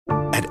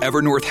At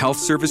Evernorth Health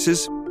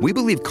Services, we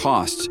believe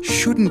costs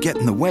shouldn't get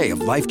in the way of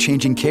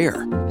life-changing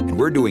care, and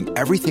we're doing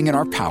everything in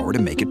our power to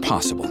make it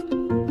possible.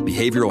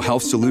 Behavioral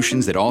health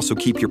solutions that also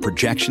keep your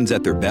projections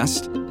at their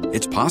best?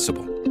 It's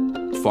possible.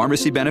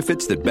 Pharmacy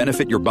benefits that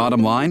benefit your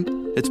bottom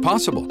line? It's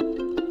possible.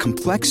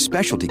 Complex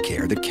specialty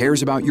care that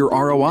cares about your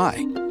ROI?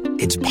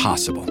 It's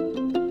possible.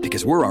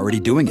 Because we're already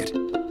doing it.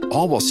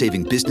 All while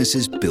saving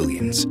businesses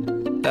billions.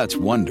 That's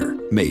Wonder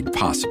made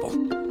possible.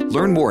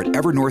 Learn more at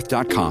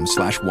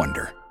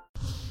evernorth.com/wonder.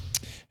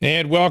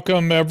 And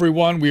welcome,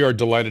 everyone. We are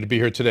delighted to be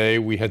here today.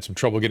 We had some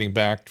trouble getting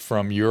back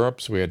from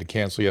Europe, so we had to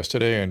cancel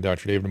yesterday, and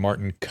Dr. David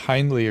Martin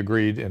kindly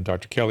agreed, and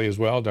Dr. Kelly as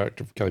well,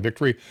 Dr. Kelly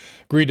Victory,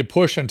 agreed to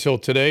push until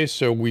today,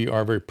 so we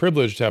are very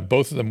privileged to have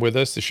both of them with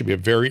us. This should be a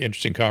very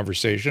interesting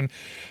conversation.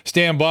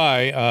 Stand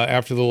by.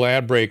 After the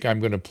ad break, I'm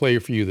going to play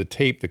for you the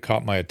tape that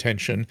caught my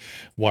attention,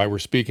 why we're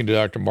speaking to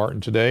Dr.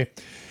 Martin today.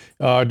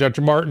 Dr.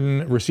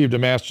 Martin received a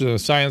master's in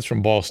science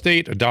from Ball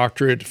State, a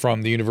doctorate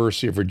from the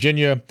University of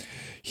Virginia.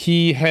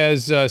 He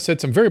has said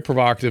some very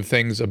provocative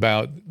things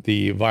about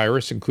the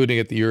virus, including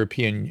at the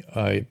European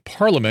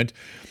Parliament.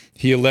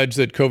 He alleged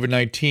that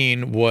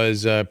COVID-19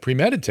 was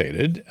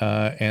premeditated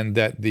and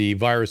that the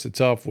virus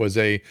itself was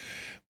a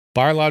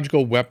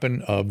biological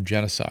weapon of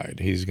genocide.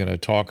 He's going to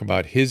talk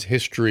about his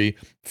history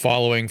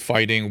following,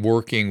 fighting,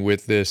 working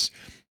with this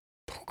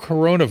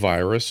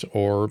coronavirus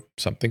or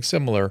something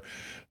similar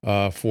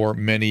for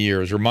many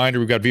years. Reminder,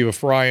 we've got Viva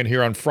Farian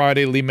here on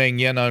Friday, Li Meng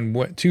Yen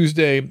on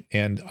Tuesday,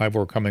 and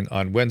Ivor coming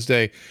on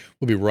Wednesday.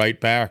 We'll be right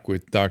back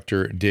with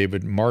Dr.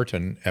 David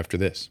Martin after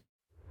this.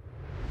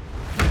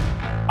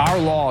 Our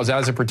laws,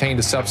 as it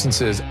pertains to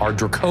substances, are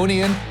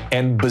draconian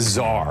and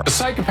bizarre. The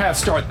psychopaths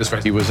start this way.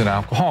 He was an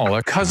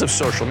alcoholic because of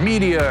social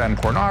media and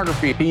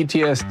pornography,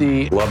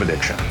 PTSD, love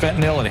addiction,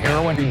 fentanyl and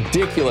heroin.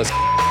 Ridiculous.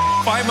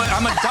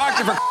 I'm a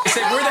doctor, for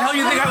sake. Where the hell do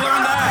you think I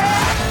learned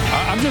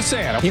that? I'm just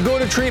saying, you go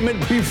to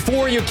treatment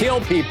before you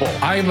kill people.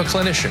 I am a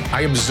clinician.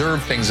 I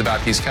observe things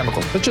about these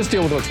chemicals. Let's just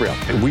deal with what's real.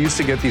 We used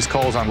to get these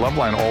calls on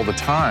Loveline all the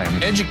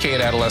time. Educate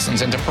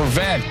adolescents and to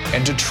prevent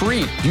and to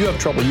treat. If you have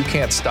trouble you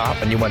can't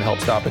stop and you want help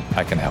stop it,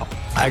 I can help.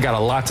 I got a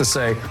lot to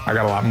say. I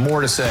got a lot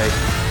more to say.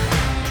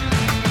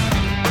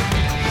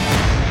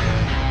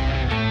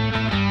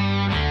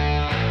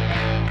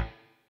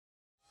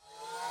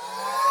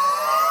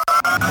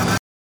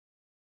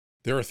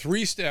 There are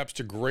 3 steps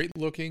to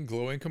great-looking,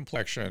 glowing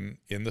complexion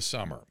in the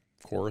summer.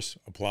 Of course,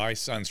 apply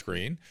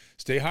sunscreen,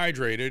 stay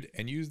hydrated,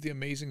 and use the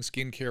amazing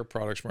skincare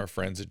products from our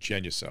friends at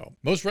Genocide.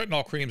 Most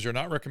retinol creams are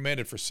not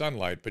recommended for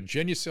sunlight, but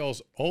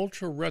Genucel's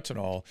Ultra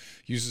Retinol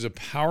uses a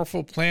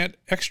powerful plant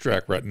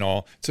extract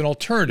retinol. It's an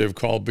alternative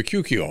called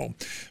bakuchiol,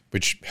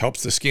 which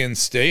helps the skin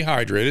stay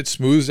hydrated,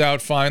 smooths out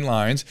fine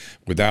lines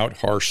without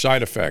harsh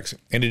side effects,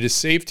 and it is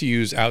safe to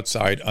use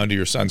outside under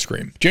your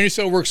sunscreen.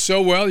 Genocide works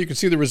so well, you can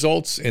see the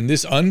results in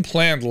this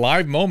unplanned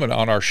live moment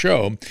on our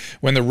show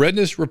when the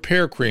Redness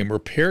Repair Cream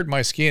repaired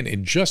my skin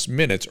in just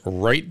minutes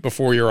right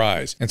before your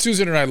eyes. And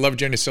Susan and I love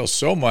Genocide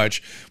so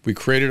much, we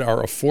created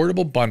our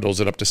affordable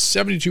bundles at up to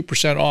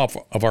 72% off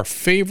of our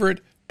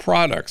favorite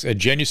products at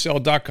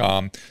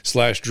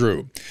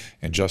Genucel.com/Drew.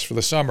 And just for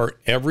the summer,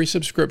 every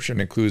subscription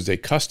includes a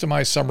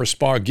customized summer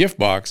spa gift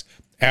box,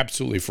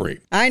 absolutely free.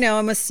 I know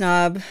I'm a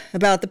snob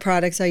about the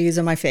products I use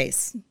on my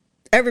face.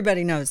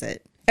 Everybody knows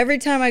it. Every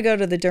time I go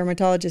to the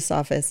dermatologist's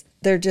office,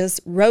 they're just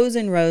rows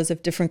and rows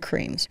of different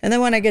creams. And then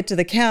when I get to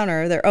the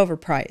counter, they're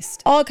overpriced.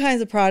 All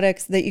kinds of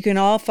products that you can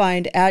all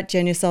find at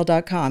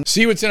Genucel.com.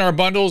 See what's in our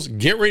bundles.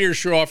 Get ready to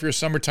show off your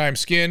summertime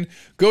skin.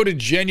 Go to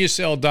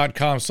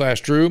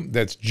Genucel.com/Drew.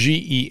 That's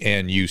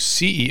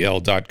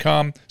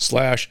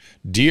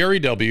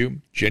GENUCEL.com/DREW.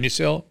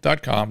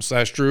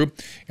 Genucel.com/Drew.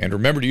 And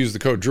remember to use the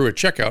code Drew at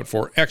checkout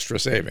for extra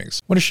savings.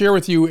 I want to share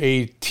with you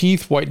a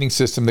teeth whitening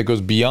system that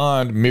goes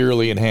beyond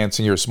merely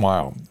enhancing your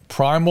smile.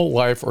 Primal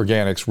Life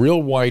Organics Real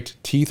White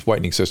Teeth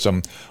Whitening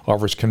System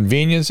offers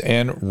convenience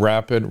and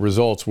rapid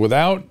results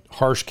without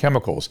harsh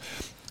chemicals.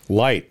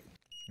 Light,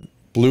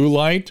 blue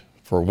light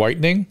for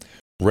whitening,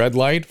 red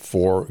light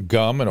for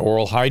gum and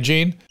oral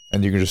hygiene,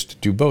 and you can just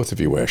do both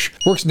if you wish.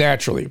 Works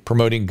naturally,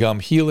 promoting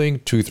gum healing,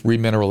 tooth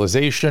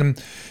remineralization,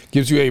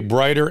 gives you a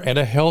brighter and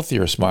a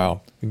healthier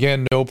smile.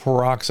 Again, no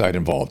peroxide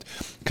involved.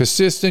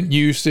 Consistent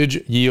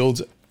usage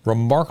yields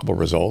remarkable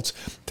results.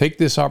 Take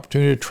this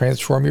opportunity to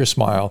transform your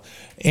smile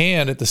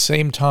and at the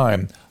same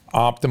time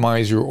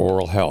optimize your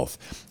oral health.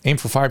 Aim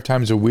for 5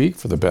 times a week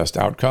for the best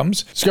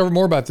outcomes. Discover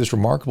more about this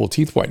remarkable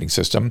teeth whitening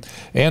system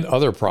and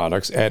other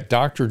products at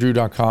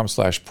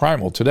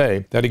drdrew.com/primal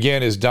today. That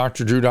again is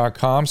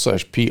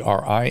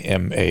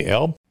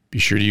drdrew.com/PRIMAL. Be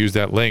sure to use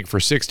that link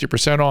for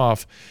 60%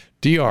 off.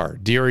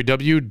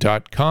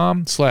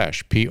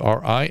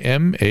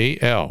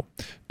 drdrew.com/PRIMAL.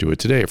 Do it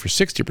today for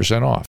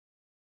 60% off.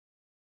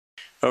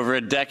 Over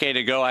a decade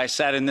ago, I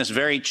sat in this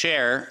very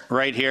chair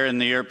right here in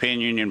the European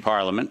Union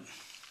Parliament.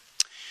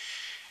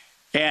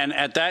 And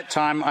at that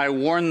time, I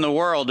warned the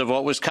world of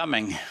what was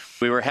coming.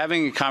 We were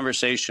having a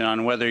conversation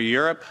on whether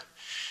Europe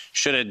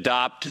should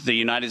adopt the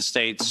United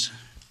States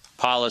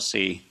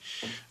policy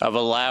of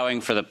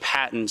allowing for the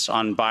patents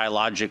on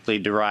biologically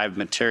derived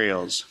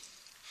materials.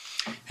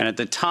 And at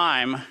the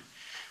time,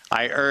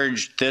 I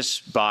urged this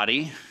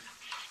body,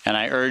 and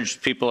I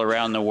urged people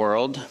around the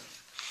world,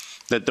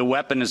 that the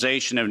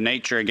weaponization of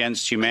nature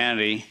against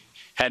humanity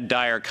had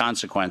dire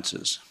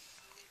consequences.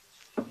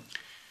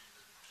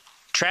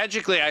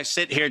 Tragically, I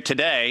sit here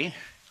today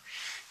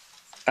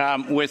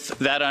with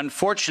that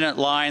unfortunate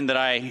line that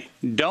I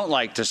don't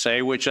like to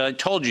say, which I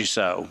told you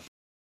so.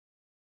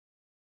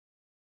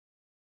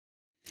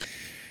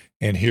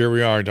 And here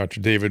we are. Dr.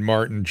 David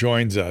Martin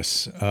joins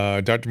us.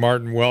 Dr.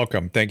 Martin,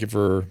 welcome. Thank you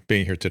for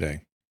being here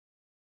today.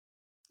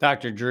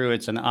 Dr. Drew,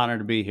 it's an honor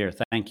to be here.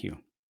 Thank you.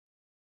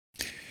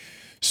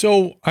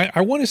 So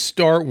I want to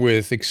start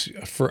with,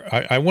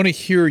 I want to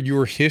hear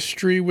your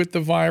history with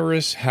the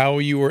virus, how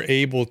you were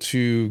able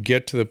to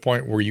get to the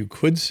point where you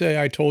could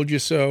say, I told you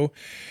so.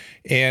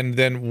 And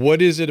then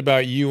what is it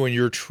about you and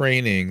your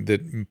training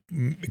that,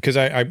 because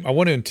I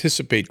want to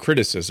anticipate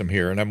criticism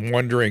here, and I'm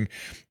wondering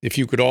if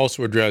you could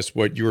also address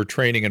what your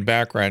training and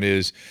background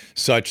is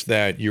such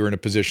that you're in a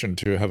position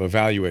to have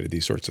evaluated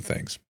these sorts of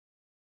things.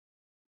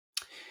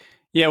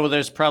 Yeah, well,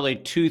 there's probably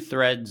two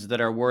threads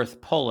that are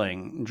worth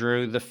pulling,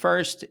 Drew. The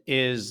first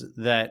is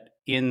that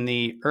in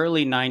the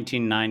early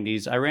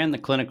 1990s, I ran the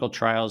clinical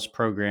trials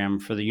program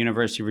for the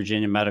University of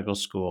Virginia Medical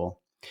School,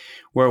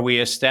 where we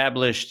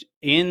established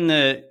in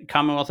the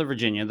Commonwealth of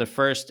Virginia the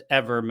first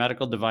ever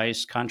medical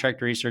device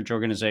contract research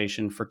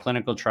organization for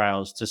clinical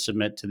trials to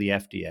submit to the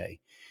FDA.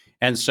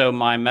 And so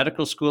my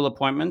medical school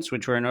appointments,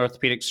 which were in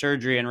orthopedic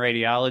surgery and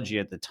radiology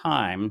at the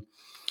time,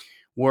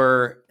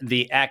 were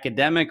the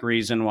academic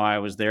reason why I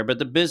was there, but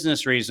the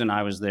business reason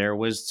I was there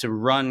was to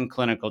run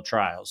clinical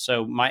trials.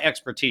 So my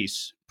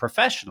expertise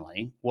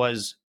professionally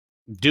was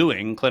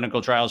doing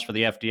clinical trials for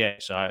the FDA.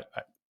 So I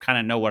kind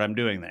of know what I'm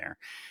doing there.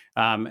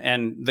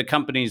 And the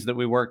companies that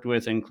we worked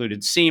with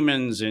included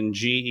Siemens and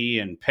GE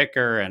and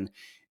Picker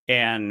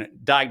and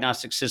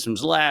Diagnostic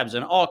Systems Labs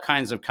and all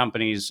kinds of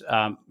companies,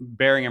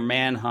 Boehringer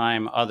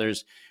Mannheim,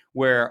 others,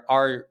 where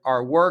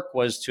our work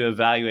was to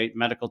evaluate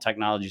medical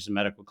technologies and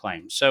medical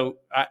claims. So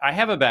I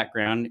have a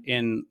background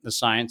in the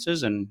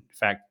sciences. And in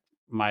fact,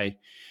 my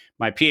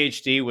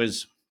PhD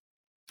was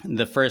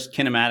the first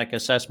kinematic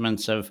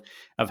assessments of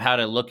how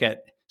to look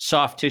at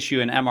soft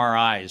tissue and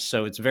MRIs.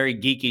 So it's a very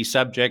geeky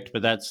subject,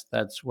 but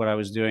that's what I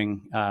was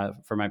doing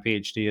for my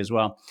PhD as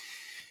well.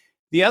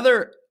 The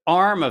other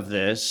arm of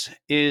this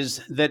is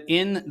that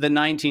in the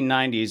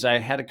 1990s, I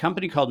had a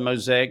company called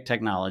Mosaic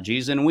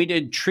Technologies, and we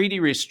did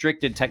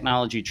treaty-restricted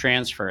technology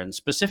transfer. And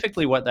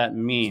specifically what that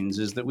means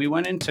is that we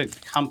went into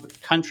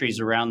countries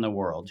around the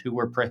world who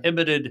were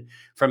prohibited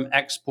from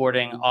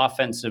exporting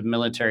offensive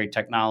military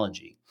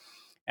technology.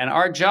 And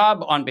our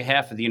job on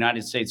behalf of the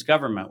United States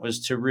government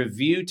was to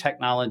review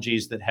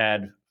technologies that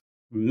had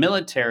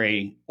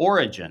military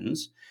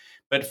origins,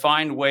 but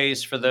find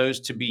ways for those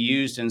to be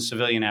used in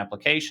civilian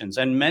applications.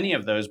 And many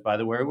of those, by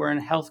the way, were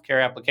in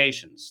healthcare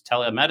applications,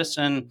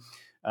 telemedicine,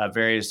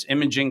 various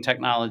imaging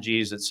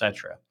technologies, et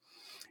cetera.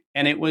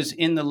 And it was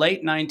in the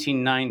late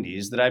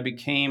 1990s that I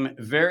became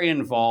very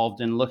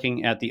involved in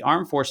looking at the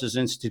Armed Forces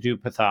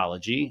Institute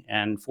Pathology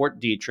and Fort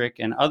Detrick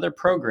and other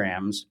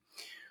programs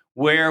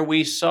where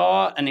we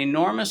saw an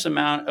enormous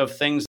amount of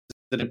things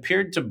that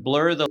appeared to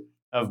blur the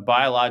of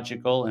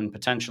biological and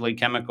potentially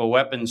chemical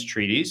weapons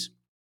treaties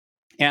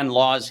and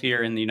laws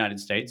here in the United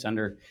States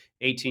under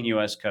 18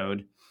 U.S.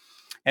 Code.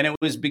 And it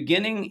was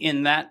beginning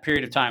in that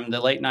period of time,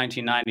 the late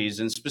 1990s,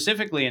 and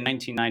specifically in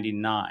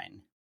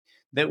 1999,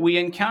 that we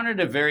encountered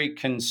a very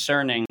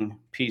concerning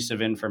piece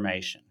of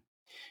information.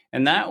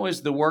 And that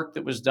was the work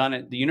that was done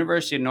at the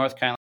University of North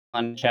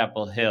Carolina,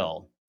 Chapel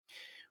Hill,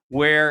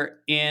 where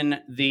in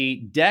the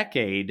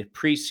decade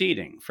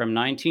preceding, from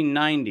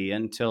 1990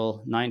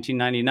 until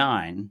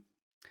 1999,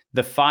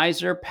 the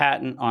Pfizer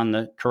patent on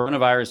the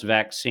coronavirus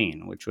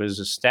vaccine, which was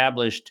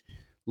established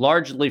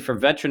largely for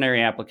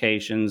veterinary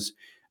applications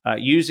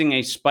using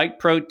a spike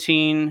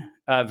protein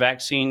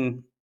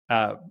vaccine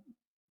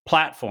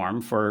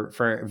platform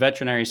for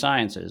veterinary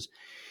sciences.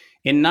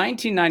 In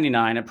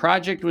 1999, a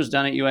project was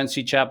done at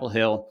UNC Chapel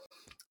Hill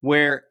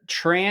where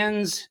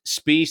trans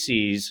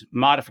species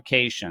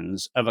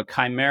modifications of a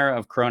chimera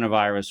of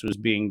coronavirus was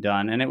being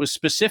done. And it was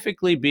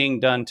specifically being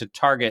done to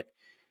target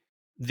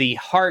the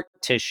heart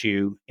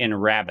tissue in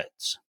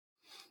rabbits.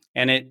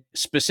 And it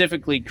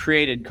specifically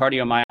created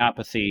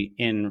cardiomyopathy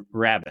in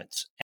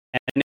rabbits.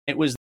 And it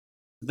was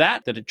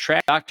that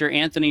attracted Dr.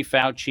 Anthony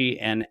Fauci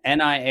and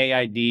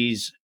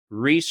NIAID's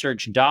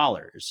research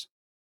dollars,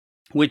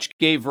 which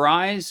gave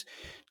rise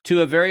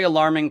to a very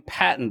alarming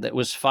patent that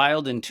was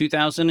filed in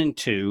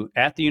 2002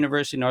 at the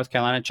University of North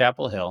Carolina,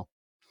 Chapel Hill,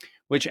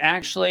 which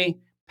actually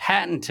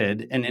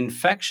patented an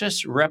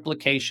infectious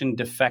replication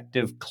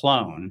defective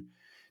clone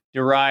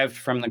derived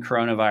from the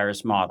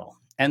coronavirus model.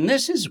 And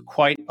this is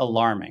quite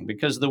alarming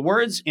because the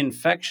words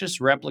infectious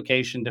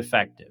replication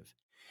defective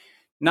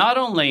not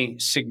only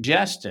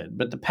suggested,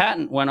 but the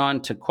patent went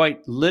on to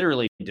quite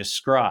literally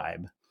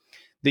describe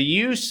the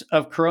use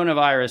of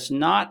coronavirus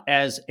not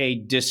as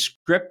a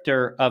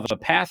descriptor of a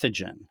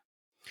pathogen,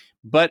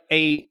 but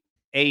a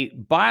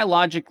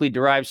biologically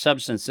derived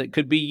substance that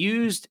could be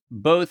used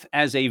both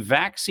as a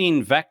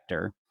vaccine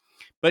vector,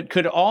 but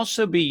could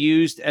also be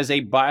used as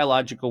a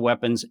biological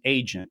weapons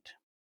agent.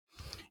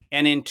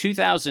 And in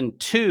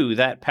 2002,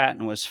 that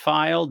patent was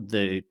filed.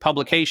 The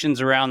publications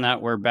around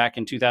that were back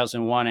in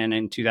 2001 and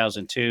in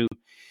 2002.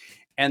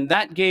 And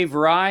that gave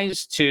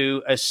rise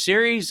to a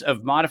series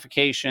of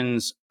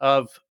modifications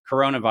of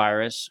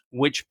coronavirus,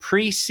 which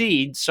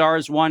precede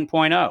SARS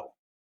 1.0.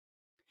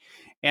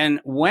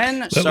 And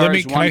when SARS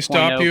 1.0 can I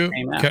stop you?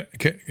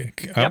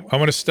 came out, I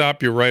want to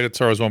stop you right at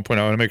SARS 1.0.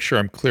 I want to make sure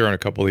I'm clear on a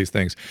couple of these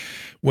things.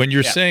 When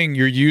you're saying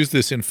you use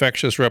this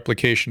infectious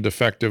replication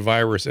defective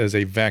virus as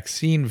a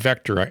vaccine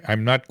vector,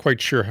 I'm not quite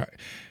sure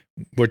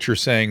what you're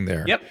saying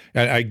there. Yep.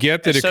 And I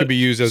get that it could be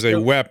used as a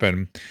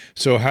weapon.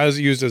 So how is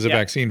it used as a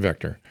vaccine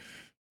vector?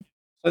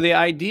 So the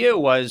idea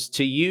was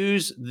to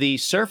use the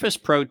surface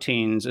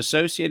proteins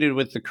associated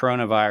with the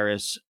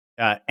coronavirus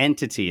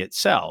entity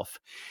itself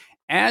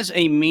as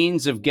a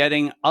means of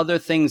getting other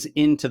things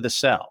into the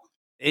cell.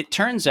 It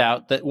turns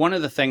out that one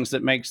of the things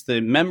that makes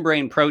the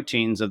membrane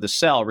proteins of the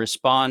cell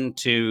respond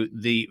to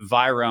the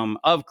virome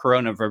of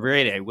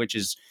coronavirus, which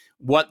is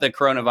what the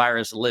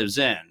coronavirus lives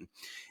in,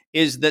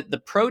 is that the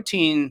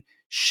protein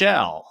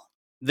shell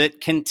that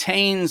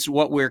contains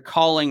what we're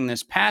calling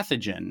this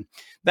pathogen,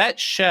 that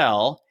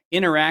shell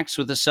interacts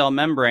with the cell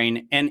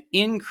membrane and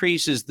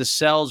increases the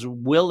cell's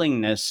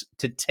willingness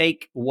to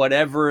take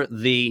whatever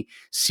the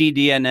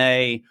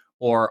cDNA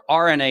or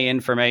RNA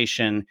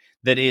information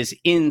that is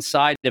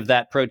inside of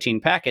that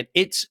protein packet.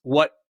 It's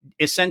what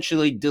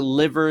essentially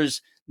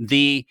delivers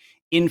the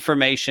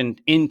information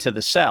into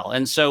the cell.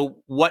 And so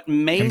what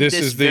made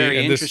this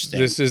very interesting.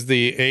 This is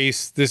the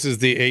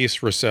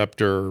ACE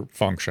receptor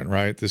function,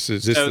 right? This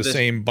is the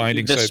same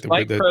binding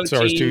site that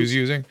SARS-2 is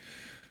using?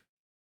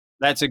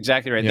 That's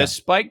exactly right. Yeah. The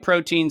spike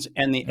proteins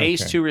and the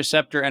ACE2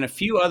 receptor and a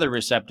few other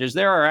receptors,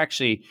 there are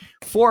actually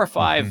 4 or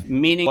 5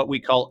 meaning what we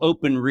call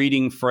open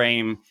reading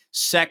frame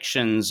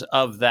sections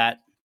of that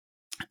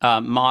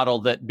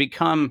model that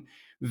become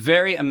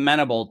very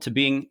amenable to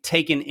being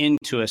taken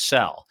into a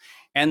cell.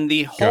 And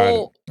the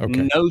whole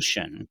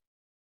notion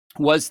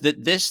was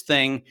that this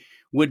thing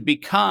would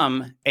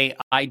become an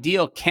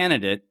ideal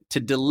candidate to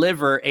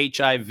deliver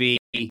HIV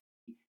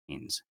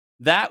vaccines.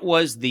 That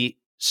was the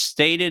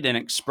stated and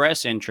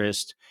express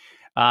interest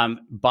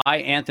by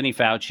Anthony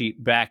Fauci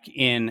back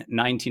in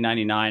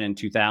 1999 and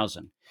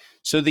 2000.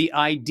 So the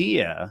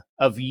idea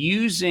of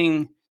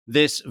using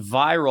this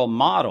viral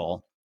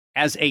model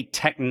as a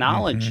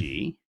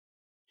technology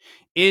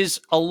is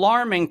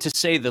alarming, to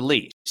say the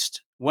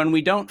least, when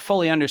we don't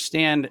fully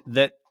understand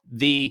that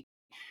the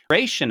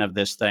duration of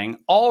this thing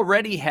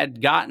already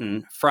had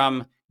gotten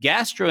from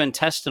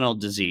gastrointestinal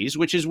disease,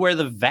 which is where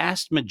the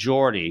vast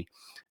majority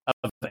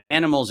of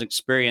animals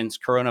experience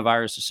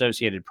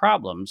coronavirus-associated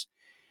problems.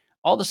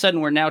 All of a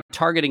sudden, we're now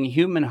targeting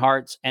human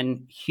hearts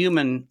and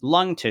human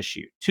lung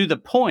tissue, to the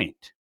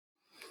point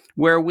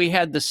where we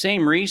had the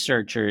same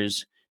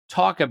researchers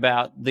talk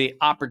about the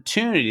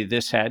opportunity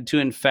this had to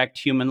infect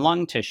human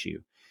lung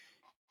tissue.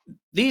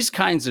 These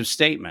kinds of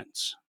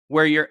statements,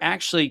 where you're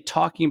actually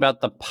talking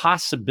about the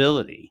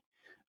possibility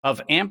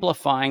of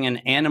amplifying an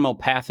animal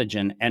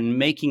pathogen and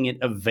making it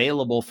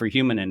available for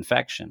human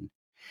infection,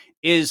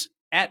 is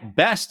at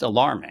best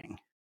alarming,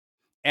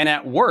 and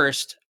at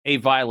worst, a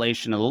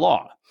violation of the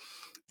law.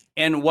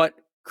 And what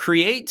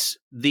creates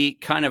the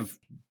kind of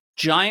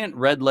giant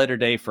red letter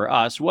day for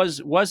us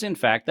was in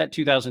fact that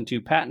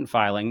 2002 patent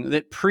filing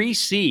that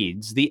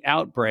precedes the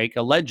outbreak,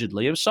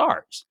 allegedly, of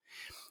SARS.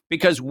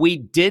 Because we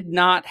did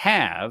not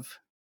have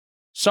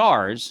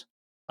SARS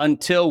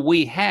until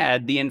we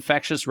had the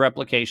infectious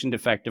replication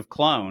defective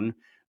clone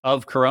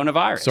of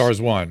coronavirus.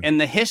 SARS-1.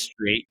 And the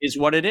history is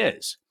what it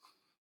is.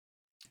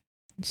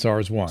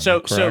 SARS-1.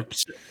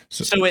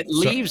 So it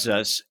leaves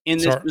us in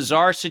this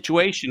bizarre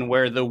situation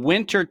where the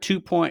winter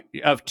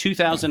of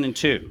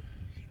 2002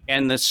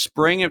 and the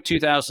spring of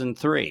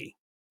 2003,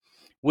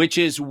 which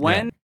is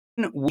when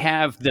we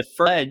have the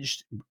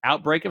fledged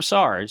outbreak of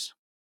SARS,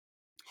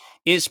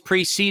 is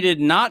preceded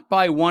not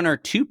by 1 or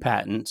 2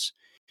 patents,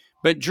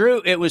 but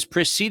Drew, it was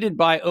preceded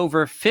by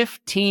over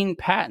 15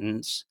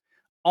 patents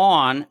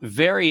on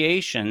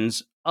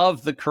variations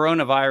of the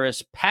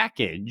coronavirus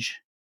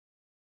package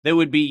that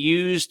would be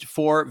used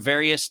for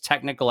various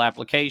technical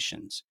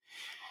applications.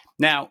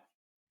 Now,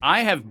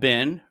 I have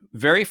been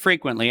very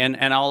frequently,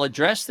 and I'll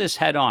address this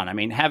head on. I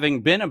mean,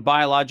 having been a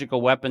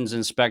biological weapons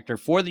inspector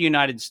for the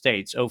United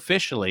States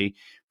officially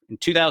in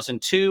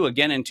 2002,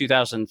 again in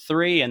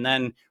 2003, and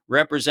then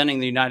representing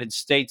the United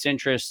States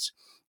interests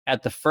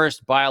at the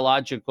first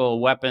biological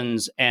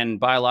weapons and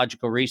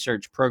biological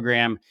research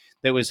program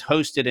that was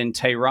hosted in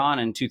Tehran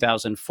in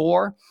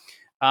 2004.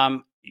 A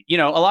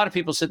lot of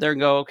people sit there and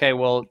go, okay,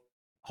 well,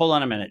 hold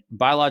on a minute.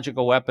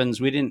 Biological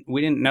weapons. We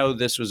didn't know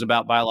this was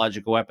about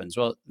biological weapons.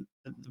 Well,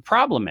 the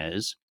problem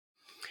is,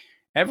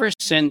 ever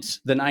since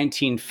the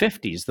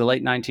 1950s, the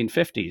late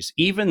 1950s,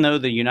 even though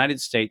the United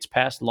States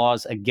passed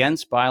laws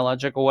against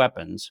biological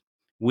weapons,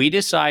 we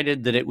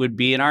decided that it would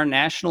be in our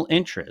national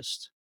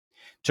interest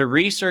to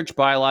research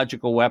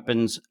biological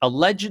weapons,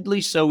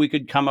 allegedly so we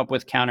could come up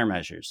with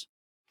countermeasures.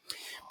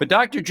 But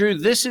Dr. Drew,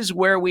 this is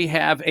where we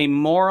have a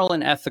moral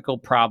and ethical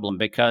problem,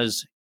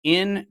 because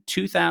in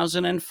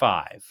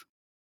 2005,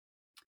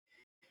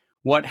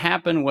 what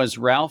happened was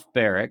Ralph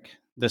Barrick,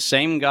 the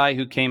same guy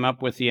who came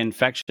up with the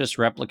infectious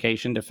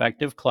replication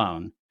defective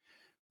clone,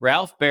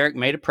 Ralph Barrick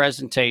made a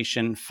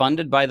presentation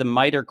funded by the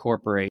MITRE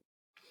Corporation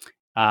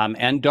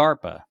and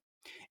DARPA.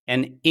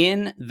 And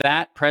in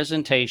that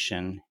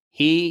presentation,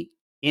 he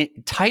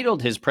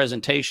titled his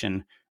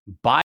presentation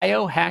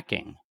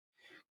Biohacking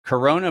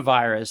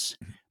Coronavirus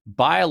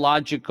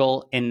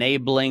Biological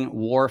Enabling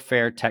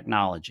Warfare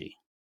Technology.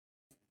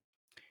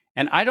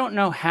 And I don't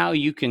know how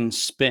you can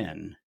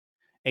spin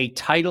a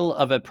title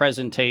of a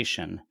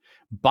presentation,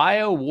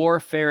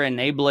 Biowarfare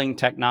Enabling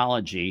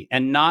Technology,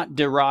 and not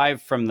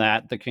derive from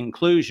that the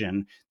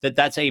conclusion that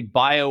that's a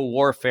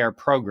biowarfare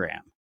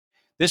program.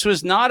 This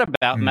was not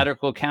about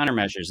medical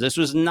countermeasures. This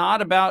was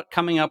not about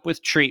coming up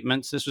with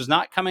treatments. This was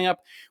not coming up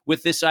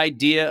with this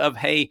idea of,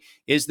 hey,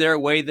 is there a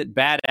way that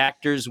bad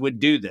actors would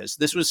do this?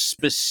 This was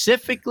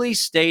specifically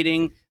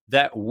stating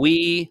that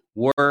we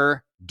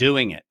were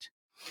doing it.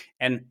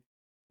 And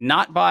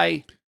not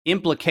by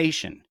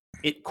implication.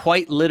 It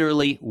quite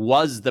literally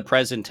was the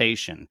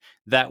presentation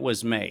that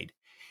was made.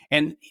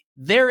 And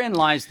therein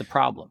lies the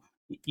problem.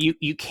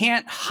 You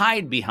can't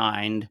hide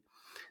behind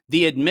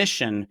the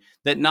admission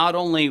that not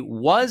only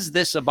was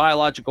this a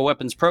biological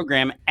weapons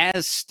program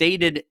as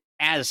stated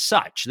as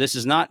such, this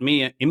is not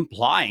me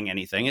implying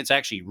anything. It's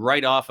actually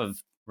right off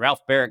of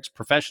Ralph Barrick's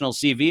professional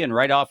CV and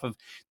right off of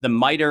the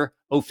MITRE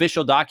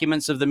official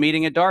documents of the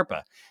meeting at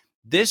DARPA.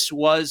 This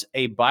was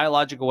a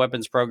biological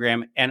weapons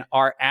program, and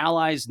our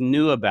allies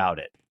knew about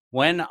it.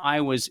 When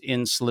I was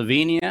in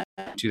Slovenia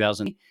in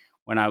 2000,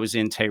 when I was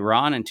in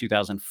Tehran in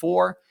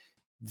 2004,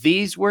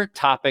 these were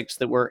topics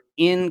that were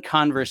in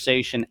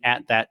conversation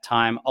at that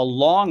time,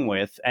 along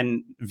with,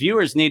 and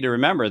viewers need to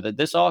remember that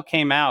this all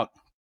came out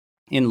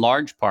in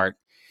large part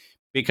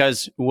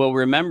because we'll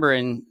remember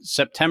in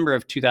September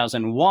of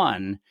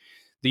 2001,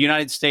 the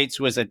United States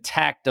was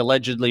attacked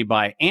allegedly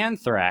by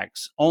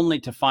anthrax, only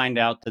to find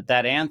out that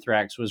that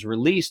anthrax was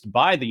released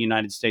by the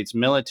United States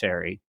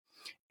military.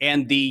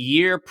 And the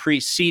year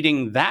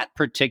preceding that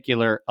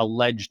particular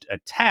alleged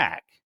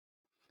attack,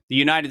 the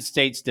United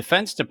States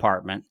Defense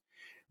Department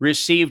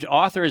received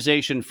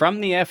authorization from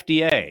the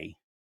FDA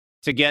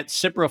to get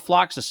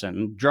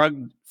ciprofloxacin,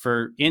 drug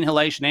for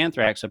inhalation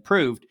anthrax,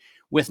 approved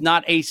with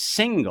not a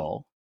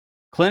single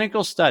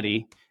clinical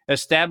study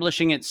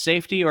establishing its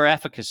safety or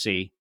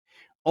efficacy.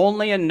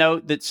 Only a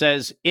note that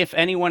says, if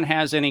anyone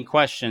has any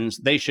questions,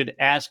 they should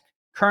ask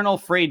Colonel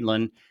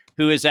Friedland,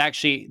 who is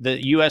actually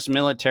the U.S.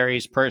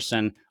 military's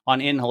person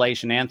on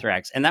inhalation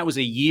anthrax. And that was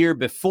a year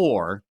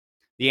before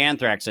the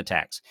anthrax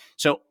attacks.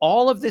 So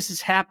all of this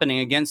is happening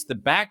against the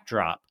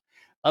backdrop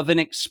of an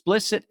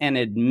explicit and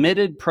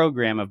admitted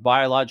program of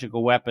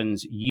biological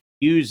weapons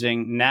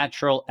using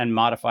natural and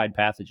modified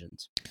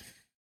pathogens.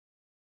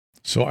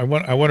 So I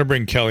want to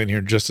bring Kelly in here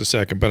in just a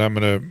second, but I'm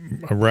going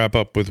to wrap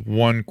up with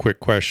one quick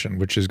question,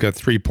 which has got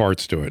three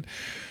parts to it.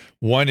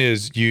 One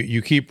is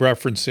you keep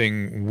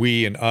referencing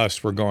we and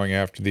us were going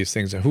after these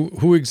things.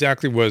 Who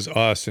exactly was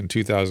us in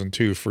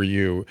 2002 for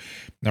you?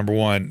 Number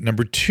one.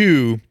 Number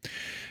two,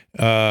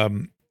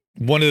 one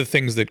of the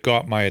things that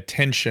got my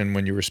attention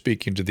when you were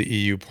speaking to the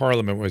EU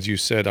Parliament was you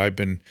said, I've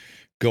been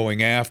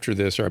going after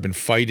this, or I've been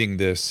fighting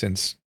this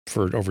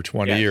for over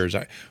 20 years.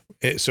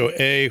 So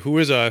A, who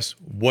is us?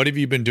 What have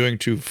you been doing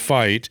to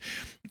fight?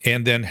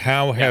 And then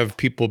how have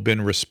people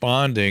been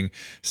responding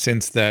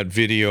since that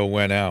video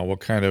went out? What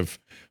kind of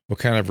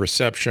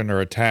reception or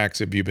attacks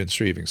have you been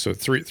receiving? So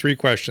three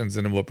questions,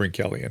 and then we'll bring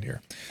Kelly in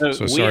here. So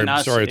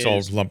sorry, it's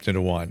all lumped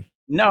into one.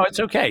 No, it's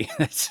okay.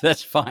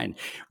 That's fine.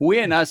 We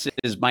and Us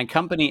is my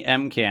company,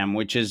 MCAM,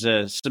 which is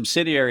a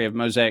subsidiary of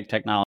Mosaic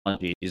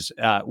Technologies.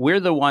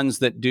 We're the ones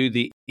that do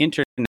the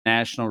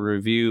international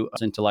review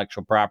of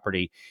intellectual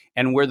property,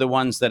 and we're the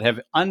ones that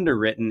have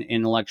underwritten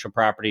intellectual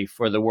property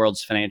for the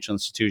world's financial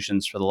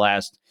institutions for the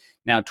last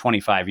now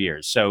 25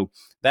 years. So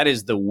that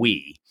is the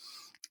we.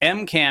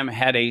 MCAM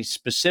had a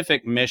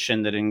specific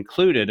mission that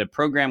included a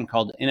program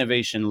called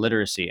Innovation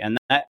Literacy, and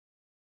that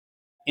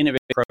innovation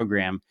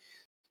program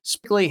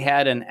specifically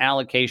had an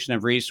allocation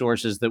of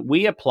resources that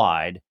we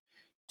applied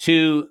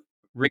to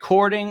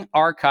recording,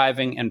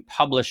 archiving, and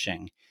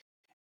publishing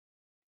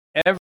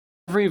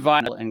every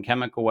vital and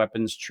chemical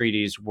weapons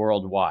treaties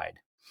worldwide.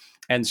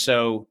 And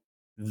so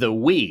the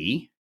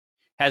we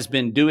has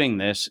been doing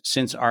this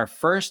since our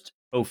first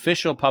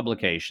official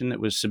publication that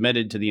was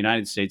submitted to the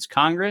United States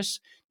Congress,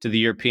 to the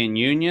European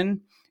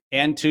Union,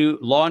 and to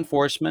law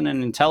enforcement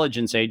and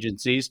intelligence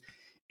agencies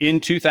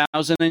in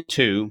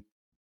 2002.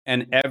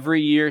 And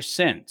every year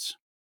since,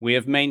 we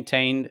have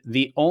maintained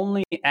the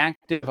only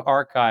active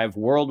archive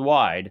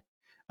worldwide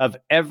of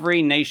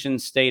every nation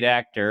state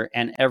actor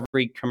and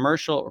every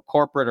commercial or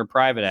corporate or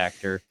private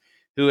actor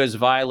who has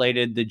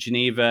violated the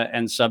Geneva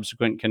and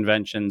subsequent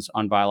conventions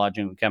on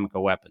biological and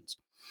chemical weapons.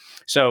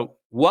 So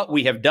what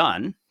we have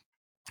done,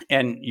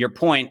 and your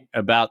point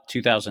about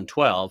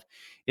 2012,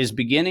 is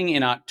beginning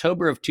in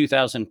October of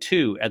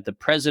 2002 at the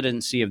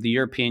presidency of the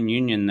European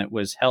Union that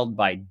was held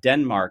by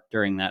Denmark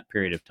during that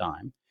period of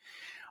time.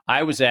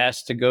 I was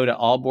asked to go to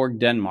Aalborg,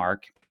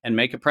 Denmark, and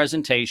make a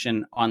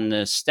presentation on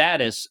the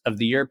status of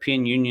the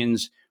European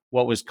Union's,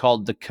 what was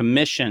called the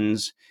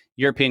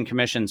European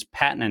Commission's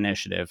patent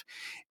initiative.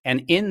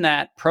 And in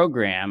that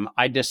program,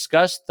 I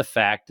discussed the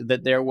fact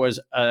that there was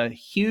a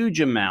huge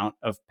amount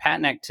of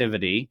patent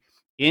activity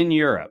in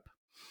Europe,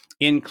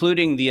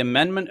 including the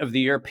amendment of the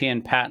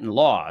European patent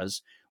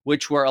laws,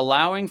 which were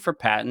allowing for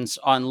patents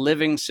on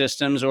living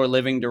systems or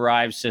living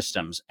derived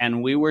systems.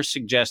 And we were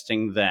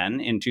suggesting then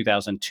in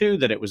 2002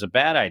 that it was a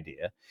bad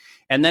idea.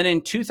 And then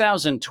in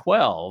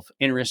 2012,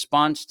 in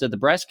response to the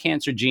breast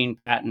cancer gene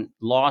patent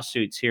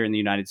lawsuits here in the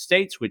United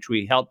States, which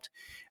we helped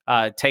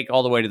take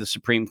all the way to the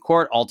Supreme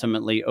Court,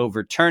 ultimately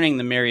overturning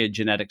the Myriad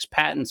Genetics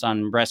patents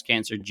on breast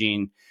cancer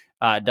gene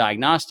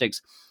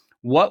diagnostics,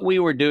 what we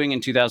were doing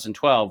in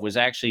 2012 was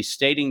actually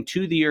stating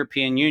to the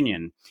European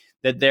Union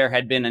that there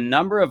had been a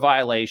number of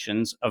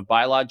violations of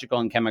biological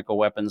and chemical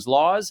weapons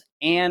laws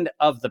and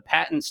of the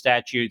patent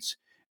statutes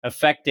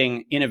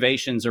affecting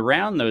innovations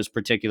around those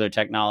particular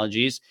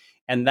technologies.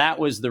 And that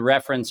was the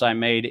reference I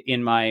made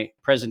in my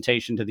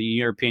presentation to the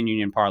European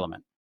Union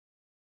Parliament.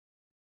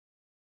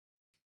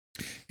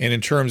 And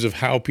in terms of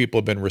how people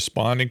have been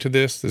responding to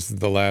this is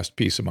the last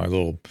piece of my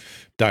little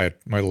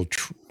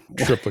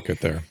triplicate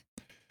there.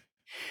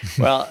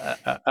 Well,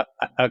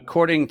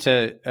 according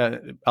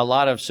to a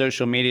lot of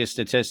social media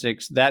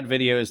statistics, that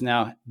video is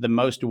now the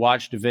most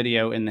watched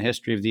video in the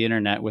history of the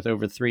internet with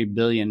over 3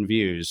 billion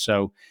views.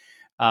 So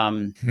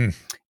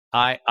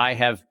I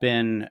have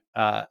been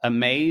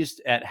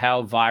amazed at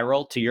how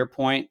viral, to your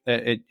point,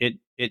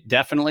 it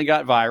definitely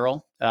got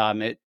viral.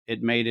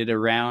 It made it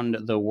around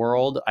the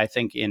world. I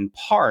think in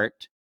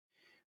part,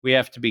 we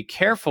have to be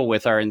careful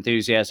with our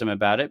enthusiasm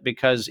about it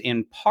because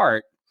in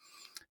part,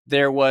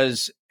 there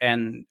was,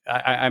 and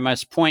I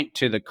must point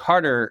to the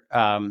Carter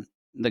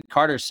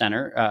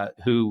Center,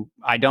 who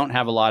I don't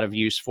have a lot of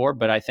use for,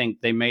 but I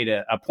think they made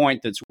a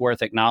point that's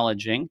worth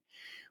acknowledging,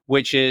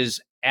 which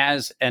is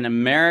as an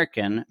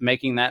American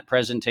making that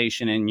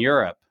presentation in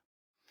Europe,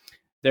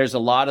 there's a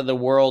lot of the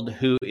world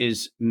who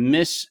is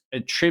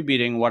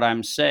misattributing what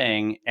I'm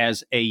saying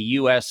as a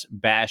U.S.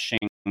 bashing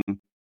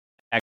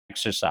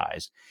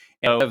exercise.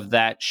 And of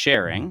that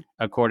sharing,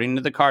 according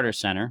to the Carter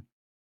Center,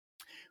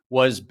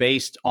 was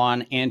based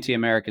on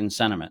anti-American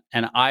sentiment.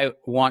 And I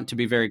want to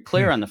be very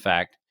clear on the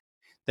fact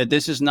that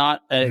this is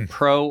not a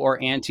pro or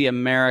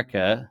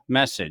anti-America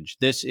message.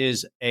 This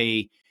is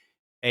a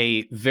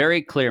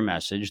very clear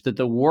message that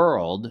the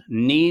world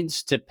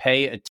needs to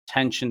pay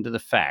attention to the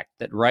fact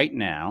that right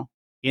now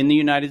in the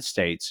United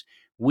States,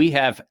 we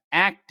have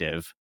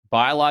active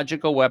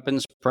biological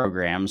weapons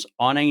programs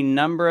on a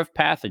number of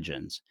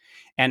pathogens.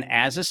 And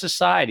as a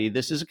society,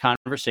 this is a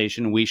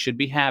conversation we should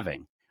be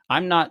having.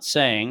 I'm not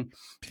saying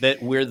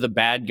that we're the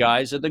bad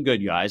guys or the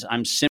good guys.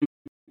 I'm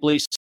simply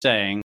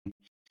saying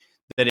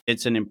that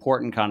it's an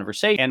important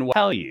conversation. And what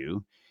I'll tell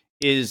you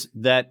is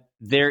that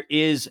there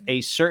is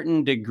a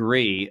certain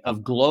degree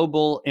of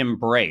global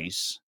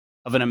embrace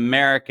of an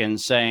American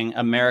saying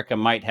America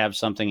might have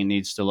something it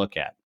needs to look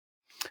at.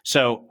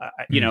 So,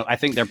 I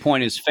think their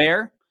point is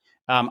fair.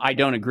 I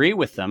don't agree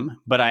with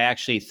them, but I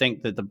actually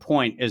think that the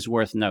point is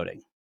worth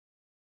noting.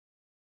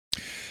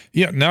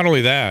 Yeah, not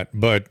only that,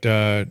 but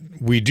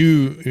we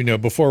do,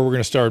 before we're going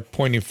to start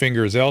pointing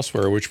fingers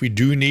elsewhere, which we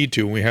do need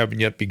to, and we haven't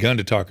yet begun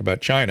to talk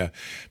about China,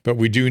 but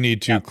we do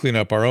need to clean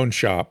up our own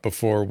shop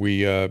before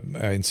we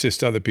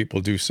insist other people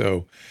do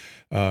so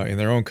in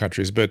their own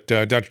countries. But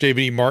Dr.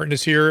 David E. Martin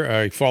is here.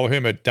 I follow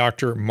him at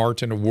Dr.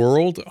 Martin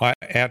World,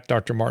 at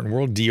Dr. Martin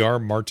World, Dr.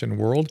 Martin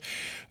World,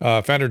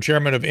 founder and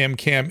chairman of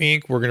MCAM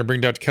Inc. We're going to bring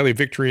Dr. Kelly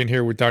Victory in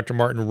here with Dr.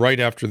 Martin right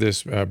after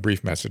this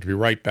brief message. We'll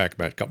be right back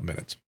about a couple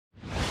minutes.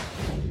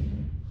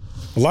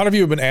 A lot of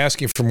you have been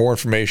asking for more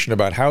information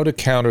about how to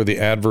counter the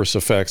adverse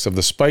effects of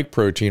the spike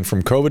protein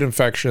from COVID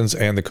infections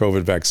and the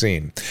COVID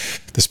vaccine.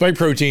 The spike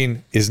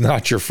protein is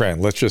not your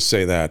friend, let's just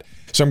say that.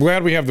 So I'm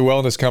glad we have the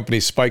wellness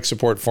company Spike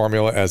Support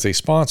Formula as a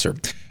sponsor,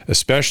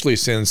 especially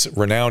since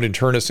renowned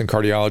internist and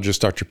cardiologist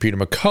Dr. Peter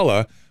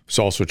McCullough, who's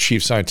also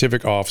chief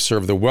scientific officer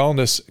of the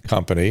wellness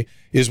company,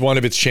 is one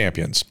of its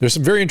champions. There's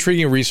some very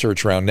intriguing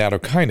research around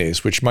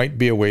nattokinase, which might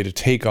be a way to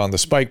take on the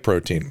spike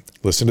protein.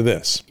 Listen to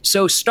this.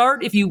 So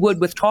start, if you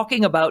would, with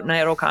talking about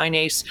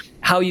nattokinase,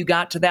 how you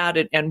got to that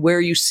and where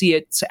you see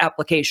its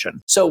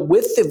application. So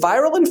with the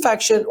viral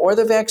infection or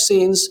the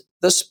vaccines,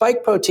 the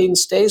spike protein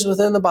stays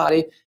within the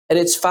body, and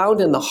it's found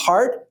in the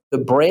heart, the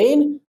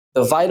brain,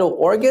 the vital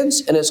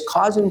organs, and it's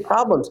causing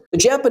problems. The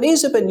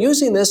Japanese have been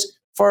using this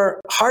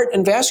for heart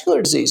and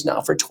vascular disease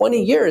now for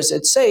 20 years.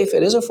 It's safe.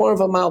 It is a form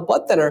of a mild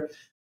blood thinner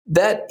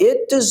that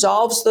it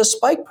dissolves the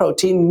spike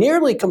protein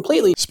nearly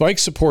completely. Spike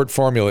Support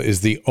Formula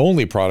is the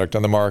only product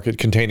on the market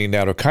containing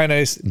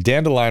nattokinase,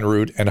 dandelion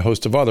root, and a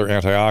host of other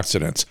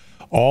antioxidants,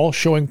 all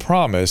showing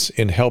promise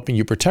in helping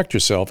you protect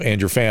yourself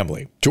and your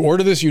family. To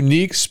order this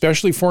unique,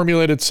 specially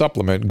formulated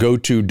supplement, go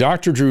to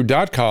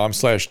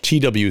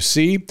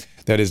drdrew.com/TWC.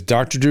 That is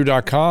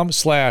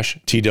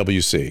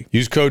drdrew.com/TWC.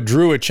 Use code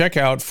DREW at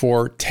checkout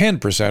for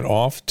 10%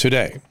 off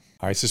today.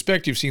 I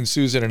suspect you've seen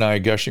Susan and I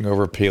gushing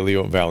over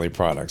Paleo Valley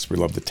products. We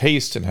love the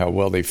taste and how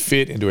well they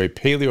fit into a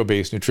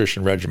paleo-based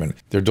nutrition regimen.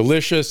 They're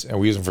delicious, and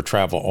we use them for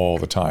travel all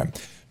the time.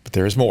 But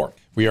there's more.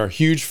 We are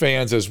huge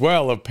fans as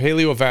well of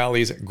Paleo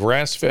Valley's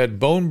grass-fed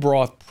bone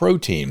broth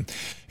protein.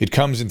 It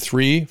comes in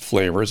 3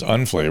 flavors,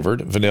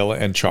 unflavored, vanilla,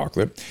 and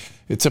chocolate.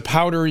 It's a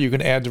powder you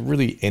can add to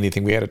really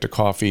anything. We add it to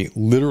coffee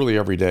literally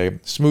every day.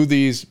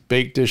 Smoothies,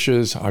 baked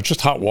dishes,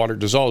 just hot water,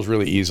 dissolves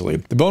really easily.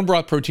 The bone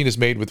broth protein is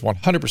made with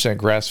 100%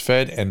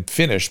 grass-fed and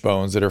finished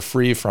bones that are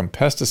free from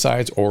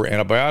pesticides or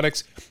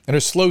antibiotics and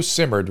are slow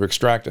simmered to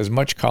extract as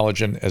much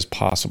collagen as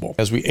possible.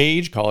 As we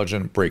age,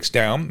 collagen breaks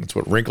down. That's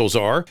what wrinkles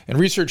are. And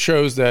research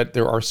shows that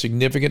there are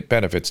significant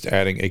benefits to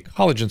adding a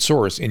collagen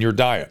source in your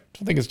diet. I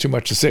don't think it's too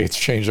much to say it's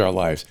changed our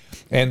lives.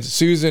 And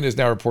Susan is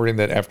now reporting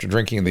that after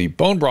drinking the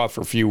bone broth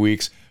for a few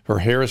weeks, her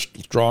hair is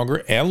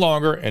stronger and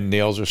longer, and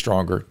nails are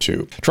stronger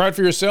too. Try it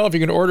for yourself. You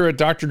can order at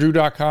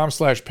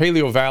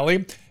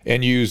drdrew.com/paleovalley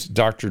and use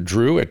Dr.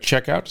 Drew at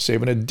checkout to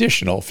save an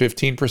additional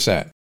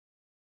 15%.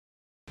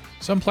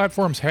 Some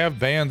platforms have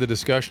banned the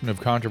discussion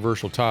of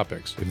controversial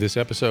topics. If this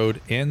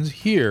episode ends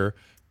here,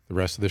 the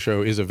rest of the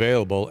show is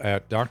available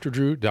at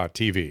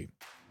drdrew.tv.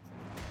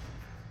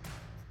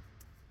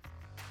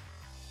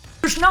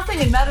 There's nothing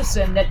in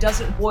medicine that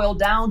doesn't boil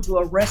down to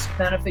a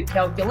risk-benefit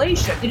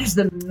calculation. It is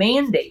the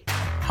mandate of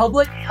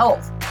public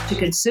health to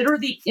consider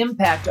the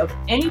impact of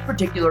any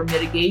particular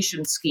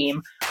mitigation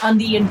scheme on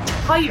the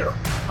entire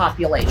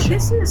population.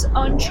 This is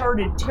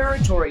uncharted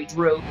territory,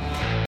 Drew.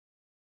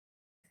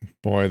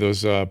 Boy,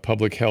 those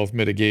public health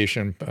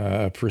mitigation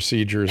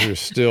procedures are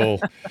still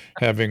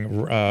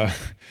having...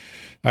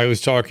 I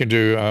was talking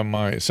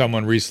to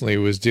someone recently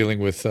who was dealing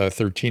with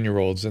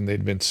 13-year-olds, and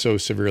they'd been so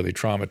severely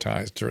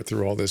traumatized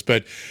through all this.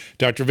 But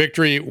Dr.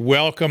 Victory,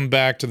 welcome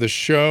back to the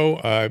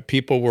show.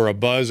 People were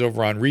abuzz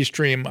over on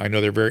Restream. I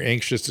know they're very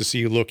anxious to see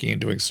you looking and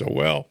doing so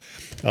well.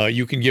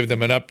 You can give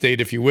them an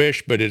update if you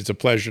wish, but it's a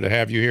pleasure to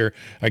have you here.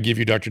 I give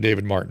you Dr.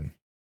 David Martin.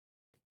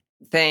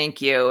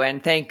 Thank you.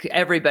 And thank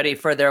everybody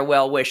for their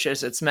well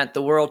wishes. It's meant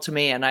the world to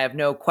me, and I have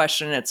no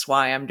question it's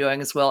why I'm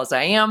doing as well as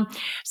I am.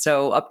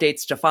 So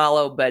updates to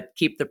follow, but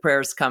keep the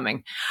prayers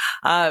coming.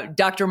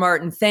 Dr.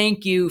 Martin,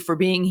 thank you for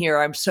being here.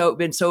 I've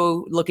been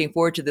so looking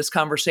forward to this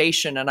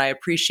conversation, and I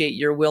appreciate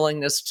your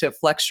willingness to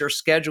flex your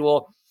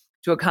schedule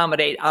to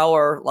accommodate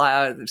our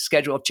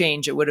schedule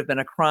change. It would have been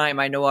a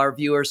crime. I know our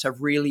viewers have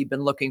really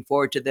been looking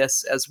forward to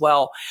this as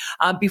well.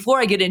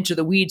 Before I get into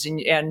the weeds,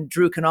 and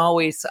Drew can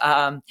always,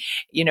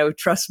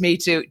 trust me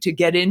to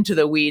get into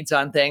the weeds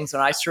on things,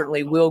 and I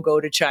certainly will go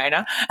to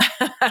China.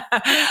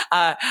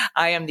 I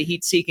am the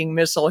heat-seeking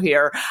missile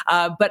here.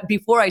 But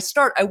before I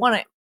start, I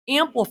want to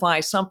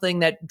amplify something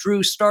that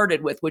Drew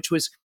started with, which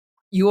was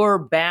your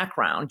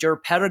background, your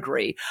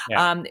pedigree.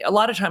 Yeah. A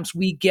lot of times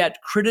we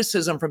get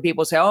criticism from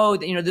people say, oh,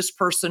 this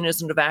person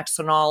isn't a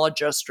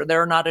vaccinologist, or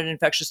they're not an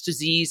infectious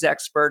disease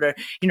expert, or,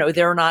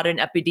 they're not an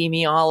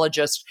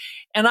epidemiologist.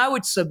 And I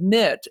would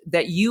submit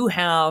that you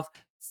have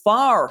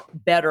far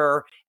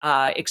better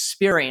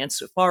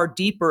experience, far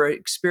deeper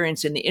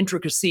experience in the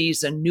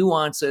intricacies and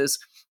nuances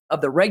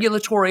of the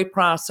regulatory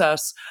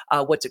process,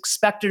 what's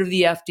expected of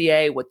the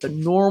FDA, what the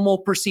normal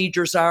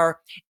procedures are,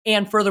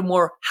 and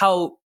furthermore,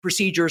 how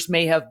procedures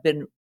may have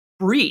been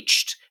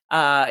breached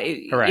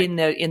in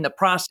the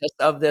process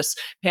of this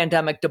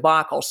pandemic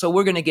debacle. So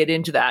we're going to get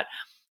into that.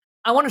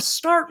 I want to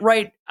start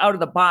right out of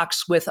the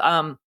box with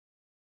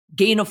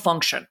gain of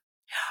function.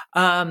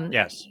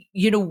 Yes.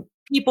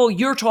 People,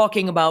 you're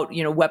talking about,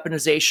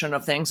 weaponization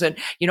of things. And,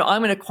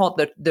 I'm going to call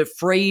it the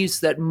phrase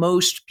that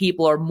most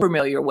people are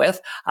familiar with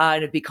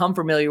and have become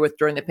familiar with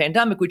during the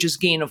pandemic, which is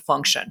gain of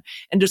function.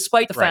 And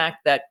despite the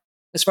fact that,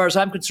 as far as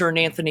I'm concerned,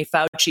 Anthony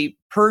Fauci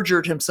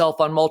perjured himself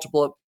on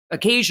multiple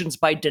occasions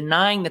by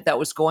denying that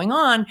was going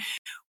on,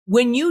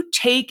 when you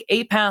take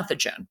a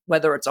pathogen,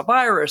 whether it's a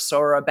virus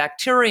or a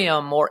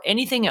bacterium or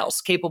anything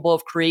else capable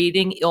of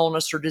creating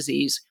illness or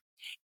disease,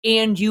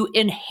 and you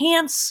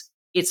enhance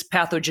its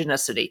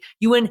pathogenicity,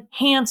 you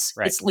enhance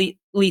its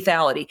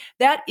lethality.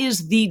 That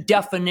is the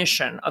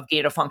definition of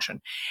gain of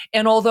function.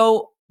 And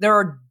although there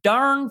are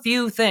darn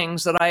few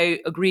things that I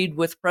agreed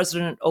with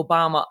President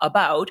Obama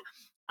about,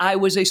 I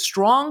was a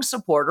strong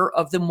supporter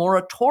of the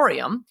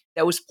moratorium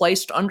that was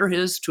placed under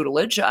his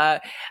tutelage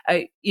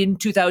in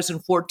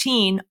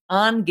 2014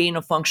 on gain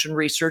of function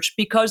research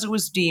because it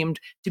was deemed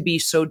to be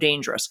so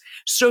dangerous.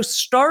 So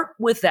start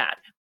with that.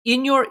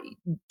 Do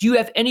you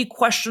have any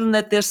question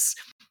that this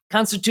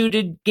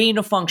constituted gain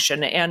of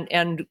function,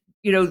 and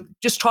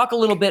just talk a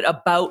little bit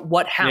about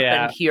what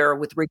happened here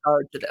with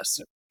regard to this?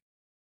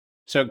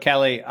 So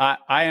Kelly,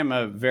 I am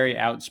a very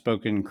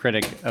outspoken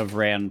critic of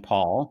Rand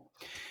Paul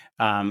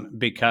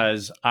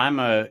because I'm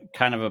a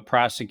kind of a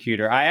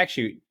prosecutor. I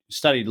actually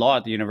studied law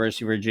at the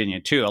University of Virginia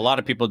too. A lot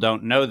of people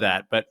don't know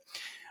that, but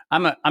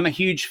I'm a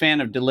huge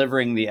fan of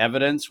delivering the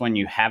evidence when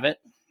you have it.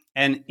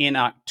 And in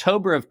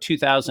October of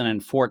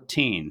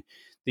 2014,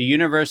 the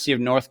University of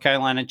North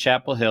Carolina,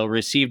 Chapel Hill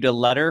received a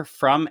letter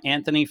from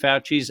Anthony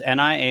Fauci's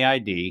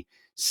NIAID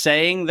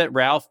saying that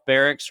Ralph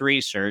Barrick's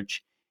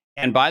research,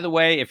 and by the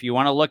way, if you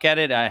want to look at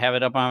it, I have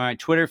it up on my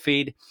Twitter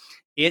feed.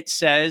 It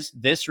says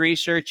this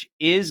research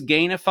is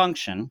gain of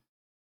function,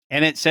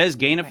 and it says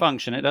gain of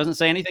function. It doesn't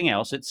say anything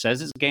else. It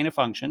says it's gain of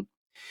function.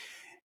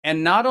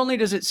 And not only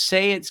does it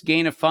say it's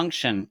gain of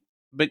function,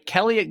 but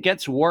Kelly, it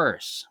gets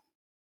worse.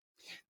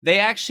 They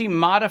actually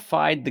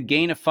modified the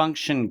gain of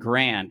function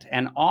grant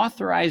and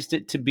authorized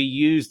it to be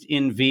used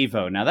in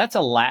vivo. Now, that's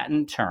a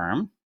Latin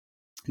term.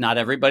 Not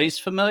everybody's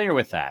familiar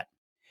with that.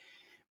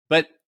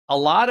 But a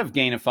lot of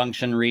gain of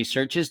function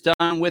research is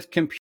done with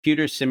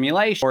computer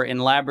simulation or in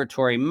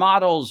laboratory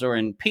models or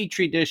in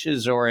petri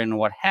dishes or in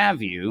what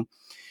have you.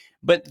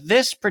 But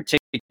this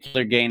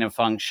particular gain of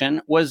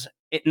function was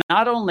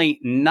not only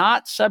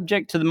not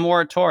subject to the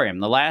moratorium.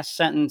 The last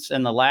sentence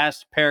and the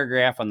last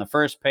paragraph on the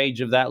first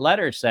page of that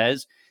letter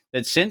says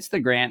that since the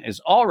grant is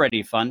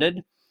already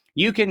funded,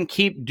 you can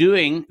keep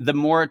doing the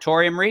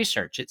moratorium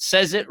research. It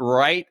says it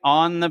right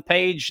on the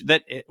page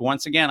that,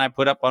 once again, I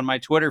put up on my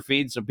Twitter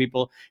feed. So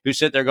people who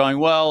sit there going,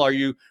 well, are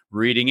you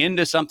reading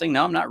into something?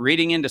 No, I'm not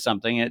reading into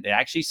something. It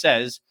actually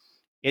says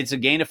it's a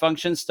gain of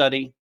function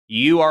study.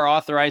 You are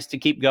authorized to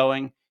keep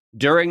going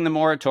during the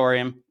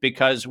moratorium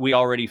because we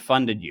already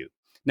funded you.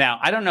 Now,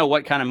 I don't know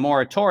what kind of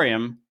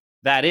moratorium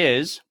that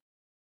is,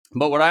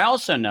 but what I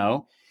also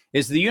know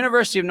is the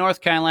University of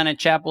North Carolina,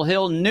 Chapel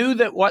Hill knew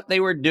that what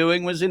they were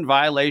doing was in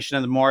violation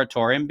of the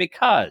moratorium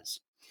because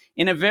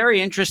in a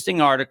very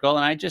interesting article,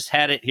 and I just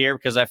had it here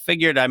because I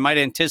figured I might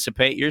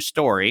anticipate your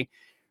story,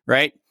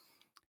 right?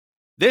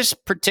 This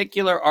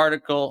particular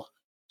article,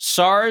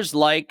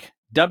 SARS-like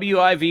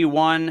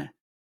WIV1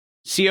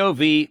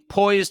 COV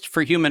poised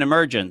for human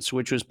emergence,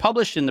 which was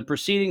published in the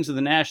Proceedings of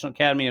the National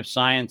Academy of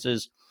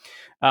Sciences,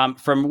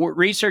 from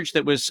research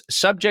that was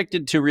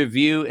subjected to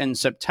review in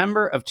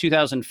September of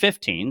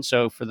 2015.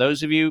 So for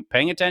those of you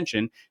paying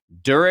attention,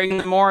 during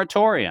the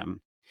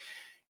moratorium,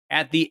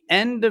 at the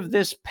end of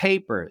this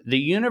paper, the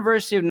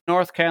University of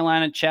North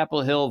Carolina,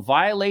 Chapel Hill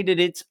violated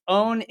its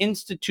own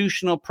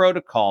institutional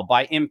protocol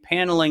by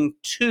impaneling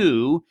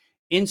 2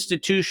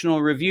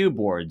 institutional review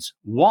boards.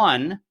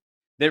 One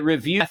that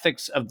reviewed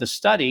ethics of the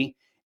study,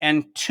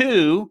 and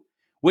 2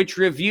 which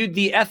reviewed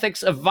the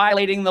ethics of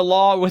violating the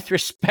law with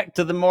respect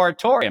to the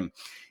moratorium.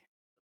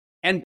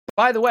 And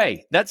by the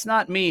way, that's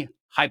not me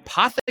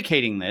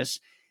hypothecating this.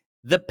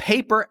 The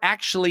paper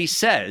actually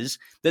says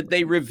that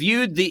they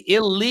reviewed the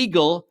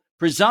illegal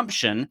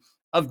presumption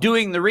of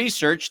doing the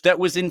research that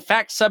was in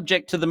fact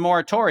subject to the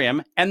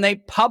moratorium, and they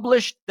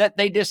published that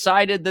they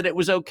decided that it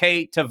was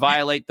okay to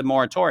violate the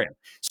moratorium.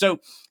 So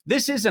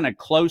this isn't a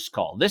close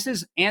call. This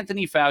is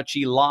Anthony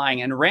Fauci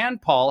lying, and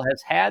Rand Paul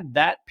has had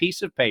that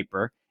piece of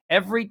paper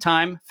every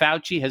time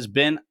Fauci has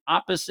been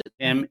opposite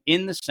him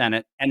in the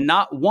Senate, and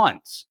not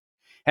once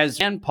has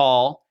Rand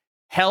Paul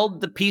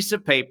held the piece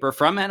of paper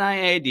from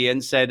NIAID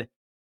and said,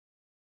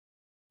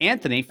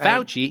 Anthony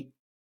Fauci,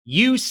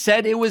 you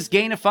said it was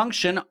gain of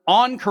function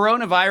on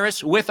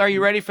coronavirus with, are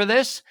you ready for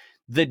this?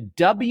 The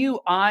WIV1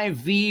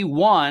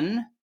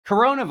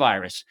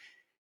 coronavirus.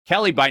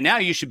 Kelly, by now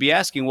you should be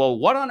asking, well,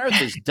 what on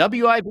earth is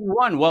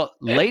WIV1? Well,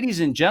 ladies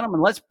and gentlemen,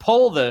 let's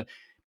pull the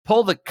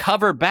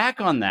cover back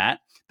on that.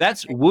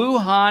 That's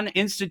Wuhan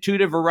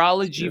Institute of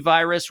Virology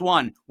Virus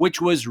 1, which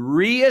was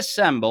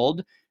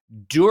reassembled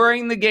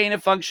during the gain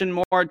of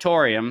function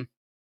moratorium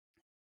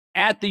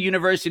at the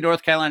University of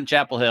North Carolina,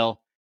 Chapel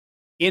Hill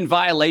in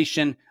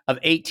violation of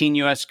 18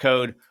 U.S.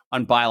 Code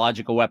on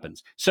biological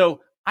weapons.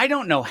 So I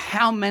don't know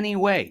how many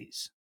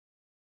ways.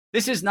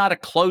 This is not a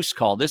close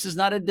call. This is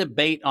not a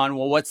debate on,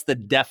 well, what's the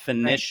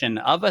definition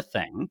of a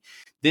thing?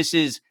 This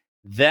is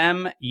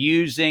them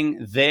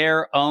using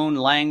their own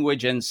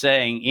language and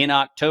saying in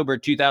October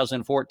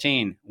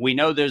 2014, we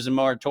know there's a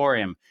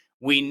moratorium.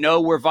 We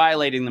know we're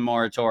violating the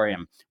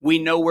moratorium. We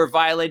know we're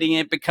violating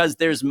it because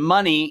there's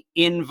money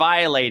in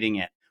violating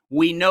it.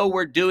 We know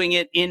we're doing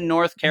it in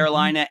North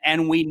Carolina,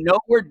 and we know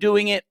we're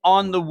doing it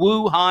on the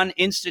Wuhan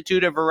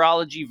Institute of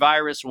Virology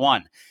Virus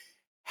 1.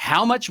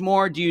 How much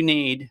more do you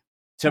need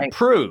to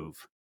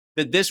prove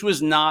that this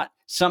was not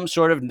some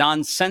sort of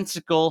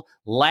nonsensical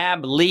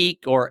lab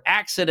leak or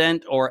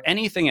accident or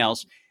anything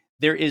else?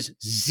 There is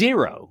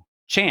zero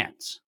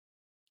chance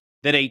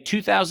that a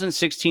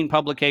 2016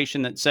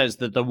 publication that says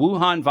that the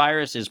Wuhan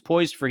virus is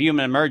poised for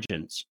human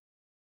emergence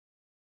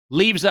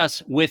leaves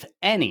us with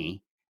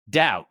any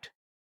doubt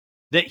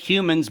that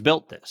humans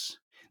built this,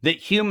 that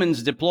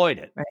humans deployed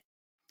it,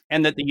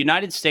 and that the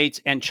United States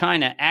and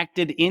China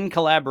acted in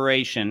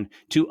collaboration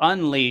to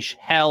unleash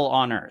hell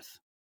on earth.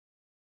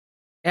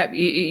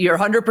 You're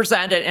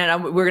 100%,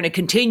 and we're going to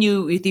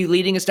continue with you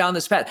leading us down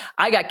this path.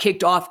 I got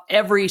kicked off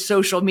every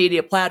social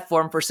media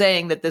platform for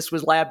saying that this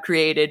was lab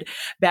created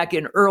back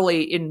in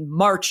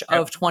March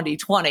of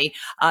 2020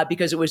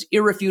 because it was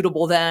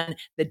irrefutable then.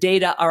 The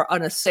data are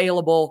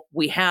unassailable.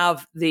 We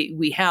have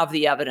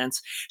the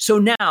evidence. So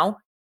now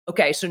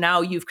Okay, so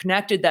now you've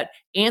connected that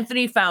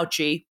Anthony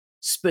Fauci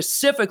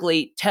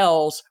specifically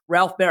tells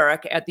Ralph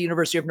Barrick at the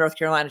University of North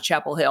Carolina,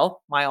 Chapel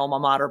Hill, my alma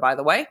mater, by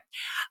the way,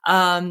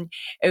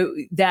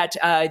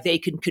 that they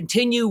can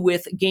continue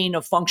with gain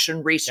of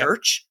function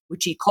research,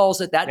 which he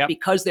calls it that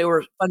because they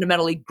were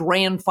fundamentally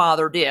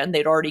grandfathered in.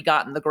 They'd already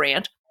gotten the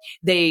grant.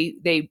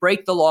 They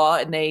break the law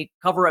and they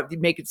cover up,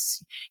 make it,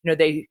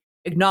 they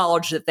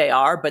acknowledge that they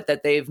are, but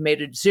that they've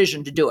made a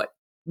decision to do it.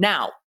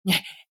 Now,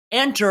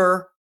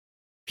 enter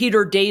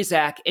Peter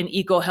Daszak and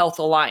EcoHealth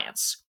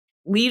Alliance.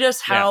 Lead us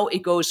how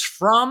it goes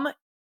from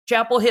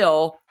Chapel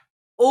Hill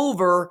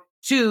over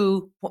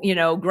to,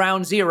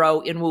 ground zero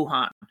in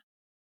Wuhan.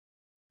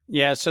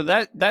 Yeah, so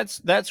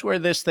that's where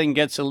this thing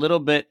gets a little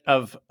bit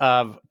of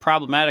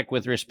problematic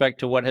with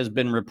respect to what has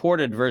been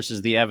reported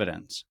versus the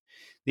evidence.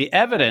 The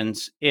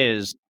evidence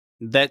is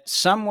that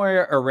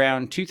somewhere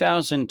around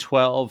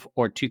 2012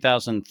 or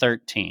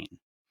 2013,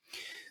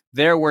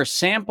 there were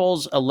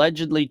samples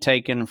allegedly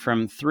taken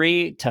from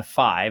 3 to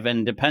 5,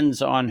 and depends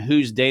on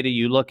whose data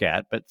you look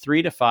at, but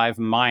 3 to 5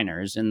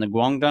 miners in the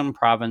Guangdong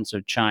province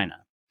of China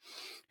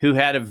who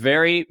had a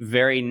very,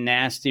 very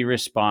nasty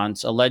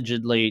response,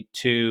 allegedly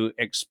to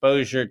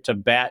exposure to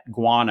bat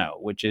guano,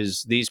 which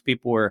is these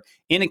people were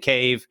in a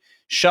cave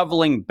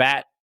shoveling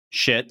bat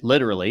shit,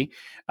 literally,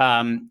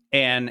 and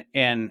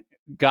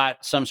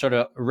got some sort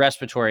of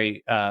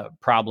respiratory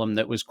problem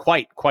that was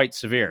quite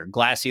severe.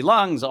 Glassy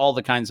lungs, all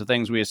the kinds of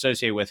things we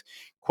associate with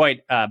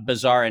quite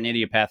bizarre and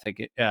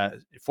idiopathic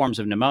forms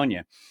of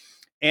pneumonia.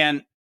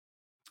 And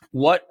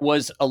what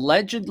was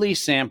allegedly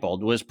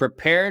sampled was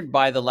prepared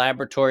by the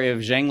laboratory of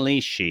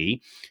Zhengli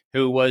Shi,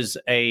 who was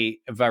a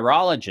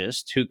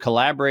virologist who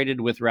collaborated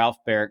with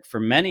Ralph Barrick for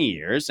many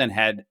years and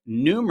had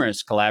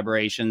numerous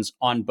collaborations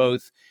on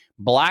both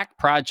black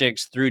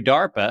projects through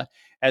DARPA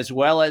as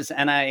well as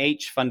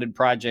NIH-funded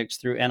projects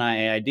through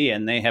NIAID,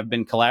 and they have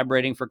been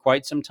collaborating for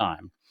quite some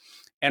time.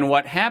 And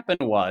what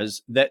happened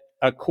was that,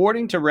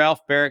 according to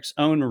Ralph Barrick's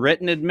own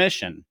written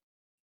admission,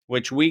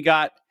 which we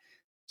got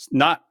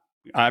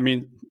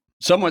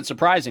somewhat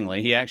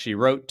surprisingly, he actually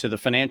wrote to the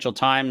Financial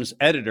Times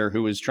editor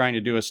who was trying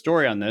to do a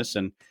story on this,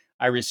 and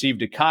I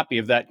received a copy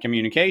of that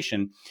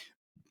communication.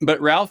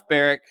 But Ralph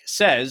Barrick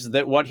says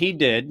that what he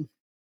did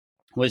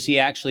was he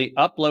actually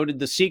uploaded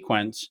the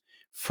sequence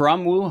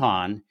from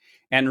Wuhan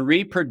and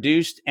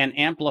reproduced and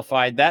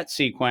amplified that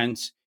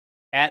sequence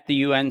at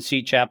the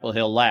UNC Chapel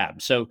Hill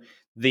lab. So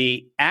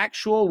the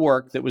actual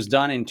work that was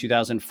done in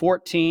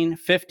 2014,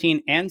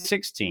 15, and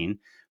 16,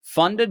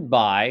 funded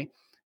by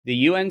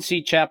the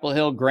UNC Chapel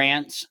Hill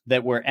grants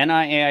that were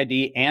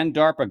NIAID and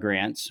DARPA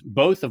grants,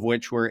 both of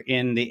which were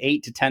in the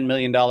 $8 to $10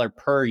 million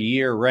per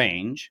year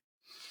range,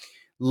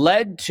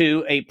 led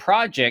to a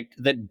project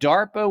that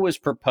DARPA was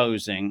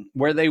proposing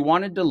where they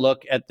wanted to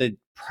look at the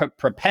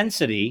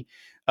propensity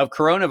of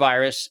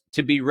coronavirus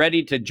to be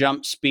ready to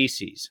jump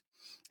species.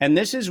 And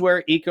this is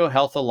where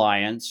EcoHealth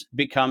Alliance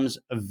becomes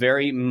a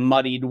very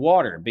muddied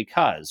water,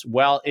 because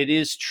while it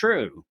is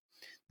true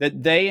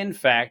that they, in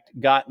fact,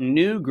 got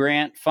new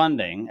grant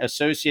funding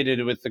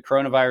associated with the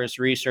coronavirus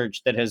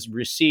research that has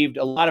received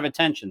a lot of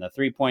attention, the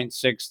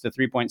 $3.6 to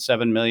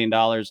 $3.7 million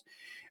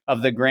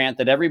of the grant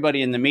that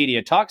everybody in the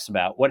media talks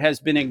about. What has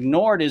been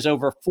ignored is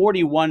over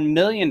 $41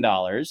 million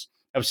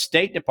of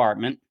State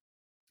Department,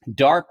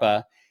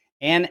 DARPA,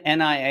 and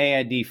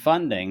NIAID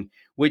funding,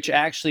 which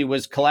actually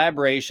was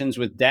collaborations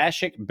with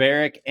Daszak,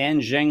 Barrick,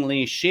 and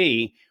Zhengli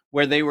Shi,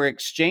 where they were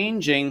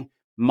exchanging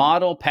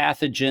model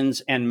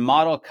pathogens and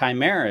model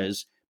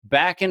chimeras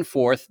back and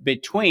forth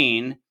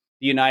between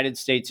the United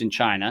States and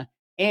China,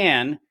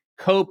 and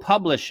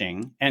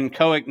co-publishing and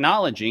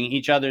co-acknowledging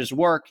each other's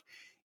work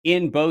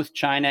in both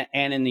China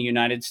and in the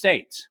United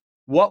States.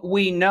 What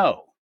we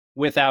know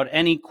without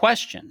any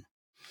question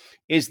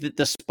is that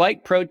the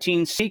spike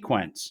protein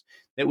sequence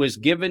that was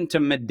given to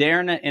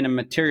Moderna in a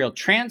material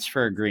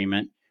transfer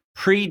agreement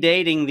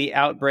predating the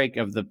outbreak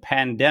of the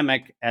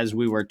pandemic, as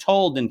we were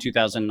told in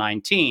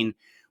 2019,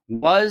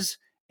 was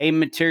a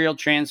material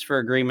transfer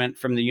agreement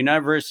from the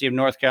University of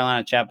North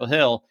Carolina, Chapel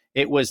Hill.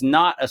 It was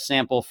not a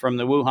sample from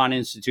the Wuhan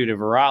Institute of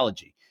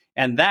Virology.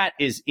 And that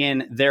is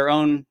in their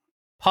own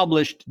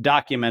published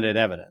documented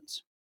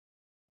evidence.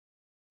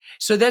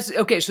 So that's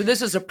okay. So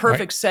this is a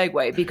perfect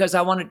segue, because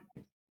I want to,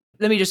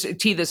 let me just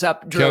tee this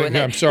up, Drew.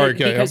 Kelly, I'm sorry,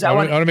 Kelly. I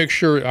want to make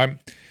sure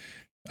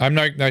I'm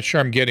not sure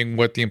I'm getting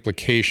what the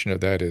implication of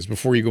that is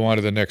before you go on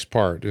to the next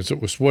part.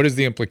 What is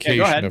the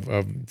implication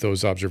of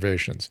those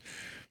observations?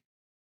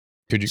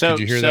 Could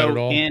you hear that at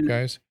all,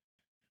 guys?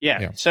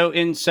 Yeah. So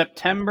in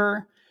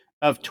September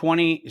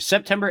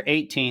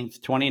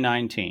 18th,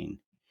 2019,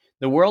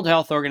 the World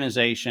Health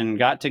Organization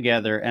got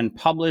together and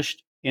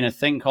published in a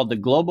thing called the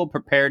Global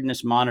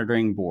Preparedness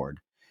Monitoring Board,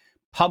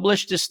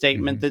 published a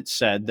statement that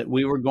said that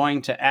we were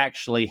going to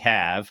actually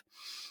have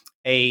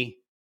a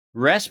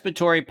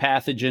respiratory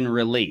pathogen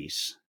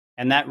release.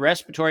 And that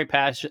respiratory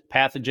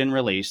pathogen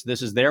release,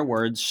 this is their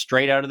words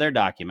straight out of their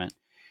document,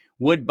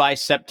 would by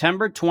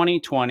September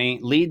 2020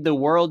 lead the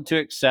world to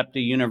accept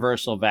a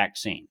universal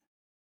vaccine.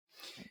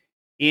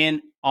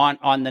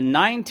 On the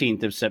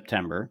 19th of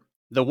September,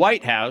 the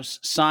White House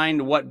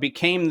signed what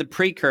became the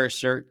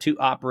precursor to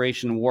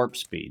Operation Warp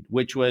Speed,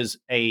 which was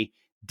a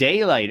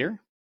day later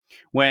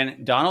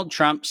when Donald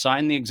Trump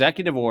signed the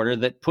executive order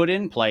that put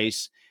in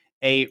place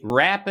a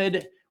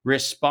rapid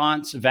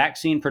response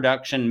vaccine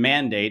production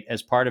mandate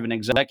as part of an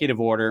executive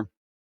order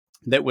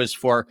that was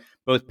for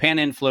both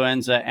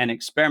pan-influenza and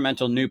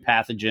experimental new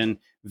pathogen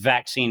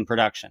vaccine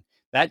production.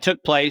 That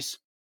took place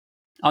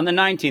on the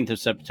 19th of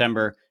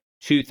September,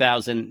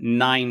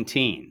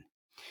 2019.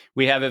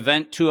 We have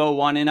Event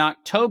 201 in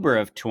October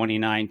of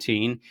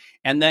 2019.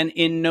 And then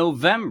in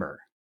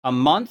November, a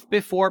month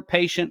before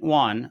Patient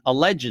 1,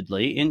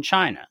 allegedly in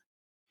China,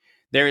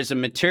 there is a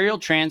material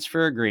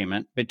transfer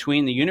agreement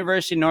between the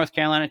University of North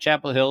Carolina,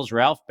 Chapel Hill's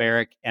Ralph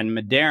Baric and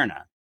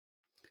Moderna,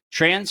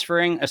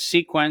 transferring a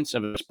sequence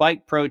of a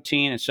spike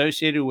protein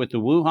associated with the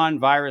Wuhan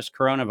virus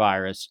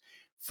coronavirus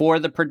for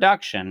the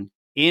production,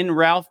 in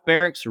Ralph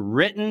Baric's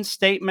written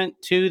statement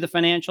to the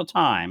Financial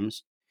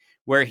Times,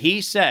 where he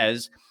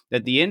says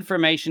that the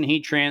information he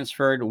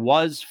transferred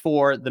was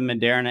for the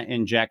Moderna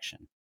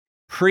injection,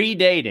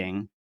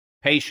 predating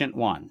Patient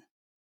 1.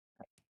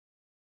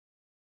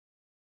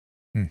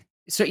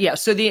 So yeah,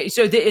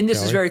 and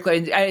this is very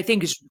clear. I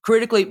think it's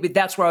critically, but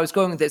that's where I was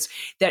going with this,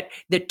 that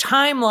the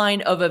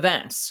timeline of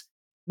events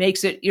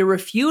makes it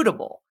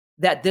irrefutable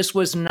that this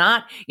was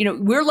not,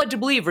 we're led to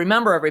believe,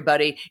 remember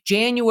everybody,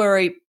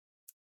 January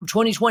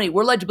 2020,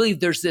 we're led to believe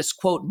there's this,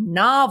 quote,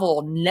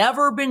 novel,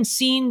 never been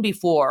seen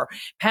before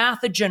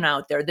pathogen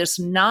out there, this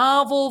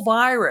novel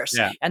virus.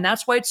 Yeah. And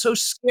that's why it's so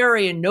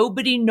scary and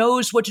nobody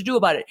knows what to do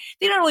about it.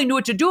 They not only knew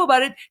what to do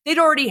about it, they'd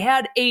already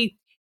had a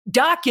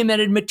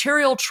documented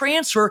material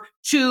transfer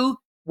to,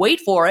 wait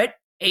for it,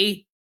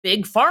 a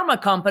big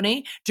pharma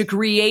company to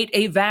create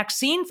a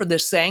vaccine for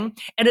this thing.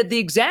 And at the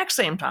exact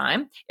same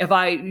time,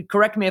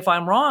 correct me if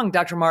I'm wrong,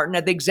 Dr. Martin,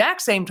 at the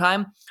exact same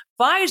time,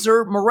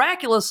 Pfizer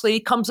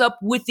miraculously comes up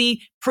with the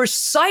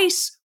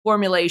precise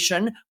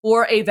formulation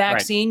for a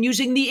vaccine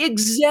using the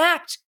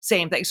exact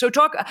same thing. So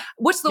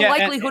what's the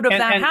likelihood of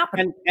that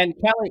happening?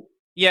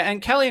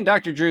 And Kelly and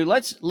Dr. Drew,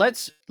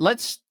 let's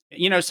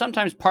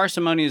sometimes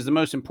parsimony is the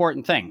most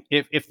important thing.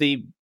 If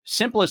the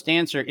simplest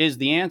answer is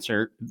the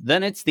answer,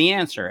 then it's the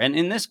answer. And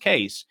in this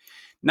case,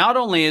 not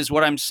only is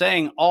what I'm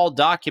saying all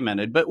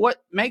documented, but what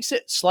makes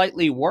it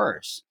slightly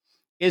worse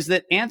is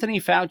that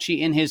Anthony Fauci,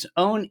 in his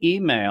own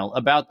email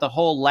about the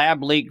whole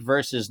lab leak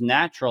versus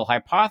natural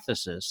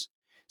hypothesis,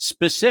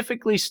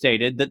 specifically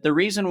stated that the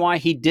reason why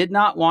he did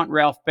not want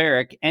Ralph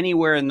Baric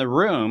anywhere in the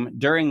room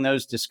during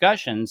those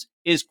discussions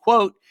is,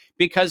 quote,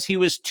 because he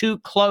was too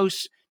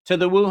close to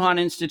the Wuhan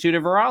Institute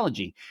of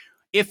Virology.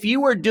 If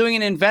you were doing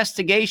an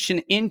investigation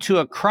into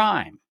a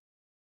crime,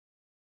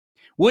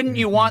 wouldn't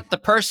you want the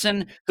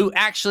person who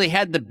actually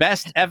had the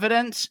best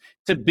evidence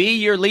to be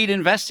your lead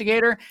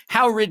investigator?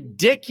 How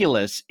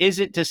ridiculous is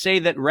it to say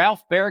that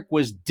Ralph Baric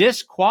was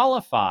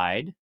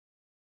disqualified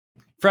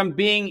from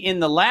being in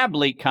the lab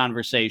leak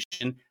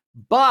conversation,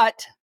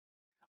 but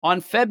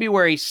on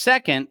February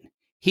 2nd,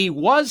 he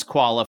was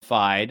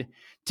qualified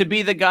to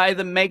be the guy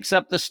that makes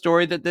up the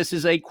story that this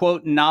is a,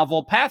 quote,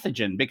 novel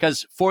pathogen?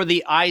 Because for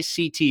the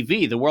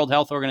ICTV, the World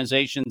Health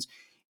Organization's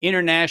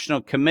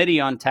International Committee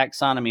on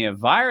Taxonomy of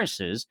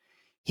Viruses,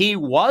 he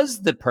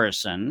was the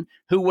person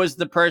who was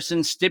the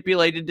person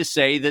stipulated to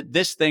say that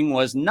this thing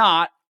was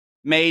not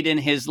made in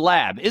his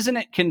lab. Isn't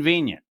it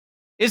convenient?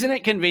 Isn't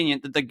it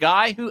convenient that the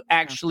guy who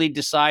actually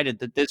decided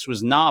that this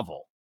was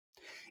novel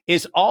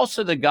is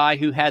also the guy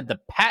who had the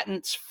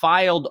patents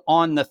filed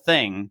on the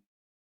thing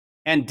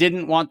and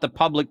didn't want the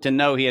public to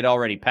know he had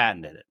already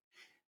patented it?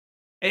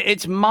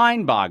 It's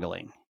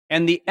mind-boggling.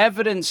 And the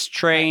evidence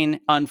train,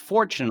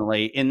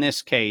 unfortunately, in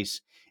this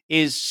case,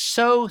 is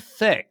so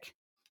thick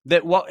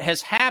that what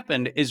has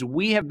happened is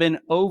we have been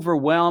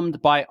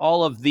overwhelmed by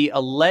all of the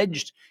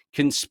alleged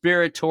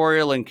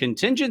conspiratorial and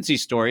contingency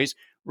stories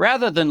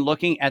rather than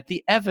looking at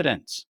the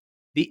evidence.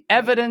 The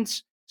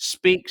evidence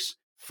speaks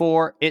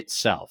for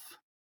itself.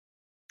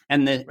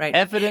 And the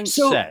evidence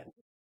said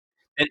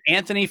that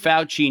Anthony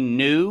Fauci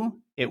knew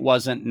it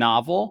wasn't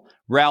novel.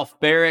 Ralph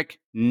Baric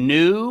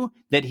knew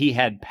that he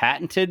had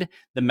patented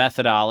the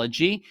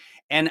methodology.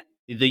 And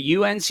the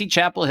UNC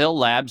Chapel Hill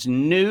labs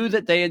knew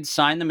that they had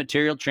signed the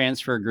material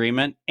transfer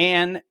agreement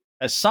and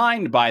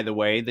assigned, by the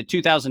way, the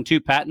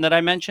 2002 patent that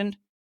I mentioned.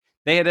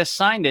 They had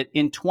assigned it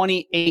in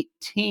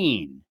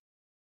 2018,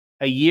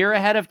 a year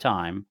ahead of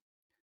time.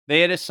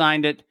 They had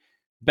assigned it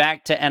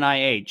back to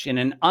NIH in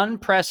an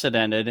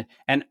unprecedented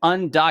and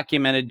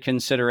undocumented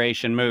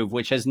consideration move,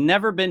 which has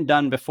never been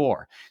done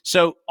before.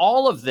 So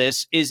all of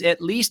this is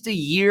at least a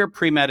year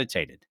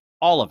premeditated,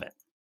 all of it.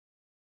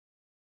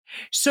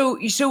 So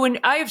when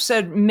I have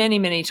said many,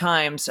 many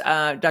times,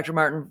 Dr.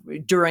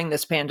 Martin, during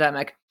this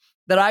pandemic,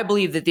 that I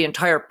believe that the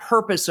entire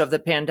purpose of the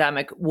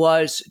pandemic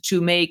was to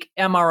make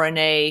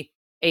mRNA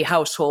a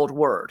household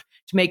word,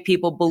 to make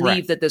people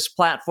believe that this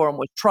platform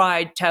was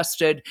tried,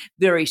 tested,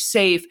 very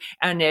safe,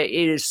 and it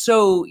is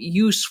so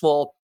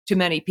useful to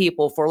many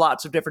people for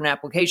lots of different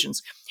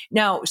applications.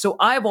 Now, so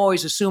I've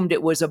always assumed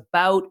it was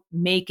about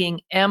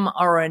making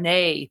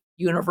mRNA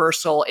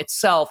universal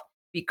itself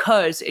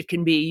because it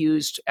can be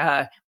used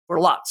for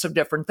lots of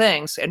different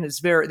things, and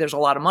there's a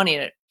lot of money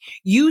in it.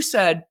 You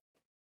said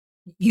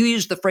you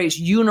used the phrase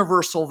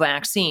universal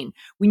vaccine.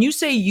 When you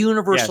say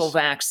universal Yes.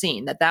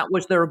 vaccine, that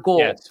was their goal,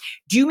 Yes.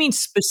 do you mean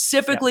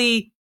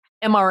specifically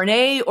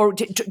mRNA, or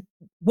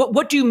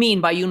what do you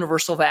mean by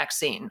universal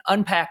vaccine?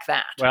 Unpack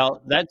that.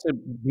 Well, that's a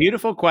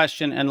beautiful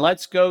question. And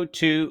let's go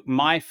to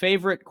my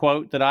favorite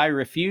quote that I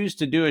refuse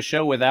to do a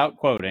show without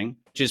quoting,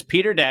 which is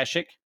Peter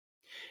Daszak.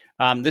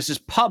 This is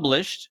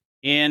published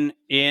in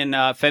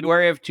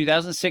February of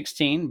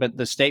 2016, but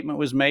the statement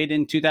was made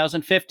in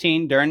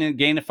 2015 during the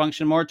gain of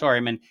function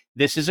moratorium. And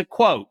this is a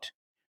quote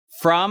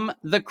from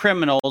the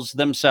criminals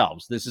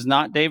themselves. This is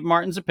not Dave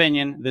Martin's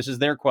opinion. This is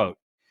their quote.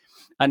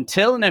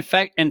 Until an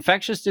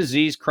infectious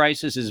disease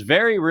crisis is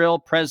very real,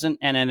 present,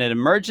 and at an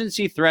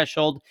emergency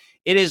threshold,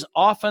 it is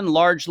often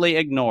largely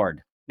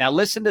ignored. Now,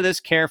 listen to this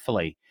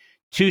carefully.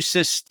 To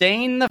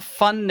sustain the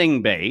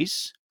funding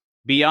base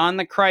beyond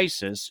the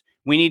crisis,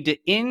 we need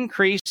to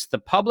increase the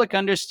public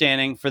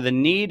understanding for the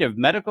need of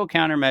medical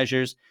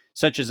countermeasures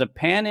such as a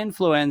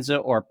pan-influenza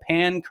or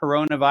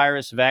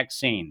pan-coronavirus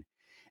vaccine.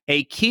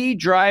 A key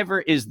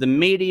driver is the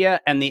media,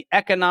 and the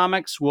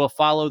economics will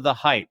follow the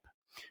hype.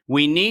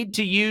 We need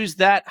to use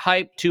that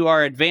hype to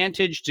our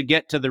advantage to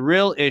get to the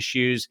real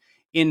issues.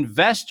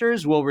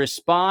 Investors will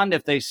respond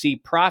if they see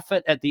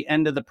profit at the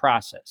end of the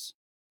process.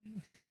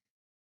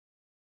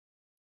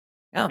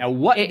 Oh, now,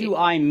 what do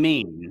I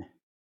mean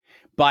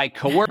by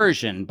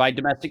coercion, by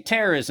domestic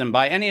terrorism,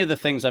 by any of the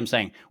things I'm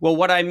saying? Well,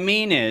 what I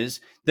mean is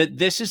that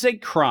this is a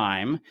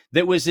crime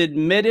that was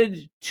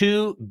admitted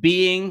to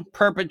being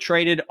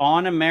perpetrated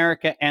on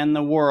America and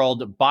the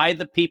world by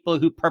the people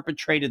who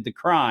perpetrated the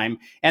crime.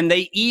 And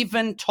they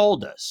even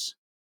told us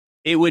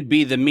it would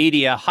be the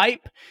media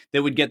hype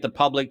that would get the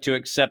public to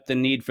accept the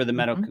need for the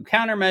medical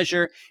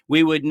countermeasure.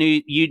 We would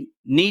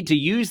need to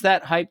use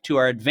that hype to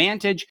our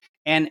advantage.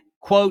 And,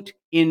 quote,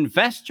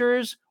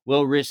 investors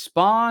will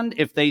respond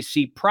if they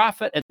see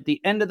profit at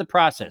the end of the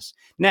process.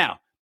 Now,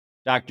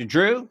 Dr.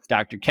 Drew,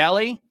 Dr.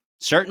 Kelly,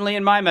 certainly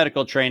in my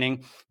medical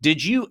training,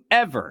 did you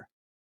ever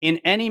in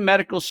any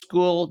medical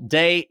school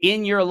day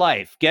in your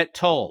life get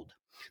told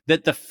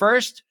that the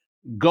first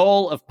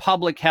goal of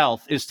public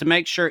health is to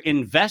make sure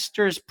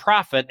investors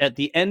profit at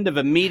the end of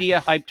a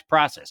media hyped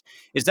process?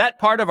 Is that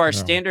part of our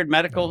standard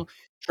medical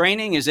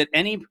training? Is it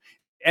any?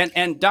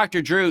 And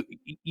Dr. Drew,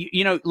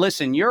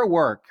 listen, your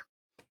work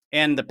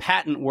and the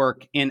patent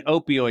work in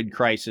opioid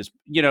crisis,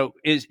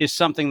 is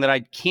something that I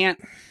can't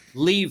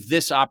leave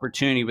this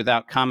opportunity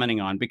without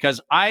commenting on,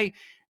 because I,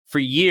 for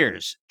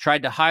years,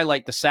 tried to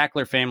highlight the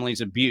Sackler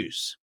family's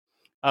abuse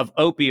of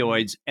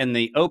opioids and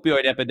the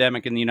opioid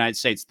epidemic in the United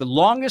States. The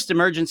longest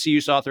emergency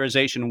use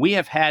authorization we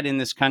have had in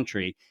this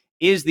country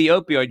is the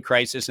opioid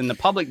crisis, and the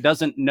public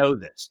doesn't know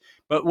this.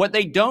 But what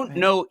they don't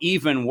know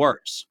even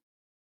worse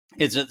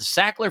is that the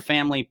Sackler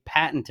family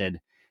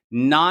patented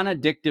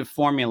non-addictive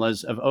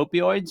formulas of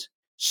opioids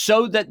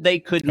so that they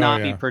could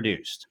not be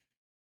produced.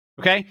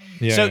 Okay?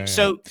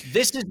 So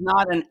this is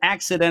not an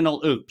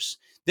accidental oops.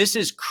 This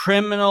is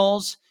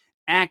criminals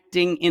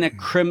acting in a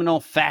criminal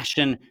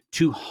fashion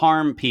to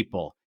harm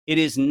people. It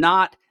is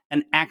not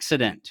an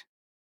accident.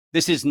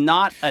 This is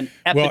not an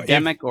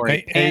epidemic or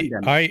a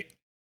pandemic.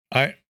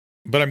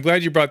 But I'm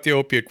glad you brought the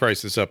opiate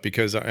crisis up,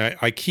 because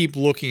I keep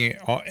looking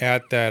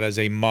at that as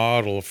a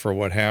model for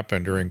what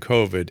happened during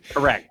COVID.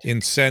 Correct.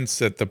 In sense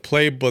that the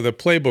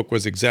playbook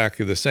was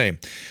exactly the same.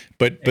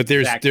 But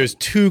there's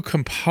two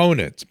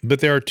components.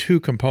 But there are two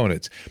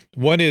components.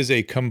 One is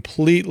a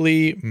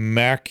completely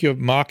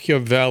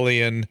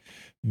Machiavellian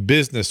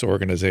business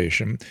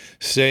organization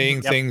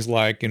saying things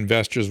like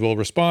investors will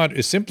respond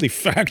is simply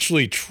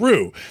factually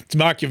true. It's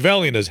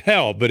Machiavellian as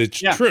hell, but it's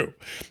true.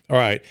 All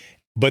right.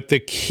 But the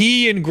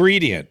key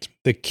ingredient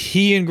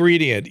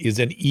is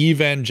an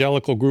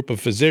evangelical group of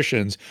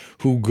physicians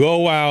who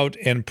go out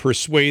and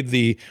persuade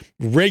the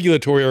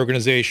regulatory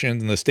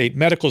organizations and the state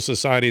medical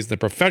societies, the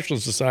professional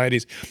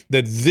societies,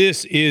 that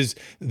this is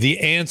the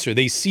answer.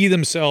 They see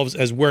themselves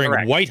as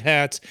wearing white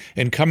hats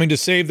and coming to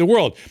save the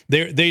world.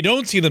 They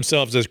don't see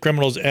themselves as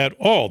criminals at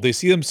all. They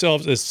see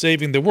themselves as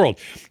saving the world.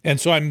 And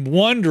so I'm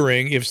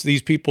wondering if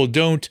these people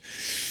don't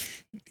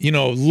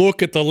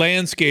look at the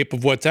landscape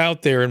of what's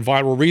out there in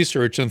viral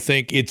research and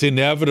think it's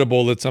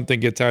inevitable that something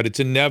gets out.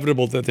 It's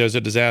inevitable that there's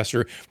a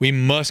disaster. We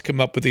must come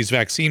up with these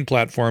vaccine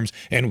platforms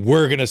and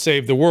we're going to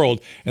save the world.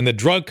 And the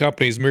drug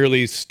companies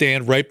merely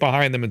stand right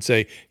behind them and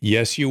say,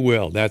 yes, you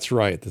will. That's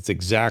right. That's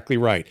exactly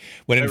right.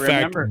 When in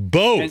fact,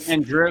 both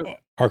Drew,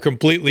 are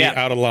completely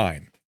out of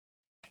line.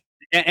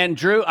 And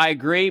Drew, I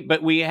agree,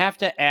 but we have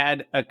to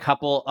add a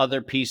couple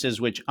other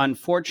pieces which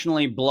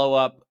unfortunately blow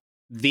up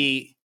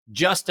the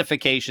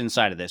justification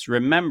side of this.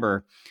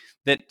 Remember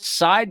that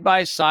side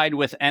by side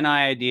with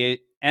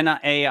NIAID's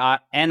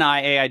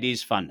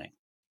funding,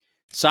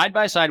 Side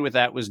by side with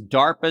that was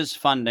DARPA's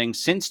funding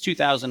since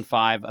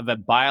 2005 of a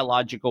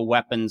biological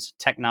weapons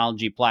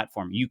technology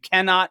platform. You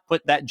cannot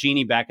put that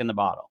genie back in the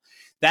bottle.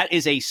 That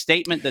is a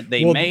statement that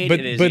they made.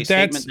 It is a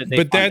statement that they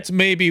funded. That's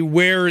maybe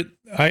where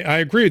I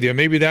agree with you.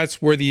 Maybe that's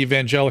where the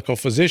evangelical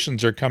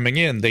physicians are coming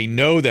in. They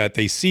know that,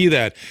 they see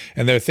that,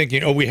 and they're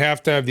thinking, oh, we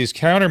have to have these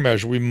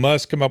countermeasures. We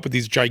must come up with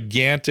these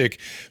gigantic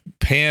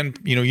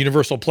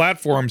universal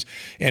platforms,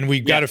 and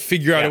we've got to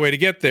figure out a way to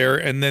get there.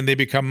 And then they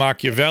become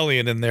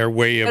Machiavellian in their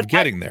way of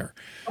getting there.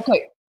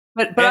 Okay,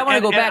 but I want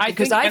to go back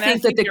because I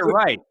think that you're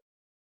right.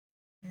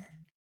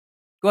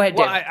 Go ahead,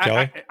 Dave.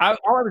 Well,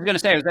 all I was going to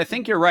say was I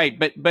think you're right,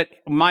 but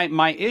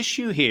my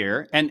issue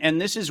here, and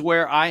this is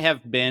where I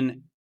have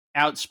been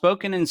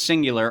outspoken and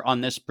singular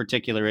on this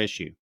particular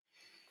issue.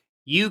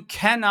 You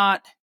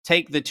cannot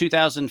take the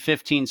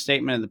 2015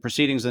 statement of the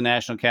Proceedings of the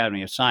National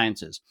Academy of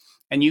Sciences,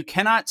 and you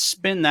cannot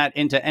spin that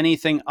into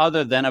anything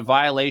other than a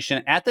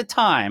violation at the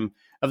time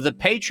of the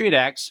Patriot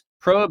Act's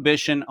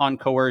prohibition on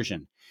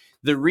coercion.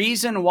 The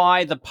reason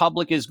why the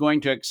public is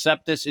going to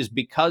accept this is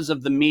because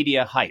of the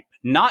media hype,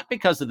 not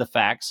because of the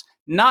facts,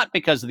 not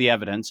because of the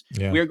evidence.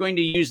 Yeah, we are going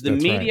to use the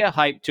media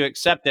hype to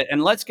accept it.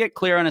 And let's get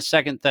clear on a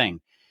second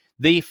thing.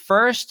 The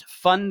first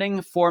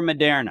funding for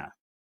Moderna,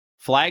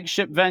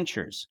 Flagship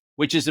Ventures,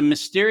 which is a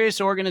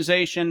mysterious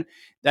organization,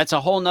 that's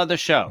a whole nother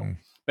show.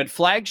 But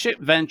Flagship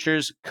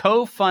Ventures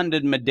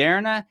co-funded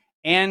Moderna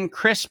and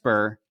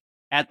CRISPR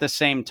at the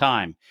same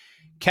time.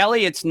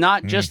 Kelly, it's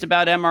not just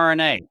about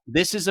mRNA.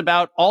 This is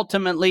about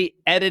ultimately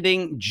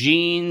editing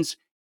genes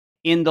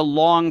in the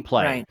long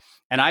play. Right.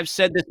 And I've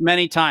said this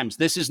many times.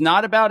 This is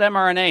not about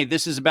mRNA.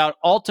 This is about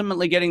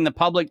ultimately getting the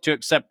public to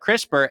accept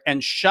CRISPR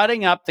and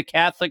shutting up the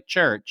Catholic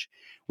Church,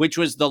 which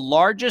was the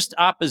largest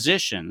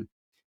opposition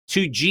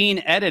to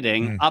gene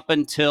editing up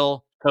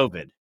until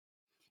COVID.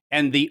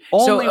 And the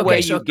only way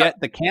you get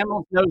the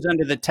camel's nose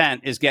under the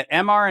tent is get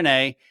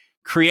mRNA,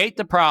 create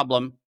the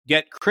problem,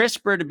 get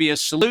CRISPR to be a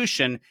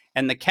solution,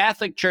 and the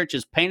Catholic Church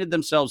has painted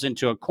themselves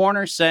into a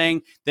corner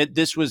saying that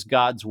this was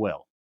God's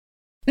will.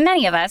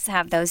 Many of us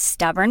have those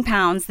stubborn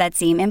pounds that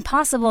seem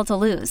impossible to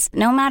lose,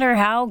 no matter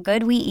how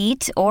good we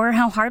eat or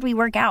how hard we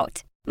work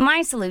out.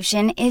 My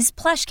solution is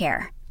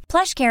PlushCare.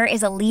 PlushCare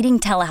is a leading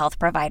telehealth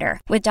provider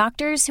with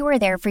doctors who are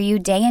there for you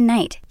day and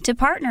night to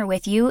partner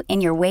with you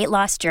in your weight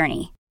loss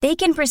journey. They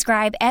can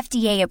prescribe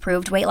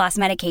FDA-approved weight loss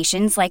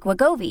medications like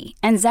Wegovy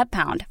and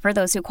Zepbound for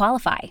those who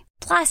qualify.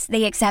 Plus,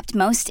 they accept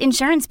most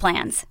insurance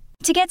plans.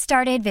 To get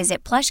started,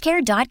 visit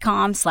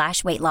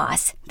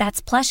plushcare.com/weightloss.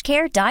 That's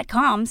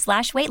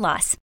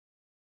plushcare.com/weightloss.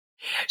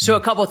 So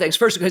a couple of things.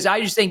 First, because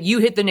I just think you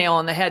hit the nail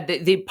on the head.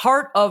 The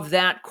part of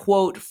that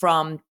quote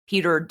from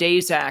Peter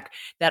Daszak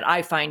that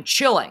I find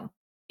chilling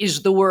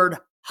is the word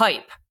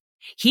hype.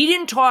 He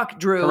didn't talk,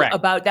 Drew, Correct.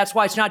 about, that's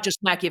why it's not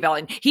just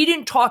Machiavellian. He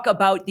didn't talk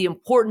about the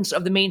importance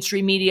of the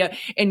mainstream media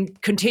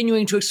and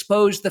continuing to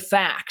expose the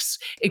facts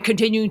and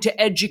continuing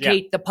to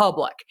educate the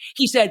public.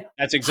 He said,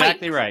 that's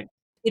exactly hype. right.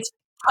 It's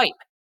hype.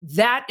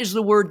 That is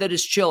the word that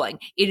is chilling.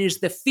 It is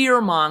the fear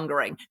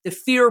mongering, the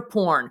fear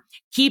porn.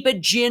 Keep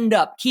it ginned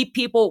up. Keep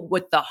people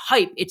with the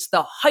hype. It's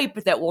the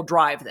hype that will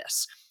drive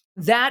this.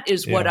 That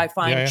is what I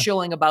find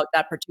chilling about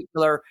that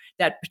particular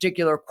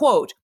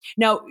quote.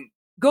 Now,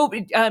 go,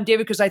 David,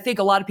 because I think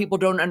a lot of people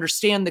don't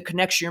understand the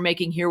connection you're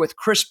making here with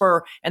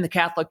CRISPR and the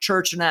Catholic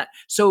Church and that.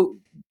 So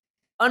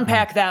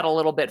unpack that a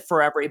little bit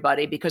for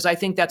everybody, because I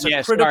think that's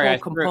a critical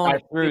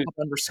component for people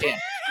to understand.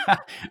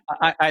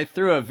 I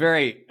threw a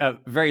very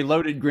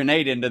loaded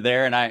grenade into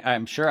there, and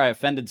I'm sure I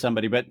offended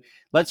somebody. But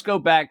let's go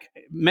back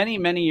many,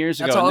 many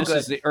years ago. And this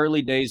is the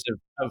early days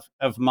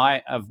of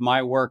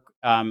my work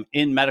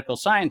in medical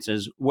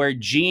sciences, where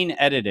gene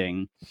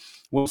editing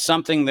was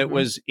something that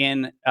was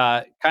in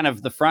kind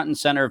of the front and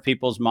center of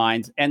people's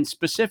minds. And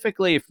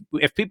specifically,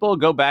 if people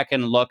go back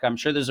and look, I'm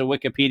sure there's a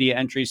Wikipedia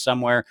entry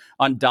somewhere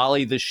on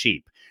Dolly the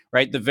sheep,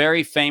 right? The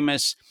very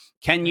famous,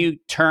 can you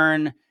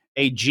turn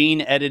a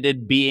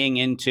gene-edited being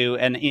into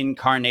an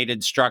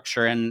incarnated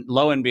structure? And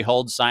lo and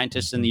behold,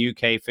 scientists in the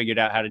UK figured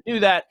out how to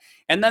do that.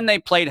 And then they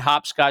played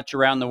hopscotch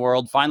around the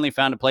world, finally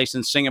found a place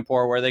in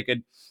Singapore where they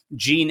could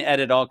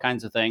gene-edit all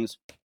kinds of things.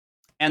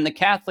 And the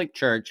Catholic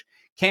Church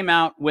came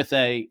out with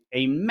a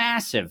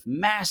massive,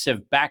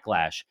 massive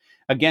backlash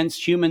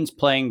against humans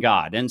playing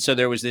God. And so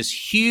there was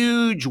this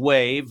huge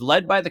wave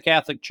led by the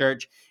Catholic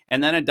Church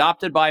and then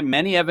adopted by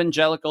many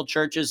evangelical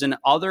churches and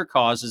other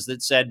causes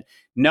that said,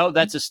 no,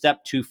 that's a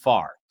step too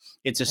far.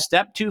 It's a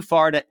step too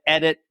far to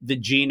edit the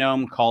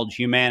genome called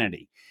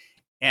humanity.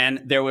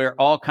 And there were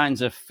all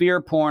kinds of fear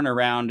porn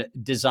around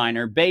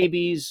designer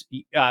babies.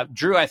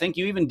 Drew, I think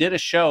you even did a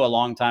show a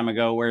long time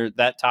ago where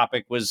that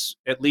topic was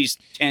at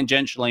least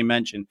tangentially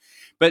mentioned.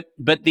 But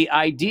the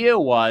idea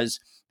was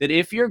that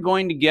if you're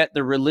going to get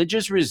the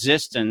religious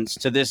resistance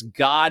to this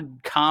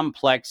God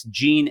complex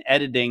gene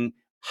editing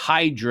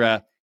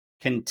hydra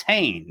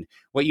contained,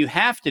 what you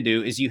have to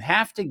do is you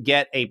have to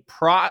get a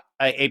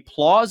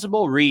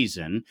plausible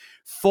reason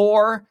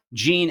for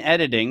gene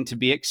editing to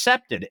be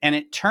accepted. And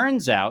it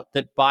turns out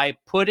that by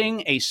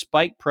putting a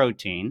spike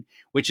protein,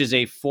 which is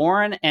a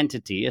foreign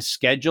entity, a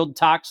scheduled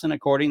toxin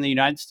according to the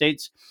United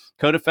States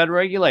Code of Federal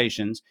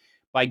Regulations,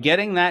 by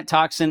getting that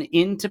toxin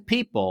into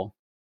people,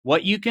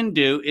 what you can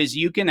do is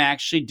you can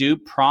actually do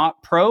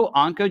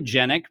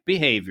pro-oncogenic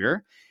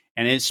behavior.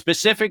 And it's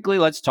specifically,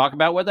 let's talk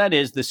about what that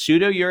is. The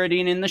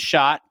pseudouridine in the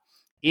shot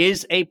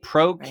is a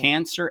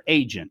pro-cancer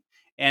agent.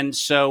 And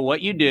so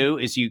what you do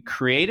is you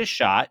create a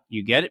shot,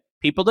 you get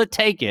people to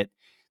take it.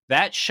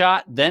 That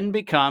shot then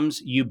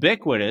becomes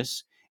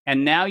ubiquitous.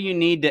 And now you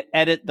need to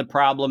edit the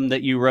problem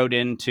that you wrote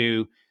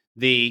into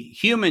the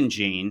human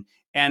gene.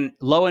 And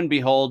lo and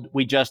behold,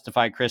 we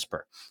justify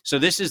CRISPR. So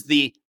this is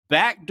the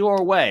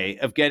backdoor way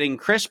of getting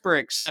CRISPR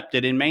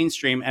accepted in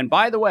mainstream. And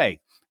by the way,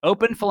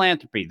 Open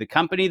Philanthropy, the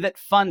company that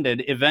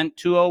funded Event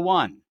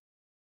 201,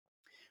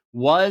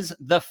 was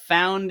the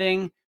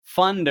founding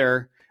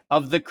funder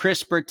of the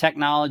CRISPR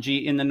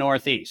technology in the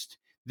Northeast.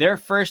 Their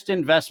first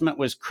investment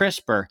was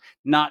CRISPR,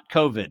 not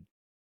COVID.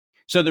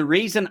 So the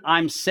reason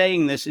I'm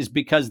saying this is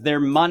because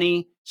their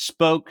money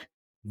spoke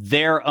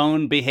their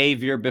own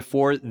behavior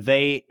before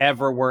they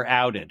ever were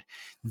outed.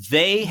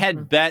 They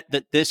had bet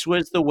that this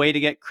was the way to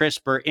get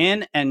CRISPR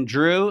in, and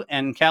Drew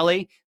and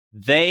Kelly,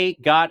 they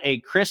got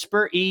a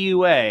CRISPR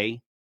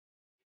EUA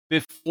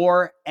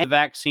before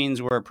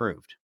vaccines were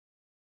approved.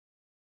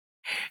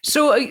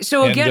 So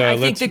again, I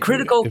think the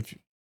critical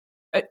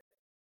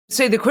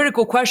the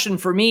critical question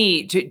for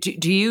me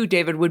to you,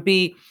 David, would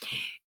be,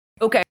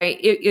 okay,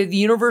 the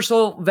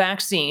universal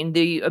vaccine,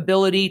 the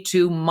ability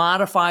to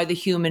modify the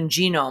human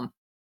genome,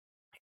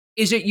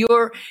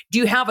 do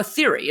you have a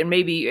theory and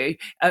maybe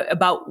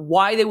about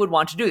why they would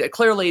want to do that?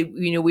 Clearly,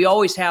 we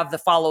always have the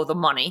follow the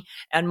money,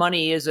 and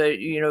money is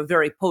a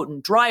very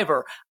potent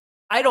driver.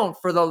 I don't,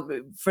 for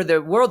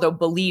the world though,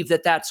 believe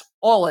that that's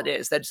all it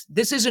is.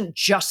 This isn't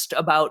just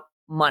about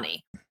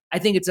money. I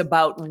think it's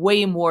about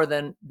way more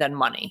than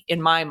money in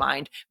my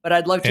mind. But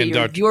I'd love to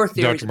hear your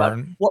theories about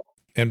what.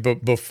 And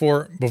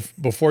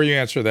before you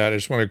answer that, I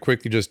just want to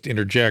quickly just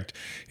interject.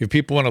 If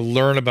people want to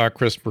learn about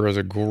CRISPR, as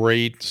a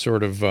great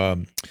sort of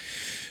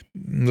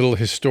little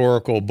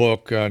historical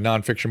book,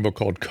 nonfiction book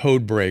called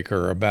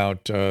Codebreaker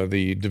about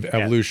the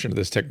evolution of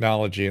this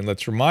technology. And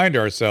let's remind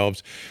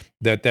ourselves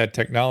that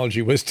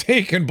technology was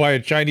taken by a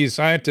Chinese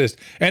scientist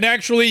and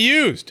actually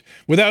used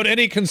without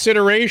any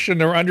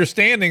consideration or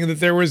understanding that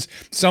there was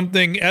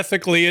something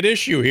ethically at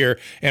issue here.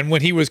 And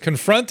when he was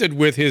confronted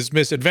with his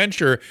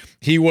misadventure,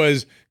 he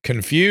was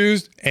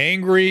confused,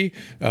 angry.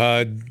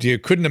 You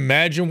couldn't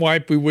imagine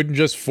why we wouldn't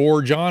just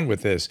forge on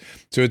with this.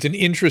 So it's an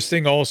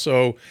interesting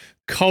also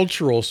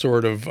cultural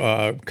sort of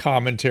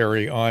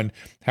commentary on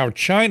how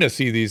China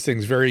see these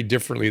things very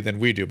differently than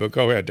we do. But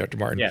go ahead, Dr.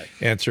 Martin,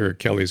 answer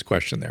Kelly's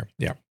question there.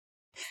 Yeah.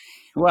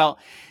 Well,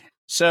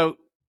 so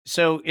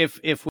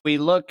if we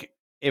look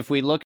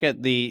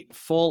at the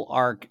full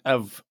arc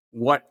of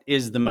what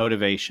is the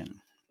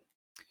motivation,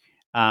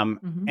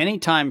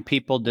 anytime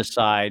people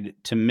decide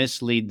to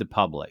mislead the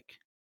public,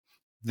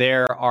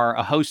 there are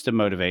a host of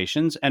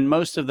motivations, and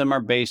most of them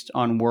are based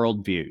on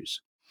worldviews.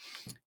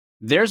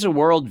 There's a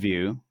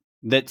worldview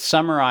that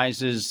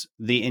summarizes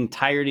the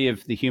entirety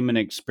of the human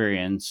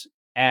experience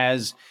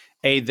as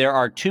there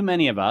are too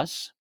many of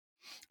us.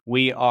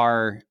 We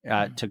are,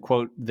 to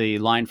quote the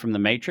line from The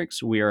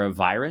Matrix, we are a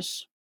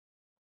virus.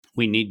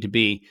 We need to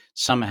be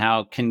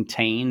somehow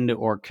contained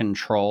or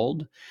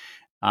controlled.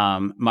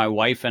 My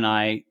wife and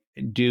I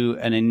do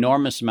an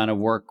enormous amount of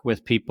work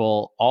with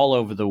people all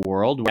over the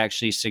world. We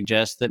actually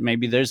suggest that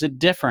maybe there's a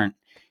different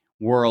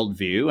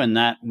worldview, and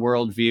that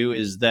worldview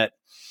is that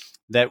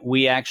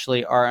we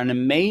actually are an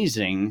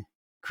amazing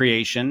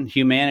creation.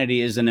 Humanity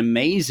is an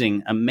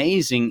amazing,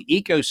 amazing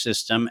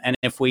ecosystem. And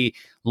if we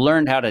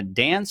learned how to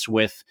dance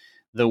with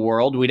the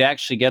world, we'd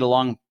actually get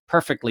along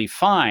perfectly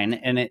fine.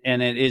 And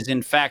it is,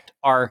 in fact,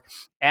 our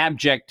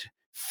abject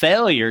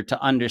failure to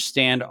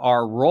understand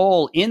our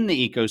role in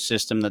the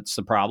ecosystem that's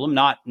the problem,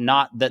 not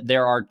that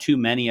there are too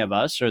many of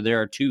us or there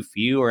are too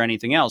few or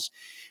anything else.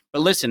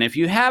 But listen, if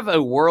you have a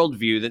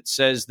worldview that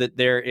says that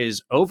there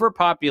is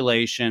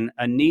overpopulation,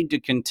 a need to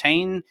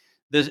contain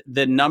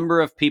the number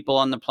of people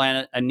on the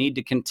planet, a need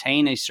to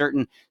contain a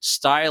certain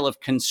style of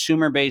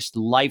consumer-based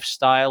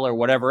lifestyle or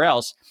whatever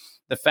else,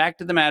 the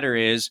fact of the matter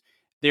is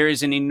there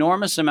is an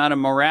enormous amount of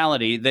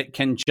morality that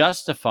can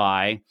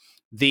justify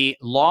the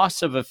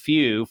loss of a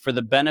few for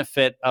the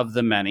benefit of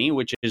the many,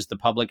 which is the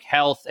public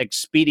health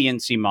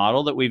expediency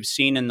model that we've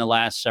seen in the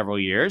last several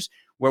years,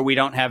 where we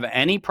don't have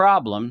any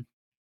problem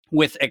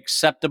with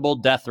acceptable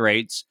death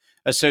rates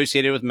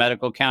associated with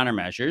medical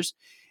countermeasures.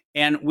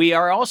 And we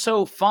are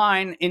also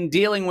fine in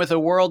dealing with a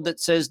world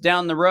that says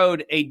down the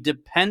road a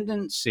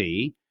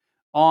dependency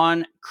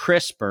on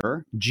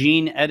CRISPR,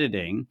 gene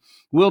editing,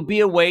 will be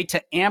a way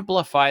to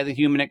amplify the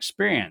human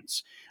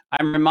experience.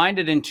 I'm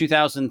reminded in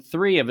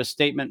 2003 of a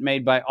statement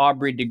made by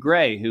Aubrey de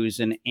Grey, who's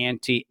an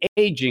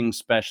anti-aging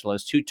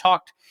specialist, who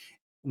talked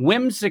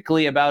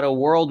whimsically about a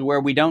world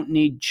where we don't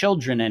need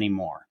children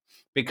anymore.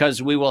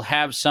 because we will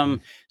have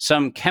some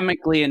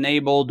chemically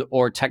enabled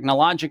or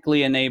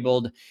technologically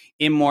enabled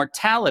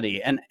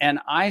immortality. And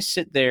I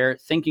sit there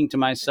thinking to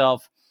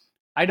myself,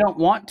 I don't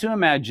want to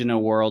imagine a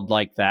world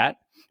like that,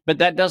 but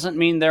that doesn't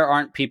mean there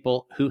aren't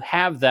people who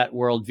have that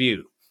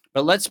worldview.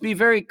 But let's be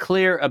very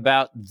clear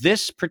about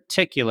this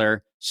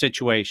particular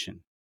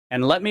situation.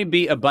 And let me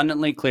be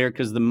abundantly clear,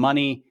 because the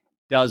money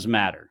does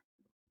matter.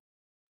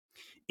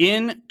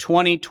 In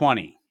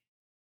 2020,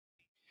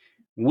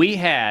 we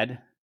had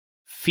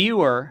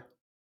fewer,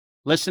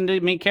 listen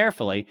to me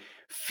carefully,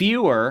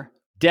 fewer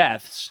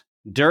deaths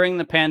during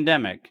the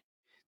pandemic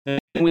than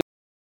we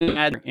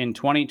had in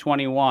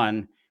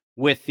 2021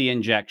 with the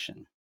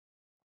injection.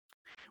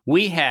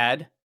 We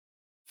had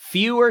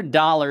fewer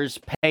dollars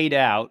paid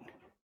out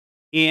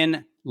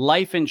in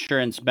life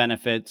insurance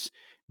benefits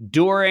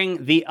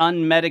during the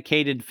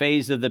unmedicated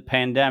phase of the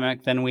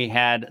pandemic than we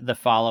had the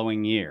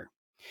following year.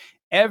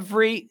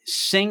 Every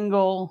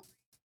single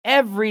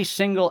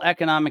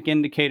economic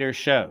indicator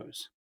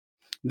shows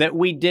that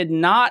we did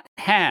not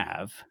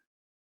have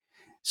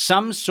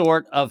some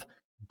sort of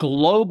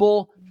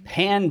global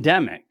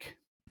pandemic,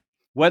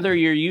 whether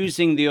you're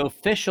using the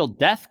official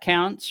death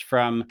counts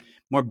from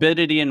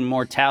Morbidity and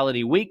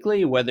Mortality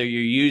Weekly, whether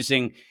you're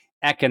using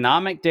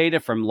economic data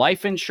from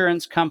life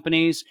insurance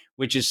companies,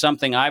 which is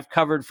something I've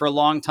covered for a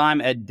long time.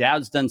 Ed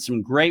Dowd's done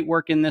some great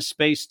work in this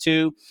space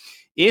too.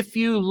 If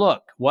you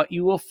look, what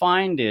you will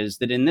find is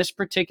that in this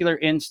particular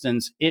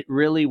instance, it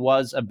really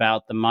was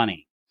about the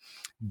money.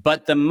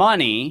 But the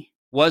money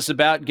was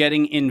about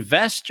getting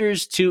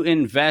investors to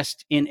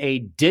invest in a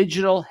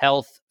digital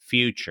health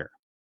future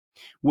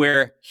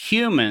where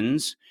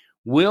humans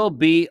will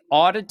be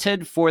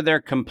audited for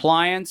their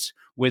compliance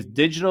with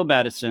digital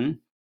medicine,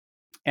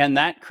 and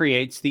that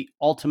creates the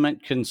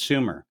ultimate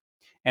consumer.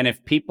 And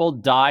if people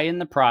die in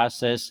the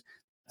process,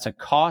 it's a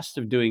cost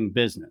of doing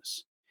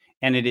business.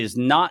 And it is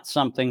not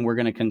something we're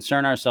going to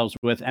concern ourselves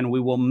with, and we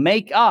will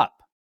make up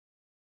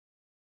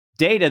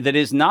data that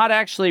is not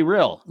actually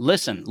real.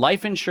 Listen,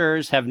 life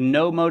insurers have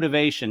no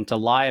motivation to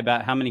lie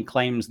about how many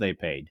claims they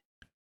paid.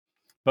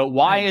 But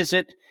why is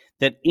it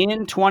that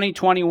in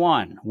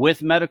 2021,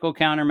 with medical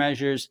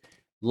countermeasures,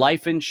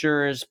 life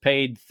insurers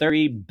paid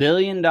 $30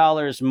 billion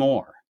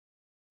more?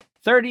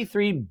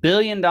 $33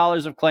 billion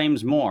of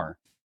claims more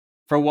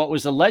for what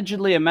was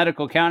allegedly a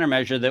medical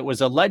countermeasure that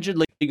was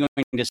allegedly going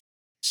to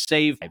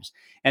save lives.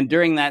 And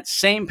during that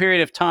same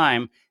period of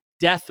time,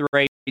 death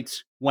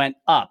rates went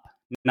up,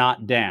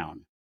 not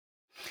down.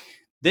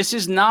 This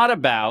is not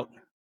about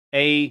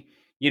a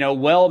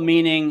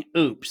well-meaning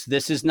oops.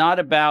 This is not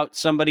about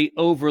somebody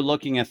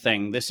overlooking a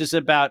thing. This is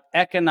about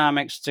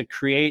economics to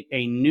create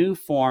a new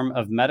form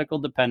of medical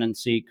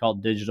dependency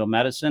called digital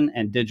medicine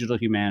and digital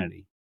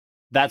humanity.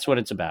 That's what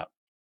it's about.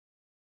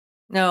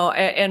 No,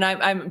 and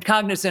I'm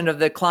cognizant of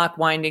the clock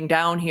winding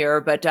down here,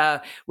 but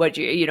I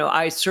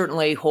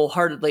certainly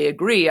wholeheartedly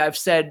agree. I've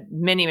said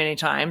many, many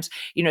times,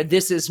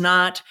 this is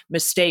not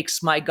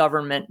mistakes my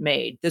government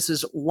made. This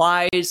is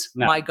lies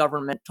my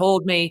government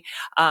told me.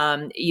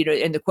 And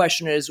the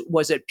question is,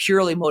 was it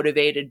purely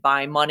motivated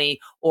by money?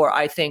 Or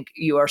I think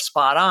you are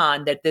spot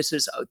on that this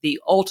is the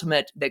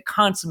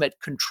consummate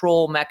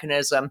control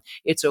mechanism.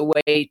 It's a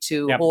way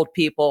to hold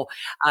people,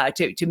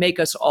 to make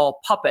us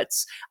all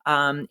puppets.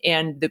 And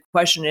the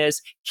question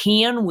is,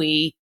 can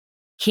we,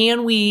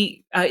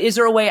 is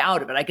there a way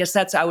out of it? I guess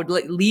I would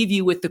leave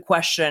you with the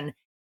question,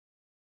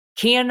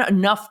 can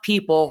enough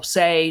people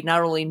say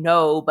not only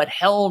no, but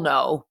hell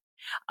no,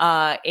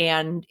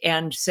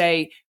 and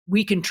say,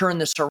 we can turn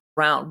this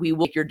around. We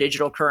will take your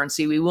digital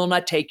currency. We will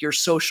not take your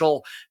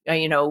social,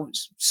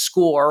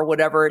 score,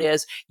 whatever it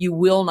is. You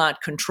will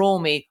not control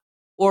me.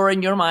 Or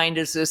in your mind,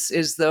 is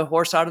the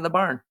horse out of the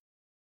barn?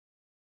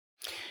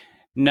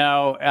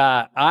 No,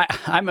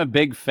 I'm a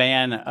big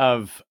fan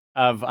of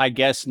I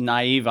guess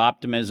naive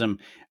optimism,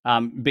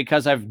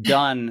 because I've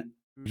done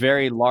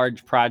very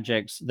large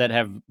projects that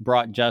have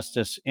brought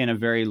justice in a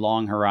very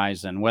long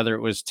horizon. Whether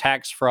it was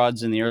tax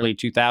frauds in the early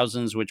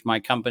 2000s, which my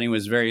company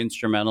was very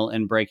instrumental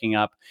in breaking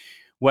up,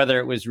 whether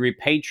it was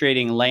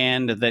repatriating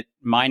land that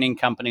mining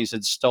companies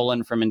had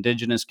stolen from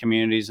indigenous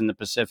communities in the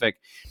Pacific.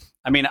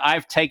 I mean,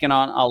 I've taken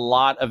on a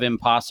lot of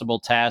impossible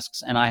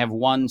tasks, and I have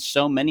won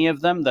so many of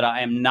them that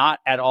I am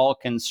not at all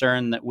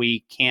concerned that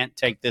we can't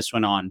take this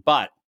one on.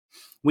 But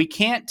we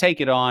can't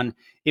take it on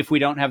if we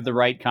don't have the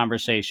right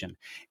conversation.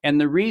 And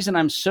the reason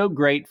I'm so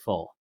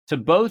grateful to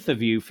both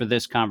of you for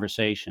this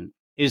conversation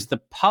is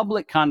the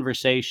public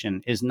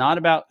conversation is not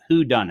about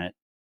who done it.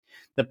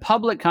 The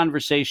public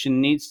conversation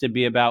needs to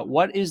be about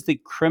what is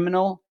the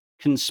criminal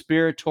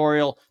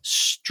conspiratorial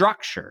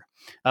structure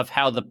of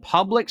how the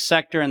public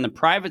sector and the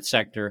private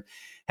sector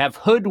have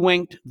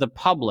hoodwinked the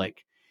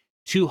public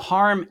to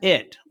harm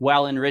it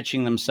while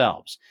enriching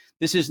themselves.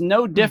 This is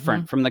no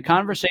different from the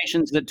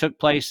conversations that took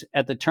place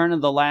at the turn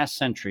of the last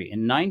century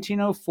in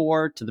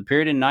 1904 to the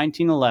period in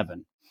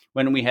 1911,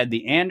 when we had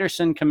the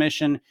Anderson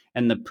Commission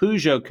and the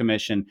Peugeot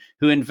Commission,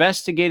 who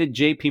investigated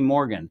J.P.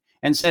 Morgan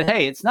and said,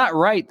 hey, it's not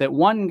right that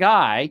one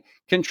guy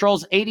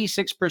controls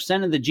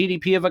 86% of the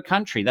GDP of a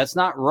country. That's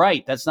not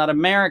right. That's not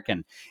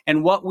American.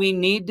 And what we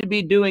need to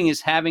be doing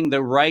is having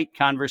the right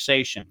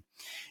conversation.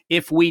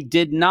 If we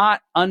did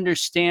not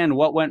understand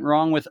what went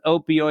wrong with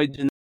opioids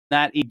in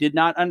that, he did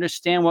not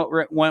understand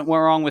what went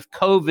wrong with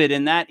COVID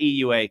in that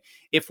EUA.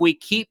 If we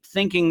keep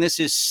thinking this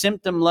is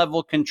symptom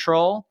level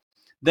control,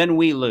 then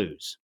we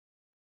lose.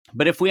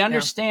 But if we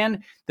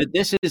understand that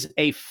this is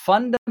a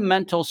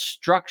fundamental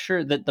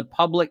structure that the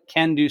public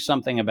can do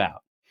something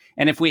about,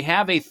 and if we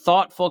have a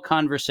thoughtful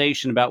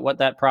conversation about what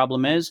that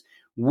problem is,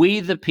 we,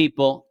 the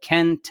people,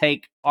 can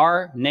take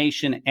our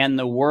nation and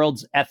the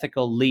world's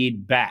ethical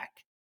lead back.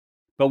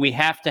 But we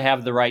have to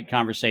have the right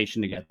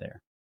conversation to get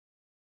there.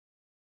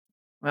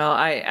 Well,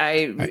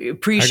 I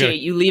appreciate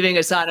you leaving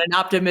us on an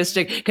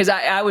optimistic, because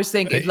I was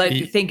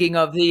thinking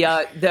of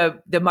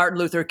the Martin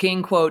Luther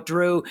King quote,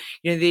 Drew.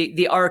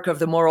 The arc of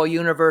the moral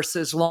universe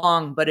is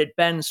long, but it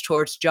bends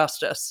towards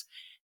justice,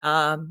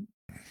 and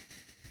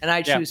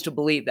I choose to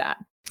believe that.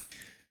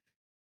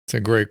 It's a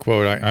great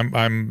quote.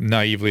 I'm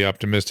naively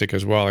optimistic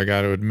as well, I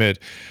got to admit.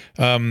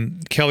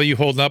 Kelly, you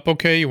holding up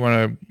okay?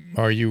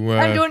 Are you?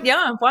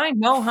 I'm fine.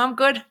 No, I'm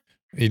good.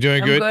 You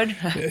doing good? I'm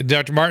good.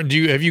 Dr. Martin,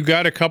 have you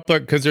got a couple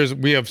of, because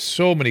we have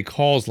so many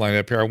calls lined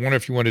up here. I wonder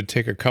if you wanted to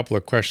take a couple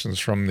of questions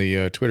from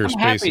the Twitter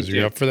Spaces. Are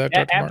you up for that,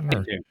 Dr.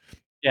 Martin?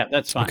 Yeah,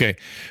 that's fine. Okay.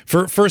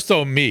 First,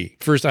 though,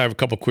 First, I have a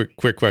couple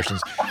quick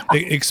questions.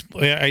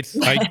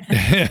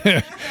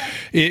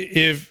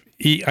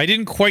 I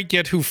didn't quite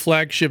get who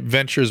Flagship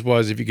Ventures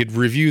was. If you could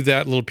review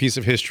that little piece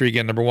of history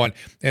again, number one.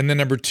 And then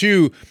number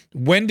two,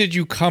 when did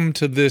you come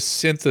to this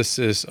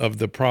synthesis of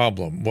the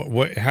problem?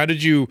 How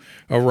did you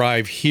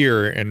arrive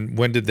here, and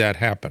when did that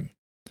happen?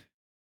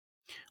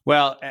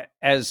 Well,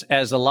 as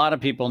a lot of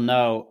people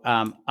know,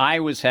 I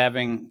was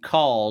having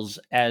calls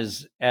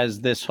as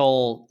this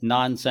whole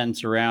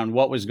nonsense around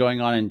what was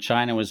going on in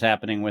China was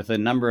happening with a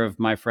number of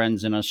my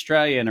friends in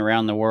Australia and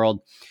around the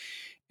world.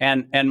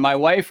 And my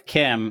wife,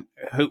 Kim,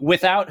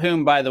 without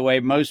whom, by the way,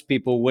 most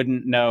people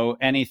wouldn't know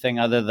anything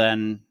other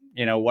than,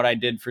 what I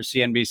did for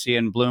CNBC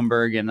and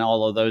Bloomberg and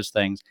all of those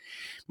things.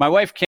 My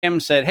wife, Kim,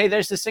 said, hey,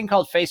 there's this thing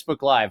called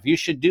Facebook Live. You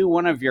should do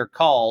one of your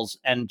calls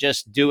and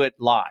just do it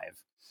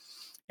live.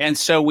 And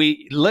so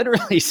we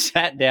literally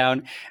sat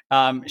down.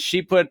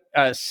 She put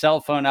a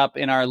cell phone up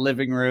in our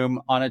living room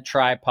on a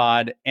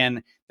tripod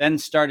and then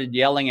started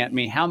yelling at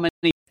me, how many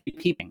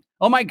people?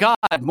 Oh my God,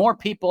 more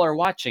people are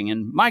watching.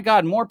 And my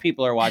God, more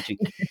people are watching.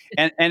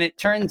 and it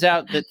turns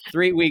out that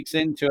 3 weeks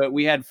into it,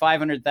 we had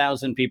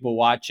 500,000 people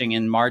watching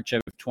in March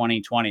of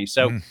 2020.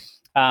 So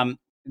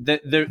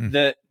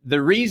the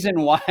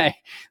reason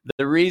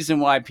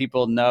why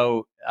people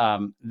know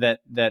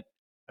that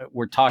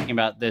we're talking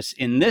about this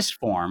in this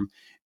form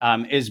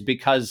is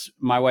because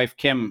my wife,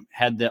 Kim,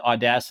 had the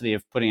audacity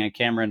of putting a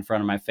camera in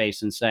front of my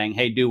face and saying,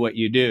 hey, do what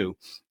you do.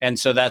 And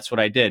so that's what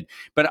I did.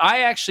 But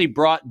I actually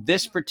brought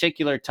this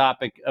particular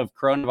topic of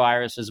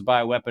coronavirus as a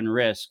bioweapon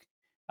risk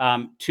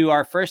to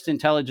our first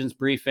intelligence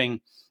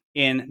briefing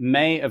in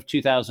May of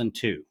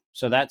 2002.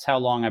 So that's how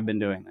long I've been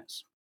doing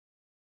this.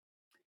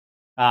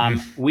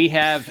 We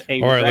have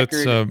a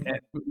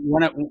record.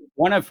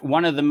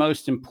 One of the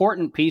most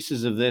important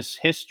pieces of this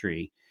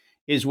history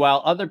is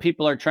while other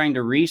people are trying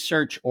to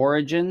research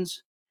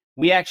origins,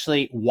 we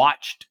actually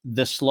watched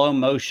the slow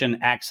motion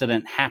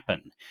accident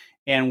happen.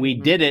 And we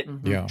did it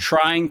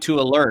trying to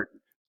alert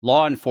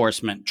law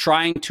enforcement,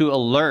 trying to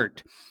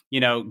alert,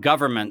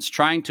 governments,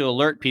 trying to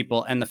alert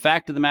people. And the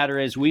fact of the matter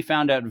is we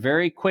found out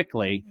very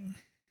quickly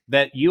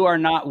that you are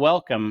not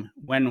welcome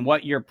when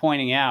what you're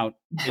pointing out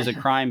is a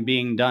crime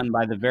being done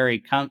by the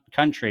very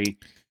country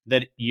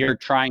that you're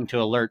trying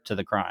to alert to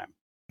the crime.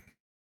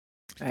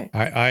 Right.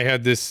 I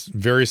had this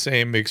very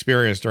same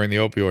experience during the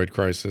opioid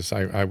crisis.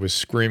 I was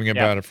screaming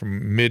about it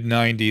from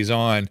mid-90s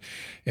on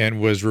and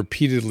was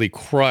repeatedly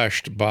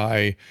crushed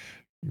by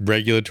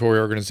regulatory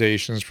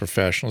organizations,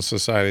 professional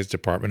societies,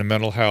 Department of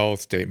Mental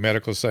Health, state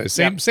medical societies,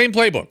 same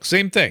playbook,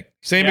 same thing,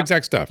 same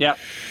exact stuff.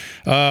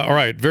 All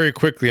right, very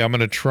quickly, I'm going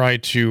to try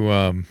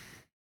to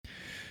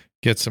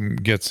get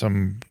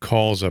some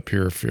calls up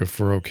here if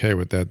we're okay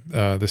with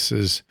that. This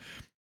is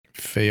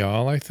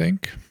Fayal, I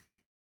think.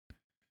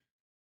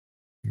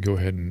 Go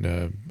ahead and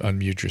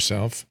unmute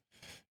yourself.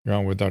 You're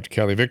on with Dr.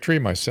 Kelly Victory,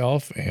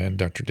 myself, and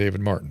Dr. David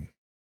Martin.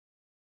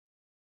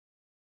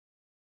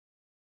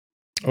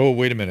 Oh,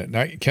 wait a minute.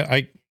 Now,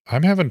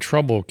 I'm having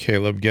trouble,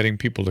 Caleb, getting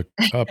people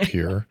up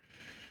here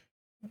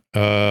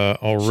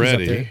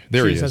already.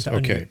 There he is.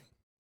 Okay.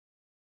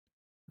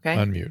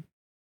 Unmute.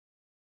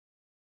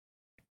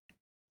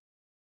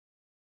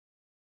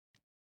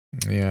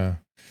 Yeah.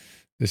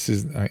 This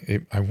is.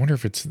 I wonder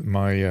if it's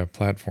my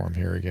platform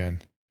here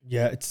again.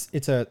 Yeah,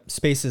 it's a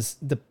Spaces.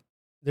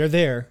 They're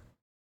there.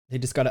 They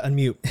just got to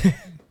unmute.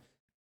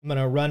 I'm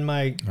gonna run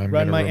my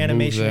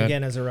animation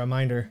again as a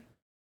reminder.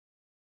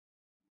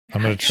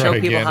 I'm gonna try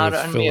again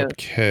with Philip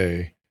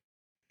K.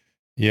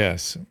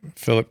 Yes,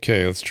 Philip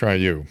K. Let's try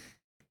you.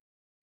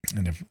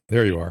 And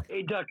there you are.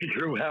 Hey, Dr.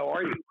 Drew, how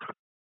are you?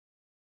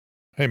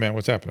 Hey, man,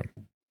 what's happening?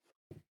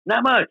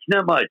 Not much,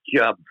 not much.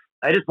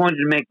 I just wanted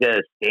to make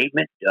a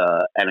statement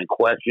and a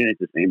question at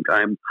the same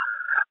time.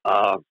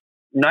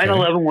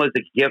 9/11 was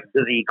a gift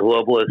to the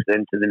globalists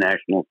and to the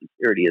national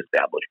security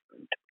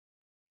establishment.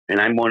 And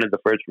I'm one of the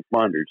first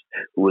responders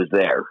who was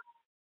there.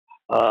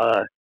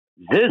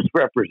 This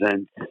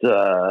represents,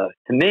 to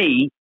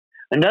me,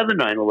 another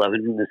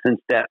 9/11 in the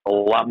sense that a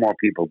lot more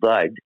people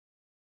died,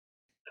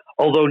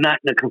 although not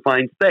in a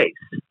confined space.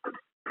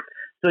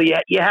 So you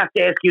have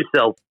to ask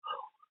yourself,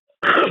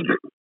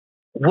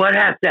 what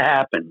has to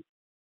happen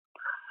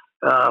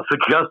for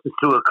justice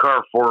to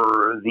occur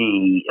for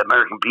the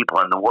American people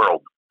and the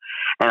world?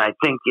 And I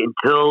think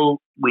until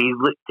we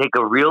take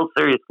a real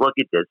serious look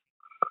at this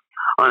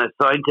on a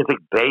scientific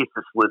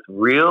basis with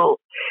real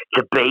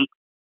debate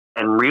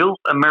and real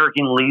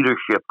American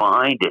leadership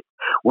behind it,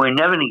 we're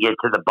never going to get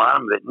to the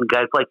bottom of it. And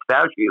guys like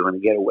Fauci are going to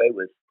get away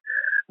with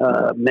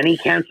many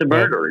cancer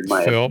murder in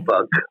my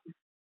book.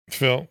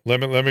 Phil,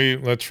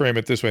 let's frame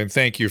it this way, and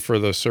thank you for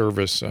the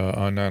service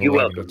on 9/11. You're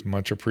welcome. It's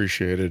much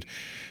appreciated.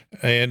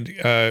 And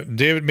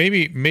David,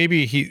 maybe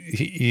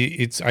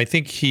I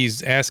think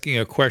he's asking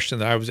a question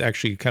that I was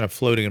actually kind of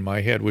floating in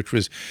my head, which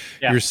was,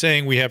 you're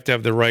saying we have to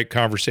have the right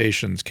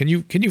conversations. Can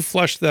you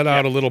flesh that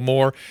out a little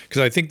more?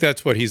 Because I think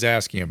that's what he's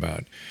asking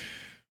about.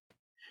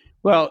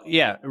 Well,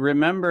 yeah.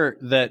 Remember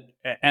that,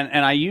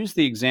 and I use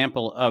the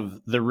example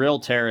of the real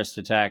terrorist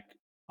attack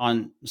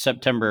on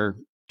September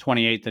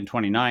 28th and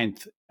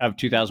 29th of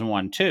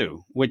 2001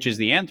 too, which is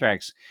the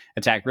anthrax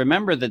attack.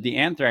 Remember that the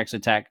anthrax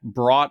attack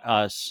brought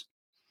us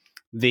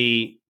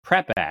the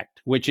PrEP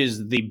Act, which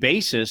is the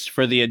basis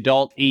for the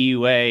adult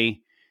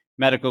EUA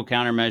medical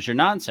countermeasure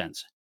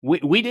nonsense.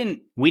 We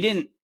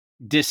didn't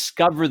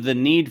discover the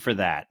need for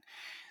that.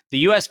 The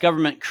U.S.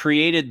 government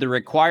created the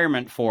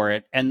requirement for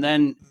it, and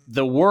then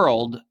the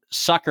world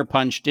sucker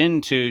punched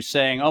into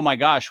saying, oh my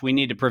gosh, we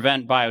need to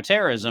prevent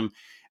bioterrorism,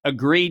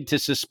 agreed to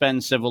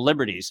suspend civil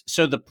liberties.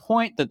 So the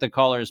point that the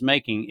caller is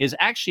making is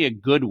actually a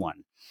good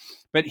one.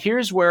 But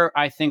here's where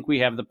I think we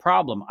have the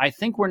problem. I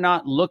think we're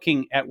not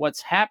looking at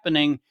what's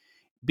happening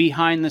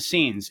behind the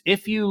scenes.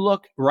 If you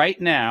look right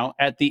now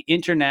at the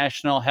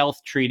International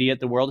Health Treaty at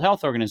the World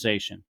Health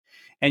Organization,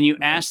 and you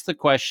ask the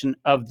question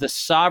of the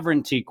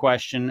sovereignty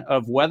question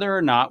of whether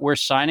or not we're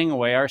signing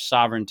away our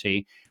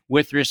sovereignty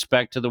with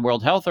respect to the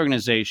World Health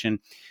Organization,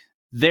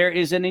 there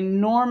is an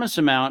enormous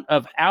amount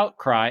of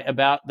outcry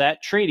about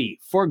that treaty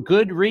for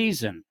good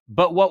reason.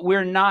 But what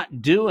we're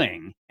not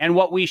doing, and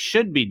what we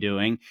should be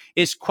doing,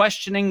 is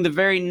questioning the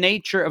very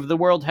nature of the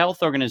World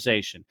Health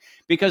Organization,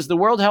 because the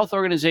World Health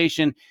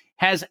Organization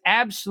has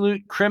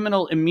absolute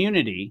criminal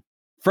immunity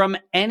from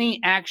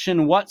any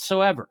action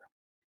whatsoever.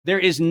 There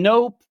is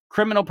no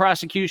criminal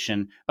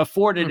prosecution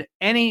afforded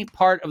any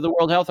part of the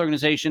World Health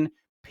Organization,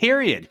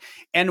 period.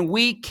 And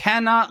we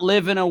cannot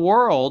live in a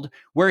world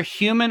where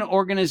human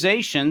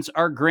organizations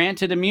are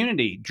granted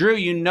immunity. Drew,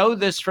 you know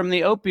this from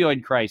the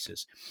opioid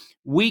crisis.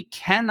 We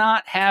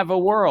cannot have a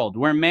world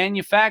where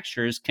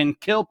manufacturers can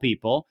kill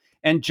people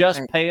and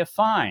just pay a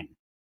fine.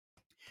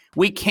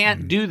 We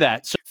can't do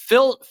that. So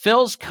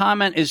Phil's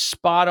comment is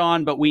spot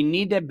on, but we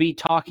need to be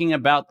talking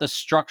about the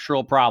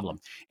structural problem.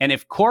 And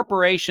if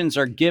corporations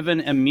are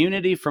given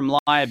immunity from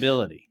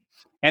liability,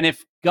 and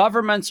if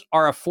governments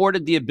are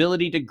afforded the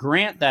ability to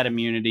grant that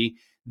immunity,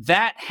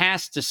 that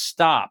has to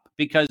stop,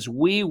 because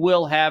we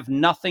will have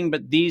nothing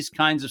but these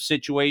kinds of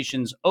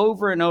situations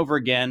over and over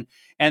again,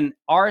 and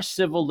our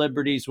civil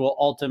liberties will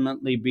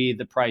ultimately be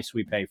the price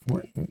we pay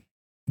for it.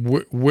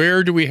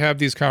 Where do we have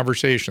these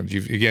conversations?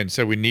 You've again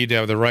said we need to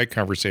have the right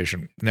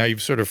conversation. Now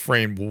you've sort of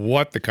framed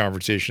what the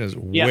conversation is.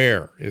 Yeah.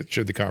 Where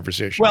should the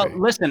conversation be?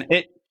 Listen,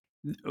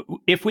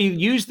 if we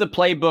use the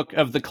playbook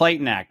of the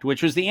Clayton Act,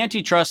 which was the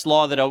antitrust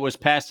law that was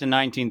passed in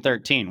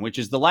 1913, which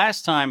is the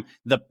last time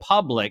the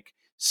public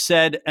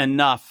said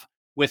enough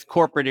with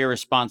corporate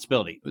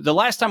irresponsibility. The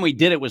last time we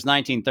did it was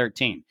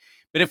 1913.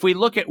 But if we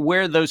look at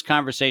where those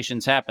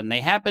conversations happen,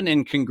 they happen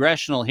in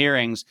congressional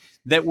hearings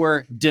that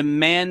were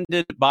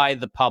demanded by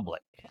the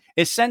public.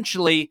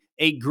 Essentially,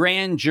 a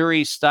grand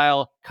jury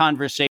style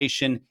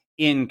conversation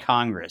in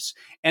Congress.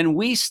 And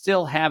we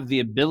still have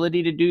the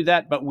ability to do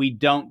that, but we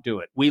don't do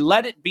it. We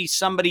let it be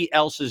somebody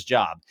else's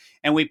job.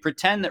 And we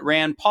pretend that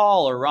Rand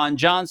Paul or Ron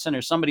Johnson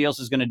or somebody else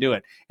is going to do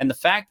it. And the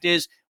fact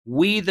is,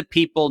 we, the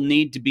people,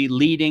 need to be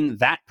leading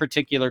that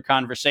particular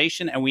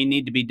conversation, and we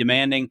need to be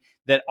demanding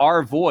that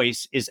our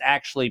voice is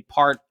actually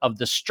part of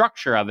the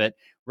structure of it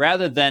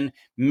rather than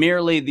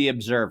merely the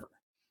observer.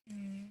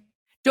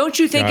 Don't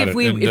you think if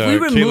we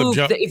remove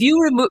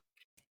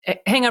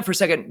hang on for a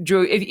second,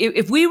 Drew,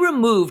 if we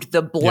removed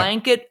the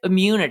blanket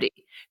immunity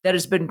that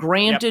has been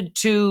granted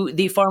to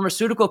the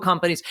pharmaceutical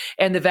companies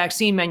and the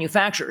vaccine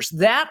manufacturers,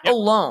 that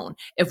alone,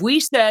 if we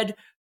said,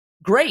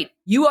 great,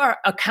 you are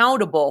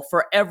accountable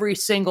for every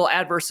single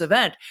adverse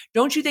event,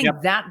 don't you think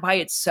that by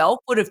itself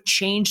would have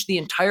changed the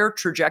entire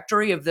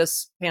trajectory of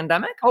this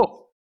pandemic?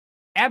 Oh,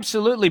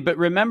 absolutely. But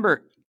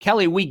remember,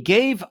 Kelly, we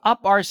gave up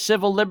our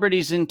civil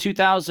liberties in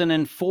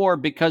 2004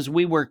 because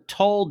we were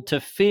told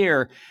to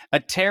fear a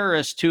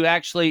terrorist who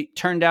actually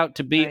turned out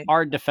to be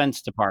our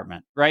Defense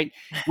Department, right?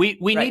 We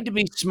need to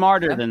be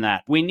smarter than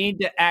that. We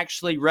need to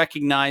actually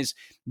recognize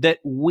that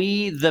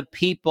we, the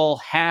people,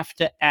 have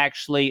to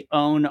actually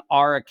own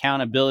our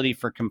accountability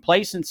for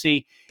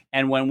complacency.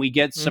 And when we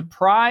get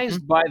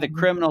surprised by the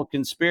criminal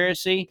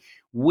conspiracy,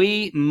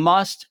 we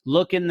must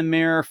look in the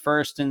mirror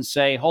first and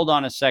say, hold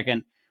on a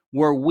second.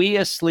 Were we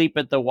asleep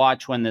at the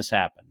watch when this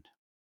happened?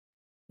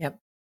 Yep.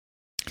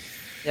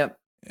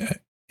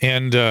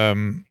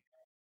 And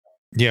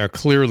yeah,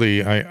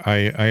 clearly,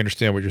 I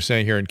understand what you're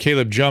saying here. And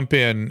Caleb, jump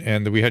in.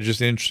 And we had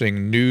just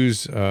interesting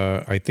news.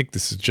 I think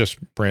this is just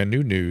brand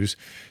new news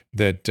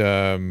that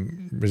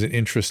was an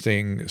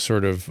interesting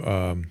sort of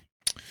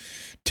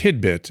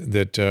tidbit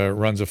that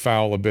runs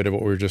afoul a bit of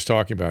what we were just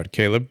talking about.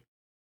 Caleb?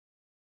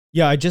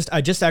 Yeah, I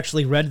just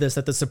actually read this,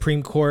 that the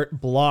Supreme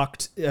Court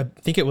blocked, I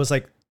think it was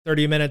like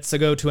 30 minutes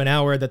ago to an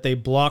hour, that they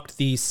blocked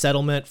the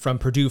settlement from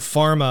Purdue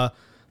Pharma.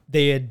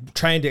 They had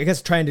trying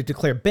to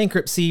declare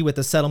bankruptcy with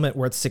a settlement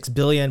worth $6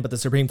 billion, but the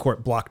Supreme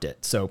Court blocked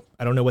it. So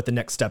I don't know what the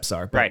next steps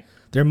are, but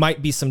there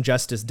might be some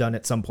justice done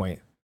at some point.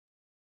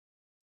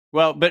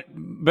 Well, but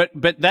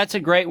that's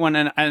a great one.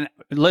 And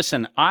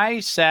listen,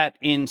 I sat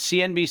in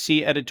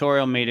CNBC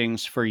editorial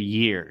meetings for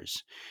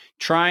years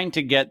trying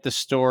to get the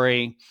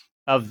story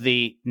of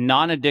the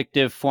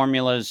non-addictive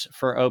formulas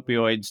for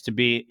opioids to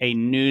be a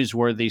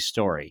newsworthy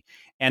story.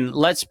 And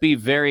let's be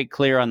very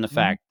clear on the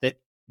fact that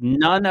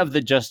none of the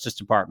Justice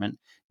Department,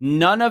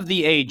 none of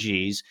the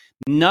AGs,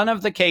 none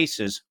of the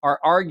cases are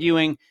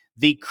arguing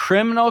the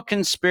criminal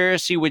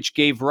conspiracy which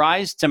gave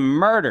rise to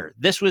murder.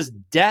 This was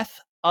death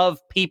of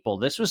people.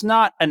 This was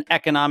not an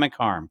economic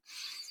harm.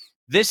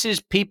 This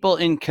is people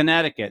in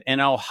Connecticut and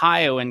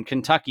Ohio and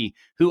Kentucky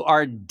who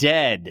are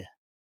dead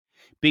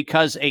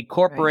because a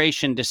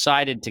corporation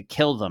decided to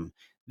kill them.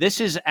 This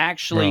is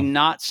actually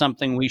not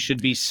something we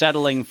should be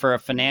settling for a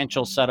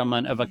financial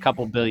settlement of a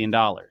couple $1 billion.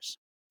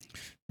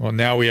 Well,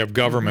 now we have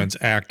governments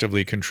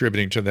actively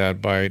contributing to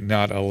that by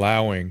not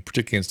allowing,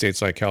 particularly in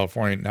states like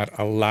California, not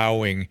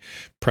allowing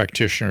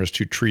practitioners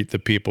to treat the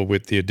people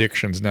with the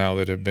addictions now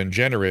that have been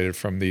generated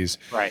from these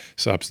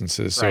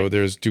substances. So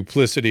there's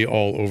duplicity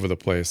all over the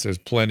place. There's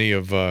plenty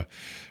of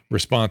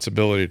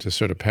responsibility to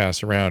sort of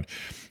pass around.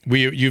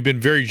 You've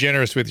been very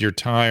generous with your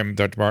time,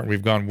 Dr. Martin.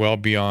 We've gone well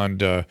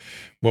beyond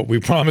what we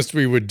promised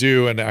we would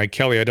do. And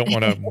Kelly, I don't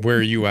want to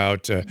wear you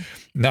out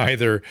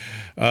neither.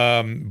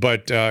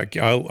 But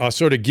I'll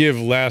sort of give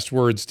last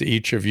words to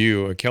each of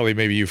you. Kelly,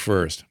 maybe you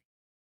first.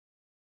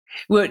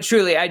 Well,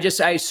 truly,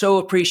 I so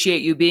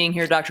appreciate you being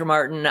here, Dr.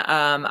 Martin.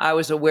 I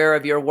was aware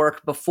of your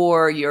work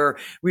before, your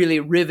really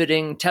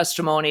riveting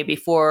testimony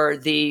before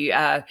the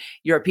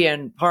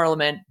European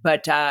Parliament.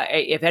 But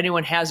if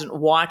anyone hasn't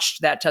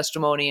watched that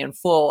testimony in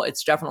full,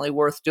 it's definitely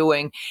worth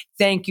doing.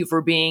 Thank you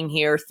for being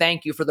here.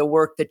 Thank you for the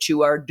work that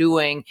you are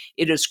doing.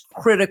 It is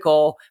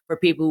critical for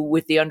people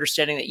with the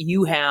understanding that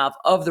you have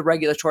of the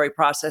regulatory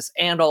process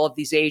and all of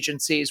these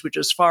agencies, which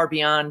is far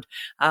beyond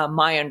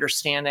my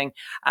understanding.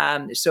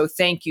 So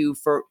thank you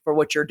for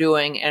what you're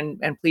doing,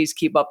 and please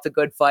keep up the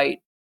good fight.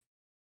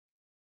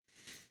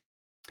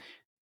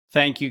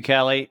 Thank you,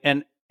 Kelly.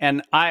 And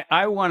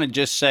I want to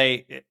just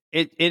say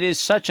it is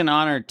such an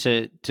honor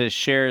to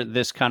share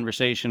this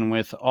conversation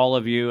with all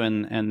of you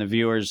and the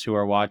viewers who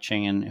are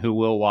watching and who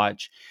will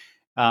watch.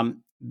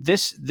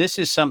 This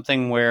is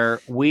something where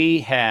we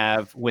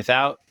have,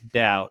 without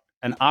doubt,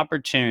 an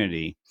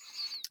opportunity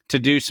to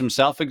do some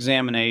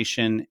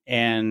self-examination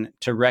and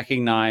to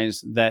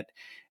recognize that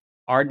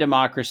our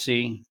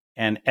democracy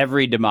and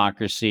every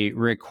democracy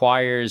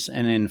requires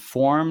an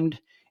informed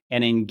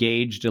and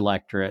engaged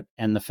electorate.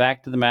 And the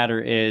fact of the matter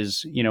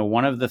is,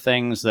 one of the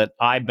things that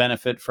I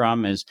benefit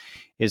from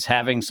is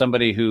having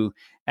somebody who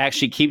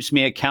actually keeps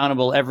me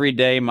accountable every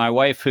day. My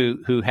wife,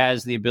 who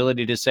has the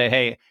ability to say,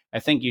 hey, I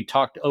think you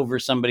talked over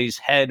somebody's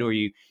head, or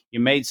you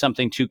made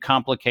something too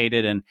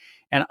complicated.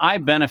 And I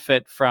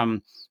benefit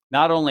from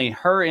not only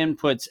her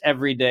inputs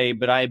every day,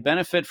 but I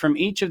benefit from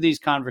each of these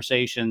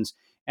conversations.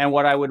 And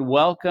what I would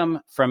welcome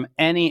from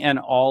any and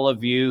all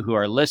of you who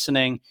are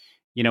listening,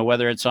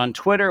 whether it's on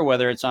Twitter,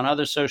 whether it's on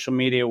other social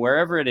media,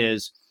 wherever it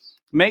is,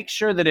 make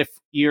sure that if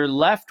you're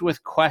left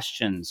with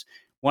questions,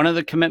 one of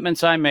the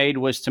commitments I made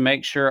was to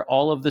make sure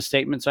all of the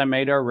statements I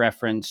made are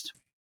referenced.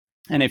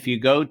 And if you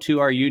go to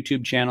our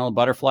YouTube channel,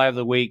 Butterfly of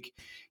the Week,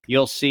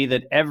 you'll see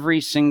that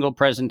every single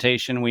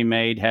presentation we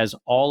made has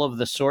all of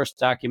the source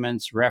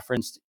documents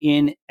referenced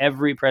in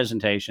every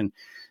presentation.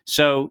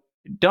 So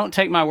don't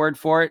take my word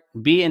for it.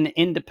 Be an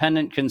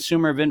independent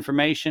consumer of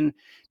information.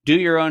 Do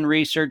your own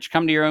research,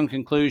 come to your own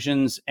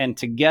conclusions, and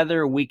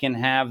together we can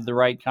have the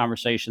right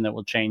conversation that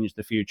will change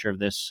the future of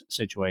this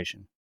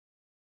situation.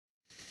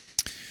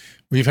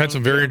 We've had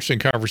some very interesting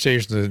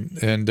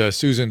conversations, and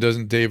Susan,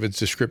 doesn't David's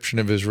description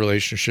of his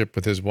relationship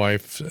with his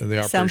wife, the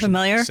operation, sound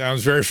familiar?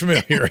 Sounds very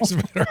familiar. As a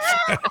matter of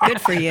fact. Good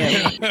for you.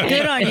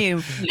 Good on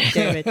you,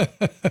 David.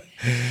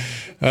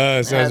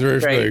 Sounds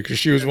very familiar because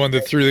she was one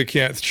that threw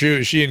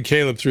the she and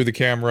Caleb threw the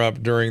camera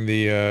up during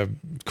the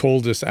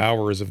coldest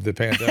hours of the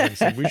pandemic.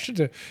 Said we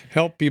should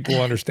help people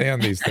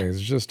understand these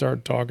things. Just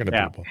start talking to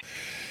people.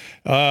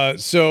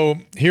 So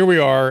here we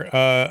are.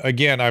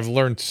 Again, I've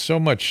learned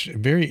so much,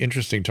 very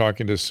interesting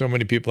talking to so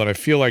many people. And I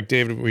feel like,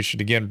 David, we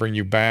should again bring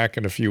you back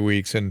in a few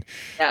weeks. And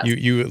Yes.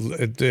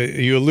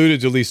 you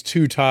alluded to at least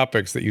two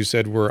topics that you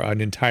said were an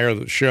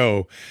entire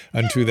show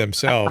unto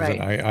themselves.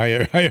 Right.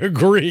 And I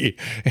agree.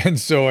 And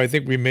so I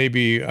think we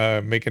maybe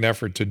make an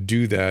effort to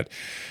do that.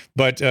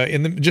 But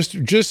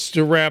just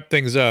to wrap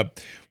things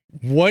up,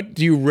 what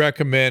do you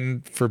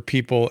recommend for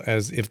people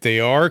as if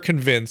they are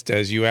convinced,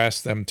 as you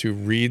ask them to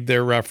read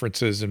their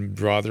references and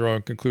draw their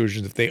own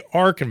conclusions, if they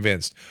are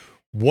convinced,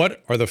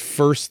 what are the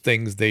first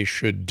things they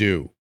should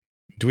do?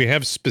 Do we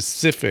have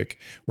specific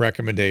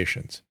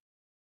recommendations?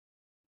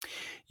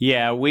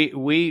 Yeah,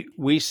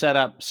 we set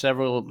up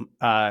several,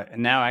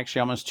 now actually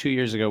almost 2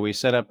 years ago, we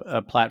set up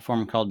a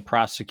platform called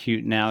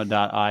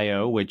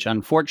prosecutenow.io, which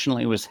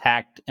unfortunately was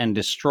hacked and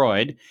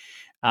destroyed.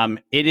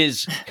 It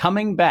is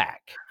coming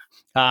back.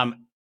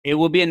 It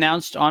will be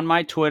announced on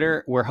my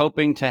Twitter. We're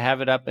hoping to have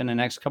it up in the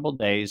next couple of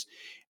days.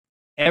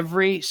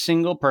 Every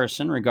single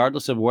person,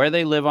 regardless of where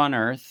they live on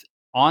Earth,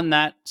 on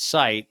that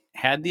site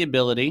had the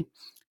ability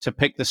to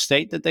pick the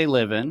state that they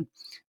live in.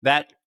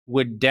 That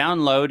would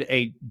download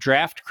a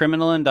draft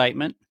criminal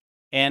indictment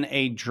and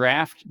a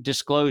draft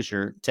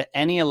disclosure to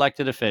any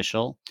elected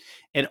official.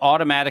 It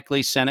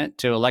automatically sent it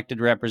to elected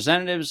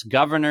representatives,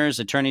 governors,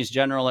 attorneys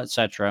general,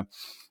 etc.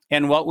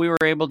 And what we were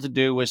able to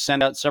do was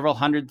send out several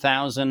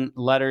 100,000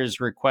 letters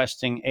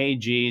requesting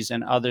AGs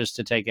and others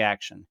to take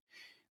action.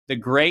 The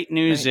great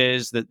news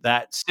is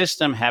that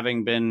system,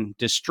 having been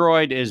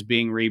destroyed, is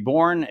being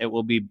reborn. It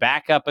will be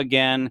back up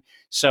again.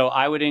 So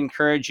I would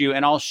encourage you,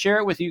 and I'll share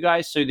it with you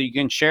guys so that you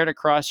can share it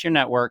across your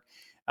network.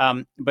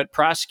 But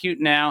Prosecute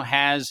Now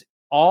has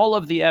all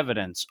of the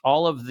evidence,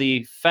 all of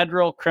the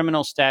federal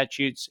criminal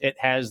statutes. It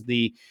has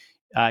the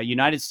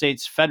United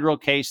States federal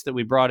case that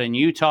we brought in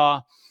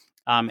Utah.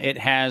 It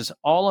has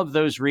all of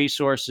those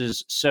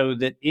resources so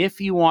that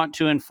if you want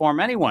to inform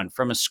anyone,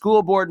 from a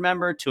school board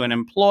member to an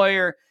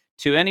employer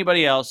to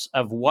anybody else,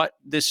 of what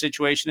this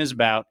situation is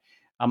about,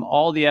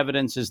 all the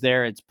evidence is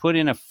there. It's put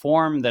in a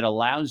form that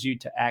allows you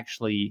to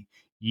actually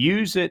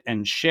use it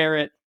and share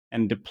it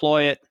and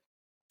deploy it.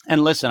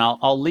 And listen,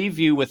 I'll leave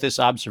you with this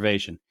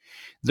observation.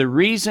 The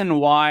reason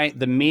why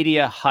the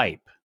media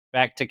hype,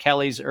 back to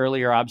Kelly's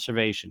earlier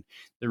observation,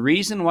 the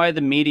reason why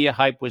the media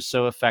hype was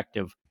so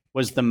effective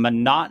was the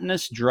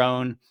monotonous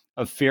drone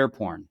of fear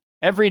porn.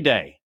 Every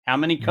day, how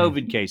many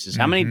COVID cases,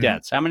 how many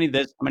deaths, how many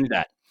this, how many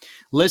that.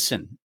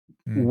 Listen,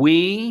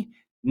 we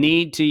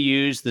need to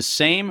use the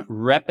same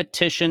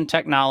repetition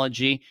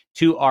technology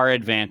to our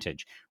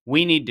advantage.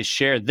 We need to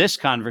share this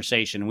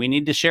conversation. We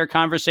need to share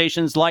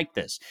conversations like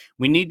this.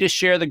 We need to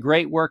share the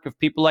great work of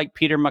people like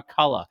Peter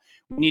McCullough.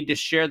 We need to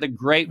share the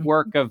great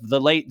work of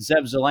the late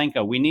Zev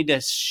Zelenko. We need to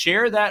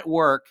share that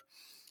work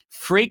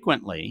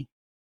frequently,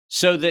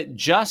 so that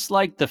just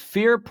like the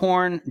fear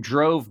porn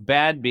drove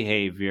bad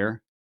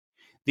behavior,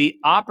 the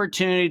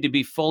opportunity to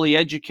be fully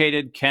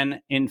educated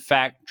can, in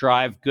fact,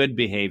 drive good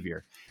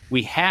behavior.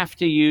 We have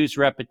to use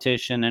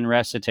repetition and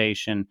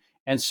recitation.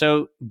 And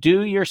so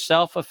do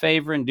yourself a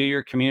favor and do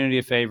your community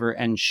a favor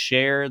and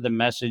share the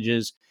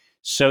messages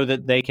so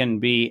that they can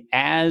be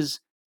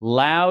as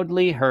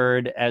loudly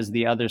heard as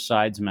the other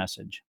side's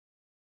message.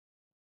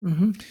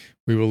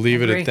 We will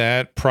leave it at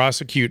that.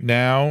 Prosecute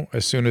Now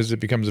as soon as it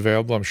becomes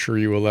available. I'm sure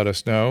you will let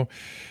us know.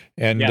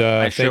 And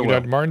thank you,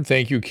 Dr. Martin.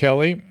 Thank you,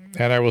 Kelly.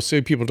 And I will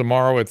see people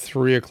tomorrow at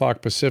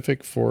 3:00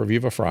 Pacific for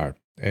Viva Frei.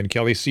 And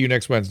Kelly, see you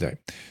next Wednesday.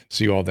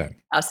 See you all then.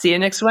 I'll see you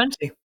next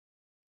Wednesday.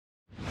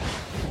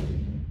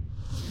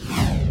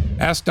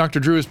 Ask Dr.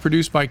 Drew is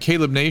produced by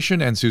Caleb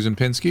Nation and Susan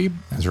Pinsky.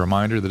 As a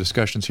reminder, the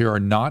discussions here are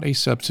not a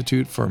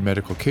substitute for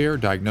medical care,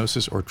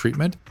 diagnosis, or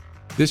treatment.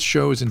 This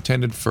show is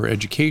intended for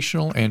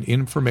educational and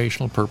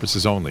informational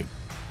purposes only.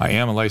 I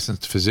am a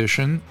licensed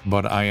physician,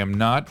 but I am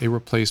not a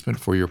replacement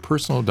for your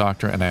personal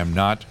doctor, and I am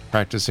not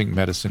practicing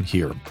medicine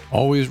here.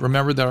 Always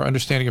remember that our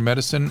understanding of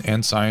medicine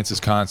and science is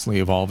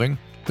constantly evolving.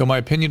 Though my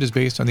opinion is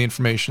based on the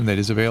information that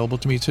is available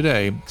to me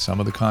today,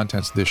 some of the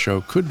contents of this show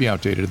could be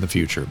outdated in the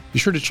future. Be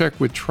sure to check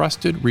with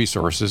trusted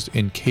resources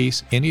in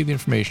case any of the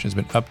information has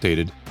been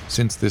updated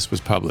since this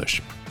was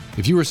published.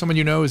 If you or someone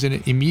you know is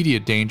in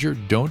immediate danger,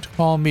 don't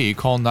call me,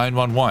 call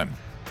 911.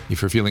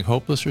 If you're feeling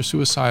hopeless or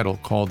suicidal,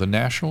 call the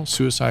National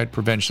Suicide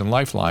Prevention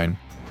Lifeline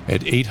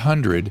at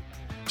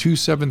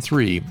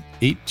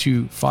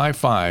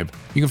 800-273-8255.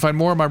 You can find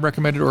more of my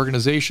recommended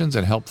organizations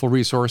and helpful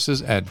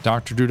resources at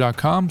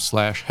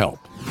drdrew.com/help.